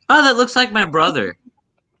 Oh, that looks like my brother.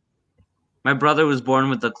 My brother was born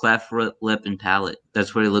with a cleft lip and palate.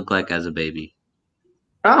 That's what he looked like as a baby.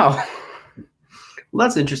 Oh, well,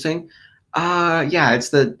 that's interesting. Yeah,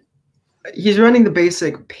 he's running the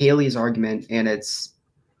basic Paley's argument, and it's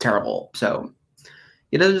terrible. So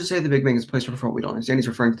he doesn't say the Big Bang is a place for what we don't understand. He's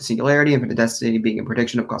referring to the singularity, infinite destiny being a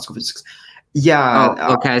prediction of classical physics. Yeah.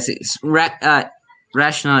 Oh, okay. I see.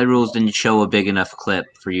 Rationality rules didn't show a big enough clip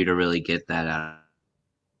for you to really get that out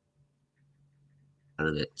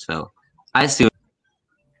of it. So I see.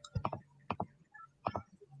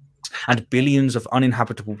 And billions of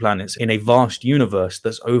uninhabitable planets in a vast universe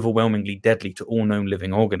that's overwhelmingly deadly to all known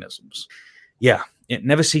living organisms. Yeah, it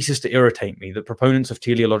never ceases to irritate me that proponents of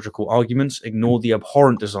teleological arguments ignore the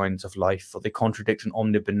abhorrent designs of life, or they contradict an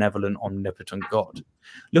omnibenevolent, omnipotent God.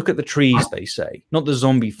 Look at the trees, they say, not the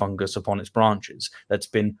zombie fungus upon its branches that's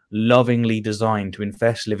been lovingly designed to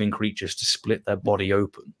infest living creatures to split their body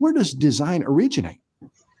open. Where does design originate?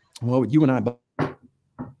 Well, you and I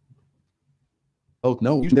both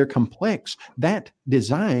know they're complex. That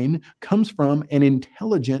design comes from an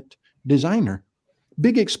intelligent designer.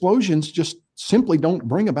 Big explosions just simply don't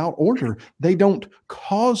bring about order. They don't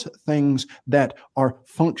cause things that are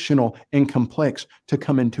functional and complex to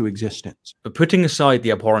come into existence. But putting aside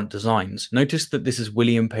the abhorrent designs, notice that this is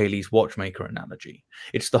William Paley's watchmaker analogy.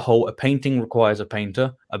 It's the whole a painting requires a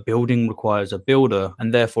painter, a building requires a builder,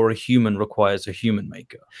 and therefore a human requires a human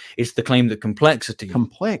maker. It's the claim that complexity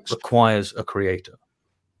requires a creator.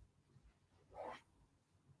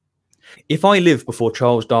 If I lived before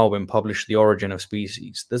Charles Darwin published The Origin of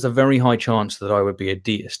Species, there's a very high chance that I would be a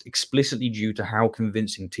deist, explicitly due to how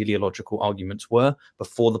convincing teleological arguments were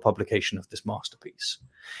before the publication of this masterpiece.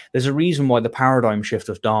 There's a reason why the paradigm shift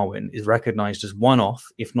of Darwin is recognized as one of,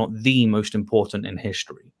 if not the most important in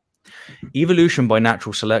history. Evolution by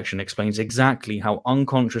natural selection explains exactly how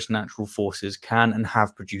unconscious natural forces can and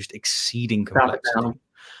have produced exceeding complexity.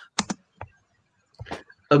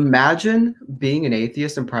 Imagine being an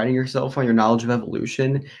atheist and priding yourself on your knowledge of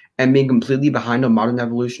evolution and being completely behind on modern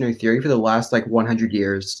evolutionary theory for the last 100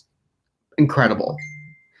 years. Incredible.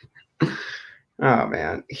 Oh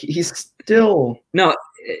man, he's still no.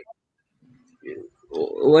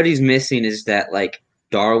 What he's missing is that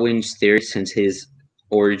Darwin's theory, since his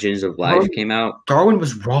Origins of Life came out, Darwin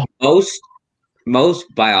was wrong.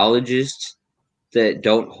 Most biologists that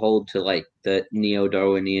don't hold to the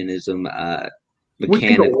neo-Darwinianism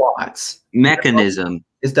mechanism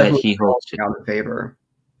is that he holds to. Out of favor.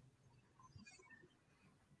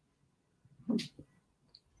 All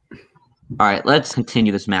right, let's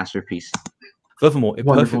continue this masterpiece. Furthermore, it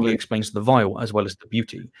perfectly explains the vile as well as the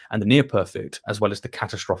beauty, and the near perfect as well as the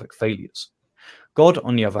catastrophic failures. God,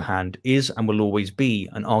 on the other hand, is and will always be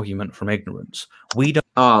an argument from ignorance. We don't.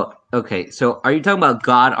 Oh, okay. So, are you talking about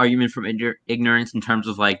God argument from ignorance in terms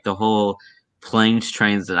of the whole planes,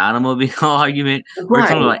 trains, and automobile argument? Right. We're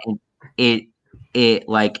talking about it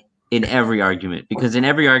in every argument, because in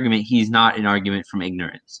every argument he's not an argument from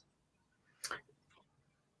ignorance.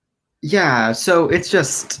 Yeah, so it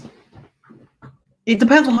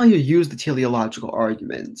depends on how you use the teleological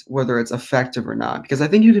argument, whether it's effective or not. Because I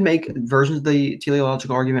think you can make versions of the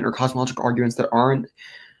teleological argument or cosmological arguments that aren't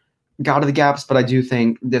God of the gaps, but I do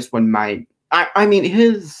think this one might. I mean,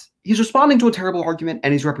 he's responding to a terrible argument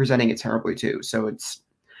and he's representing it terribly too. So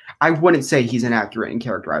I wouldn't say he's inaccurate in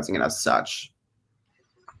characterizing it as such.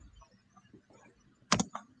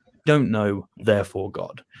 Don't know, therefore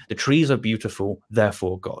God. The trees are beautiful,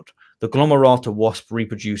 therefore God. The glomerata wasp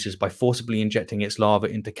reproduces by forcibly injecting its larva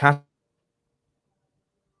into caterpillars.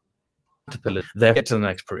 There, get to the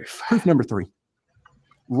next proof. Proof number 3.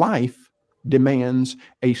 Life demands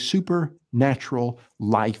a supernatural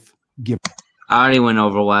life giver. I already went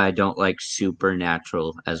over why I don't like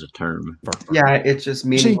supernatural as a term. Yeah, it's just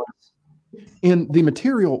meaningless. In the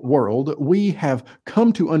material world, we have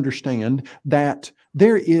come to understand that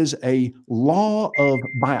there is a law of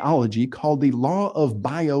biology called the law of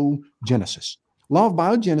biogenesis. Law of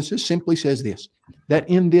biogenesis simply says this, that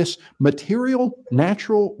in this material,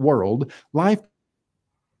 natural world, life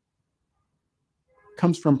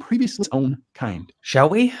comes from previously its own kind. Shall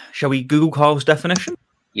we? Shall we Google Carl's definition?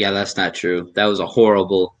 Yeah, that's not true. That was a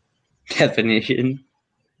horrible definition.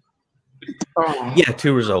 Yeah,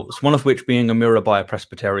 2 results, one of which being a mirror by a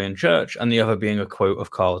Presbyterian church and the other being a quote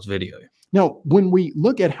of Carl's video. Now, when we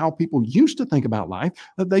look at how people used to think about life,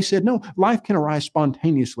 they said, no, life can arise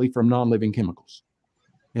spontaneously from non-living chemicals.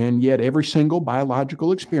 And yet every single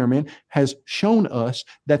biological experiment has shown us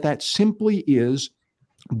that that simply is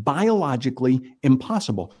biologically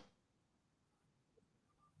impossible.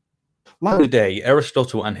 Today,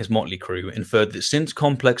 Aristotle and his motley crew inferred that since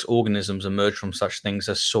complex organisms emerge from such things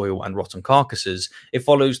as soil and rotten carcasses, it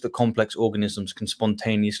follows that complex organisms can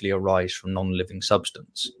spontaneously arise from non-living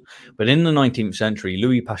substance. But in the 19th century,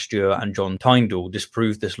 Louis Pasteur and John Tyndall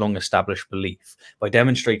disproved this long-established belief by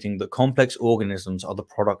demonstrating that complex organisms are the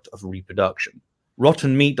product of reproduction.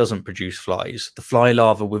 Rotten meat doesn't produce flies. The fly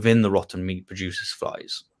larva within the rotten meat produces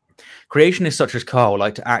flies. Creationists such as Carl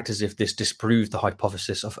like to act as if this disproved the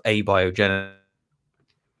hypothesis of abiogenesis,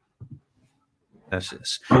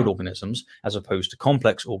 organisms, as opposed to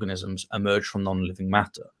complex organisms, emerge from non-living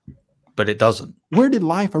matter. But it doesn't. Where did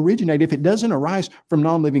life originate if it doesn't arise from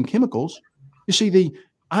non-living chemicals? You see, the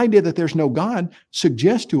idea that there's no God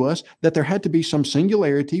suggests to us that there had to be some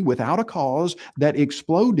singularity without a cause that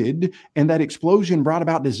exploded, and that explosion brought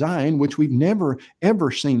about design, which we've never, ever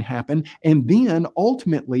seen happen. And then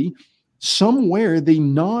ultimately, somewhere the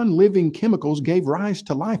non-living chemicals gave rise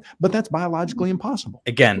to life. But that's biologically impossible.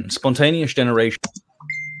 Again, spontaneous generation.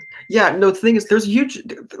 Yeah, no, the thing is, there's a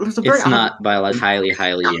very... It's not highly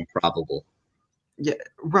improbable. Yeah,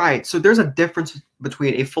 right. So there's a difference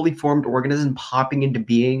between a fully formed organism popping into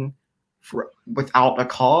being without a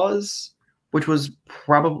cause, which was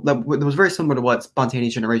probably that was very similar to what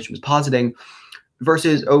spontaneous generation was positing,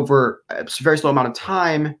 versus over a very slow amount of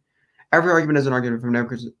time. Every argument is an argument from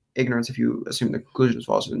ignorance if you assume the conclusion is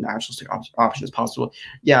false and the naturalistic option is possible.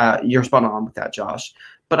 Yeah, you're spot on with that, Josh.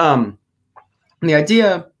 But the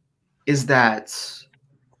idea is that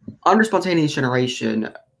under spontaneous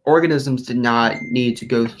generation, organisms did not need to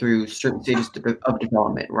go through certain stages of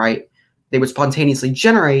development, right? They would spontaneously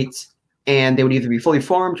generate, and they would either be fully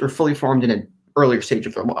formed or fully formed in an earlier stage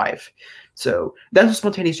of their life. So that's what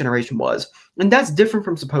spontaneous generation was. And that's different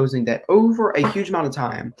from supposing that over a huge amount of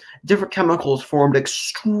time, different chemicals formed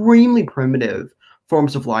extremely primitive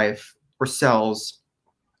forms of life or cells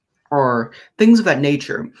or things of that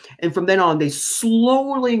nature. And from then on, they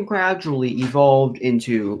slowly and gradually evolved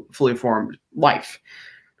into fully formed life.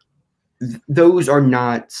 Those are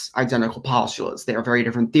not identical postulates. They are very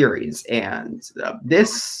different theories. And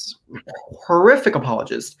this horrific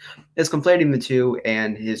apologist is conflating the two,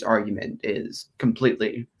 and his argument is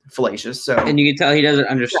completely fallacious. So, and you can tell he doesn't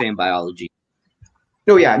understand biology.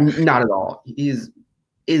 No, yeah, not at all. His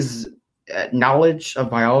knowledge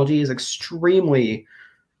of biology is extremely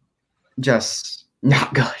just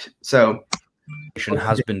not good. So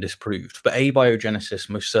has been disproved, but abiogenesis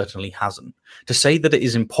most certainly hasn't. To say that it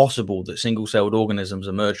is impossible that single-celled organisms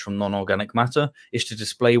emerge from non-organic matter is to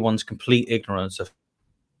display one's complete ignorance of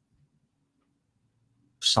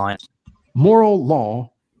science. Moral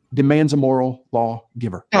law demands a moral law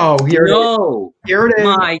giver. Oh, here no. Here it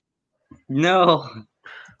is. No.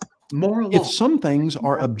 Moral law. If some things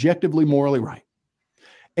are objectively morally right,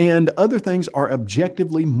 and other things are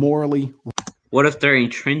objectively morally wrong. What if they're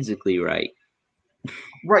intrinsically right?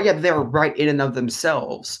 Right, yeah, they're right in and of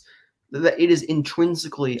themselves. That it is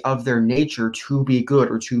intrinsically of their nature to be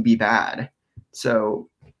good or to be bad. So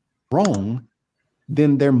wrong,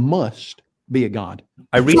 then there must be a God.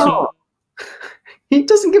 I recently he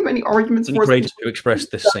doesn't give any arguments for to express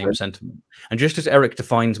this same sentiment. And just as Eric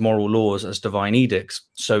defines moral laws as divine edicts,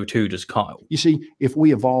 so too does Kyle. You see, if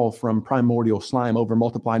we evolve from primordial slime over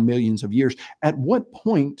multiplied millions of years, at what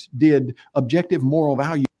point did objective moral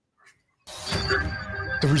value?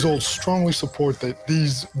 The results strongly support that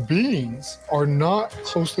these beings are not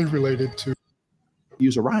closely related to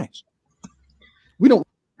use arise. We don't.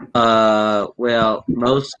 Well,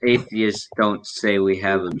 most atheists don't say we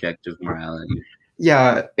have objective morality.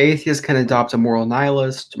 Yeah, atheists can adopt a moral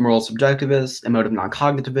nihilist, moral subjectivist, emotive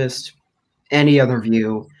non-cognitivist, any other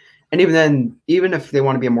view. And even then, even if they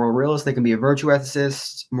want to be a moral realist, they can be a virtue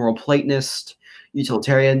ethicist, moral Platonist,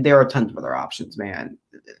 utilitarian. There are tons of other options, man.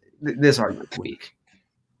 This argument's weak.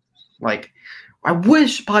 Like, I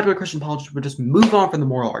wish popular Christian politics would just move on from the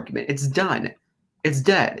moral argument. It's done. It's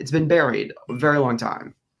dead. It's been buried a very long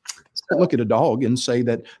time. Look at a dog and say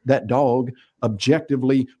that that dog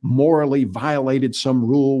objectively, morally violated some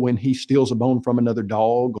rule when he steals a bone from another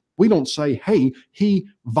dog. We don't say, hey, he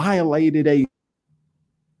violated a...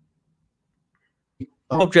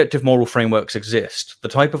 Objective moral frameworks exist. The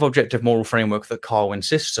type of objective moral framework that Carl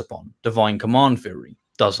insists upon, divine command theory,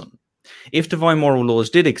 doesn't. If divine moral laws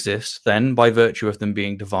did exist, then, by virtue of them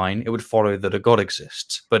being divine, it would follow that a God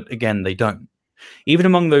exists. But again, they don't. Even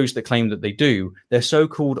among those that claim that they do, their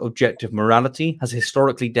so-called objective morality has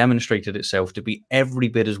historically demonstrated itself to be every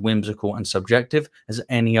bit as whimsical and subjective as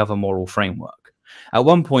any other moral framework. At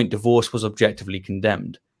one point, divorce was objectively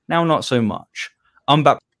condemned. Now, not so much.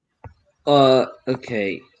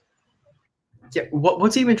 Okay. Yeah,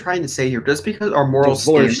 what's he even trying to say here? Just because our moral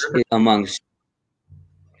Divorce standard amongst...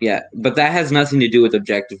 Yeah, but that has nothing to do with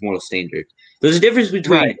objective moral standards. There's a difference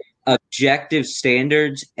between objective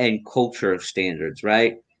standards and culture of standards,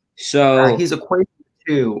 right? So he's equating the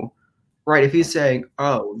two, right? If he's saying,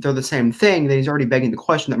 oh, they're the same thing, then he's already begging the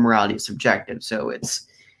question that morality is subjective. So it's,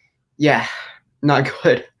 yeah, not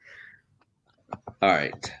good. All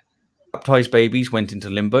right. Baptized babies went into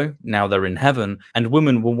limbo, now they're in heaven, and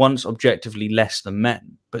women were once objectively less than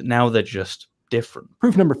men, but now they're just different.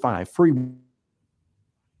 Proof number 5, free will.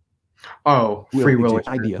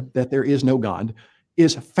 Idea that there is no God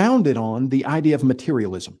is founded on the idea of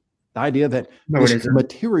materialism. The idea that this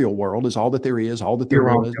material world is all that there is, all that there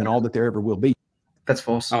was, and all that there ever will be. That's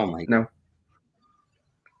false. Oh my God.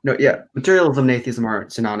 No, yeah. Materialism and atheism are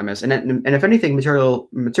synonymous. And if anything,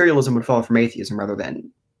 materialism would fall from atheism rather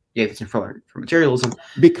than atheism from materialism.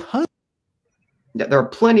 Because there are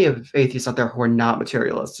plenty of atheists out there who are not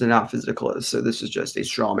materialists and not physicalists. So this is just a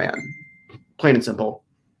straw man. Plain and simple.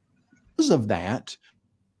 Because of that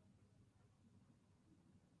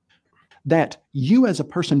you as a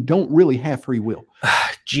person don't really have free will.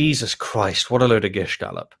 Jesus Christ, what a load of gish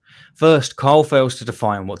gallop. First, Carl fails to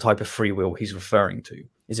define what type of free will he's referring to.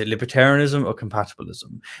 Is it libertarianism or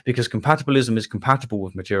compatibilism? Because compatibilism is compatible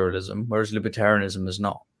with materialism, whereas libertarianism is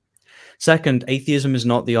not. Second, atheism is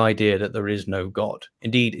not the idea that there is no God.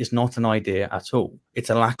 Indeed, it's not an idea at all.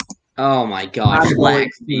 It's a lack. Oh my gosh,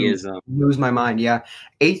 theism. Lose my mind, yeah.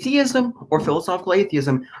 Atheism or philosophical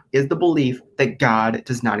atheism is the belief that God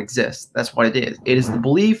does not exist. That's what it is. It is the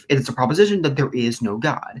belief, it is a proposition that there is no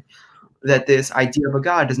God. That this idea of a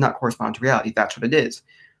God does not correspond to reality. That's what it is.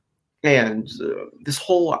 And this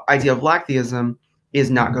whole idea of lacktheism is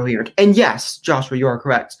not coherent. And yes, Joshua, you are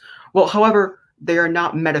correct. Well, however, they are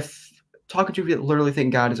not talking to people that literally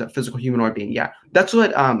think God is a physical humanoid being. Yeah, that's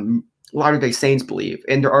what Latter-day Saints believe,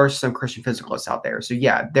 and there are some Christian physicalists out there. So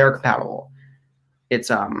yeah, they're compatible.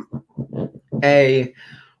 It's a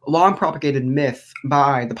long propagated myth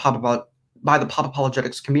by the pop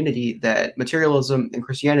apologetics community that materialism and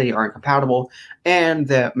Christianity are incompatible, and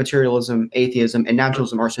that materialism, atheism, and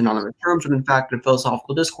naturalism are synonymous terms, when in fact in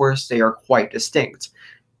philosophical discourse they are quite distinct.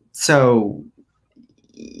 So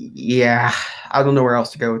yeah, I don't know where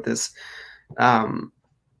else to go with this.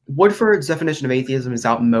 Woodford's definition of atheism is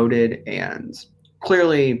outmoded and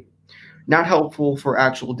clearly not helpful for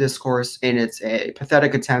actual discourse, and it's a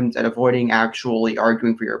pathetic attempt at avoiding actually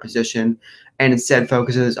arguing for your position, and instead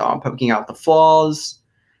focuses on poking out the flaws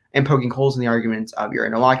and poking holes in the arguments of your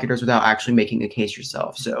interlocutors without actually making a case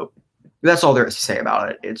yourself. So that's all there is to say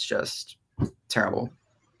about it. It's just terrible.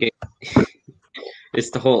 It's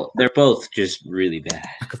the whole, they're both just really bad.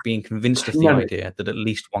 Of being convinced of the idea that at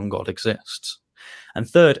least one God exists. And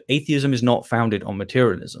third, atheism is not founded on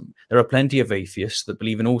materialism. There are plenty of atheists that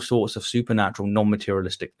believe in all sorts of supernatural,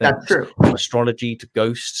 non-materialistic things. That's true. From astrology to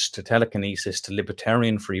ghosts to telekinesis to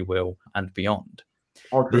libertarian free will and beyond.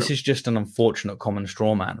 This is just an unfortunate common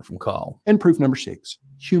straw man from Carl. And proof number 6,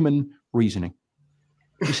 human reasoning.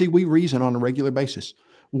 You see, we reason on a regular basis.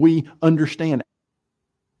 We understand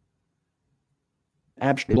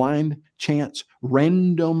abstract, blind, chance,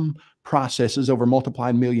 random processes over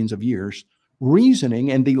multiplied millions of years.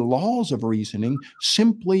 Reasoning and the laws of reasoning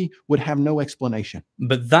simply would have no explanation.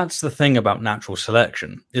 But that's the thing about natural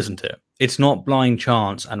selection, isn't it? It's not blind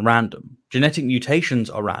chance and random. Genetic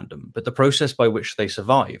mutations are random, but the process by which they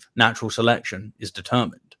survive, natural selection, is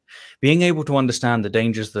determined. Being able to understand the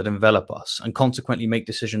dangers that envelop us and consequently make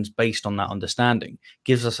decisions based on that understanding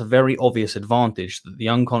gives us a very obvious advantage that the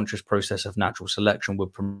unconscious process of natural selection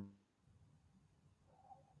would promote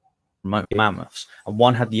mammoths, and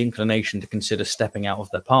one had the inclination to consider stepping out of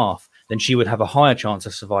their path, then she would have a higher chance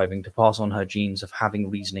of surviving to pass on her genes of having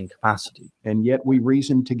reasoning capacity. And yet we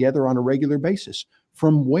reason together on a regular basis.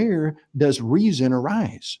 From where does reason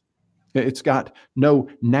arise? It's got no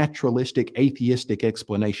naturalistic, atheistic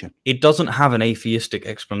explanation. It doesn't have an atheistic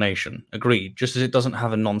explanation, agreed, just as it doesn't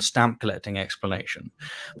have a non-stamp collecting explanation.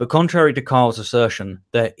 But contrary to Carl's assertion,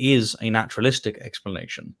 there is a naturalistic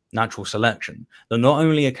explanation, natural selection, that not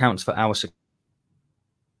only accounts for our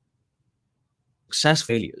success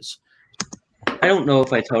failures. I don't know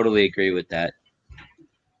if I totally agree with that.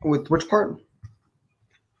 With which part?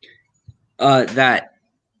 That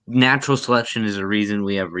natural selection is a reason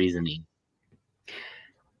we have reasoning.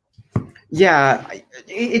 Yeah,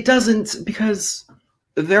 it doesn't, because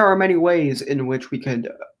there are many ways in which we could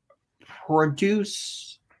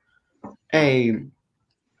produce a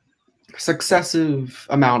successive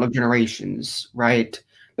amount of generations, right,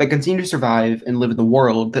 that continue to survive and live in the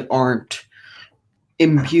world that aren't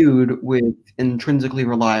imbued with intrinsically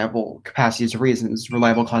reliable capacities of reasons,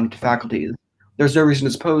 reliable cognitive faculties. There's no reason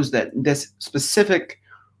to suppose that this specific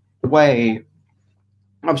way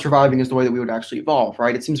of surviving is the way that we would actually evolve,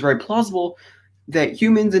 right? It seems very plausible that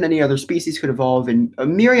humans and any other species could evolve in a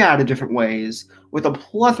myriad of different ways with a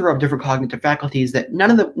plethora of different cognitive faculties that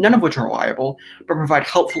none of which are reliable, but provide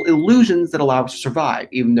helpful illusions that allow us to survive,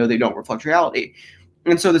 even though they don't reflect reality.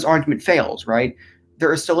 And so this argument fails, right?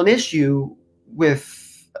 There is still an issue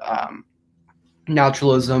with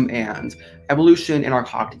naturalism and evolution in our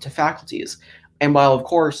cognitive faculties. And while, of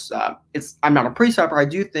course, I'm not a precept, I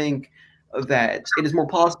do think that it is more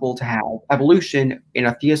possible to have evolution in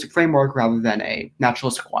a theistic framework rather than a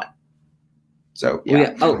naturalistic one. So,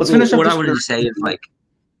 yeah. Let's finish up what I wanted to say is, like,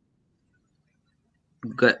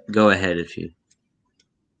 go ahead if you.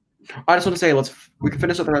 I just want to say we can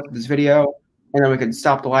finish up the rest of this video, and then we can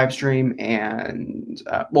stop the live stream and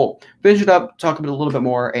finish it up, talk a little bit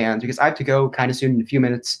more, and because I have to go kind of soon in a few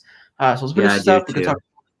minutes, so let's finish this up. We can talk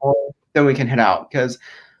more, then we can head out, because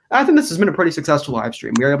I think this has been a pretty successful live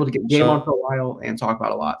stream. We were able to get Gabe on for a while and talk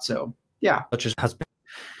about a lot. So, yeah. Such as has been.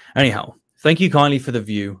 Anyhow, thank you kindly for the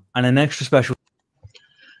view and an extra special.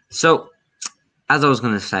 So, as I was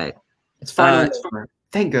going to say, it's finally over.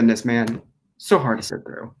 Thank goodness, man. So hard to sit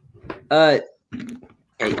through.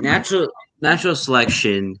 Natural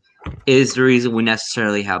selection is the reason we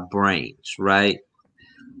necessarily have brains, right?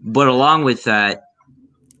 But along with that,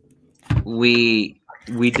 we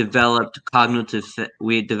developed cognitive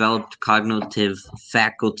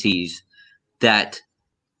faculties that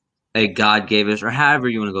a God gave us, or however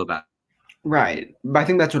you want to go about it. Right. But I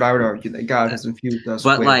think that's what I would argue, that God has infused us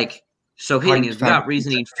but with. Like, so hitting is we got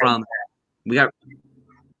reasoning from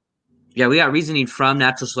reasoning from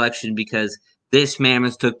natural selection, because this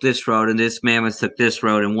mammoth took this road and this mammoth took this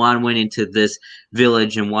road, and one went into this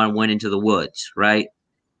village and one went into the woods, right?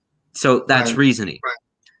 So that's reasoning. Right.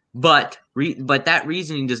 But that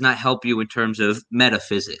reasoning does not help you in terms of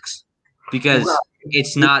metaphysics, because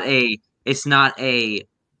it's not a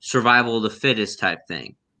survival of the fittest type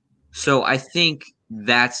thing. So I think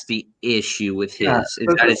that's the issue with his. Yeah,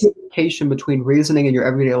 is that it's communication between reasoning in your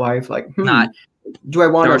everyday life, like not. Do I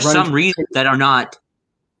want there to are run some reasons that are not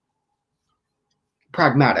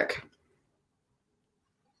pragmatic.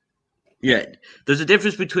 Yeah, there's a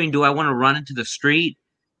difference between do I want to run into the street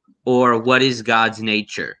or what is God's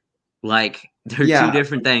nature. Like, they're two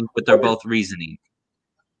different things, but they're both reasoning.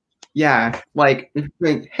 Yeah, like,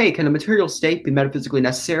 hey, can a material state be metaphysically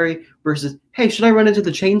necessary versus, hey, should I run into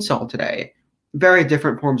the chainsaw today? Very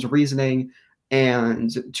different forms of reasoning,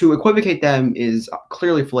 and to equivocate them is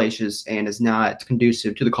clearly fallacious and is not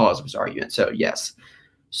conducive to the cause of his argument. So, yes.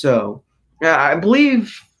 So, I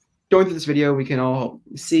believe going through this video, we can all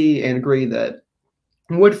see and agree that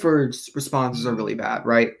Woodford's responses are really bad,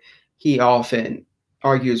 right? He often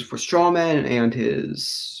argues for straw men, and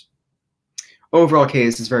his overall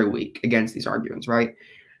case is very weak against these arguments, right?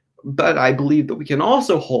 But I believe that we can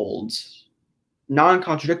also hold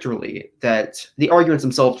non-contradictorily that the arguments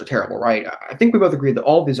themselves are terrible, right? I think we both agree that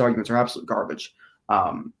all of these arguments are absolute garbage.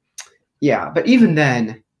 Yeah, but even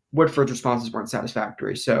then, Woodford's responses weren't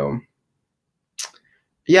satisfactory. So,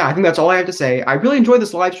 yeah, I think that's all I have to say. I really enjoyed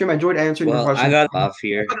this live stream. I enjoyed answering your questions. I got off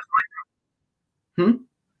here. Hmm?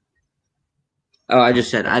 Oh, I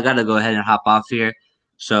just said I got to go ahead and hop off here.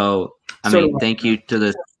 So, I mean, thank you to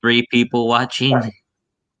the 3 people watching.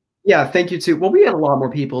 Yeah, thank you too. Well, we had a lot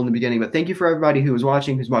more people in the beginning, but thank you for everybody who was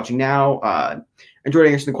watching, who's watching now. Enjoyed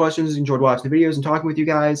answering the questions, enjoyed watching the videos and talking with you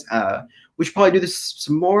guys. We should probably do this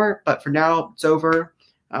some more, but for now, it's over.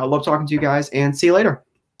 Love talking to you guys, and see you later.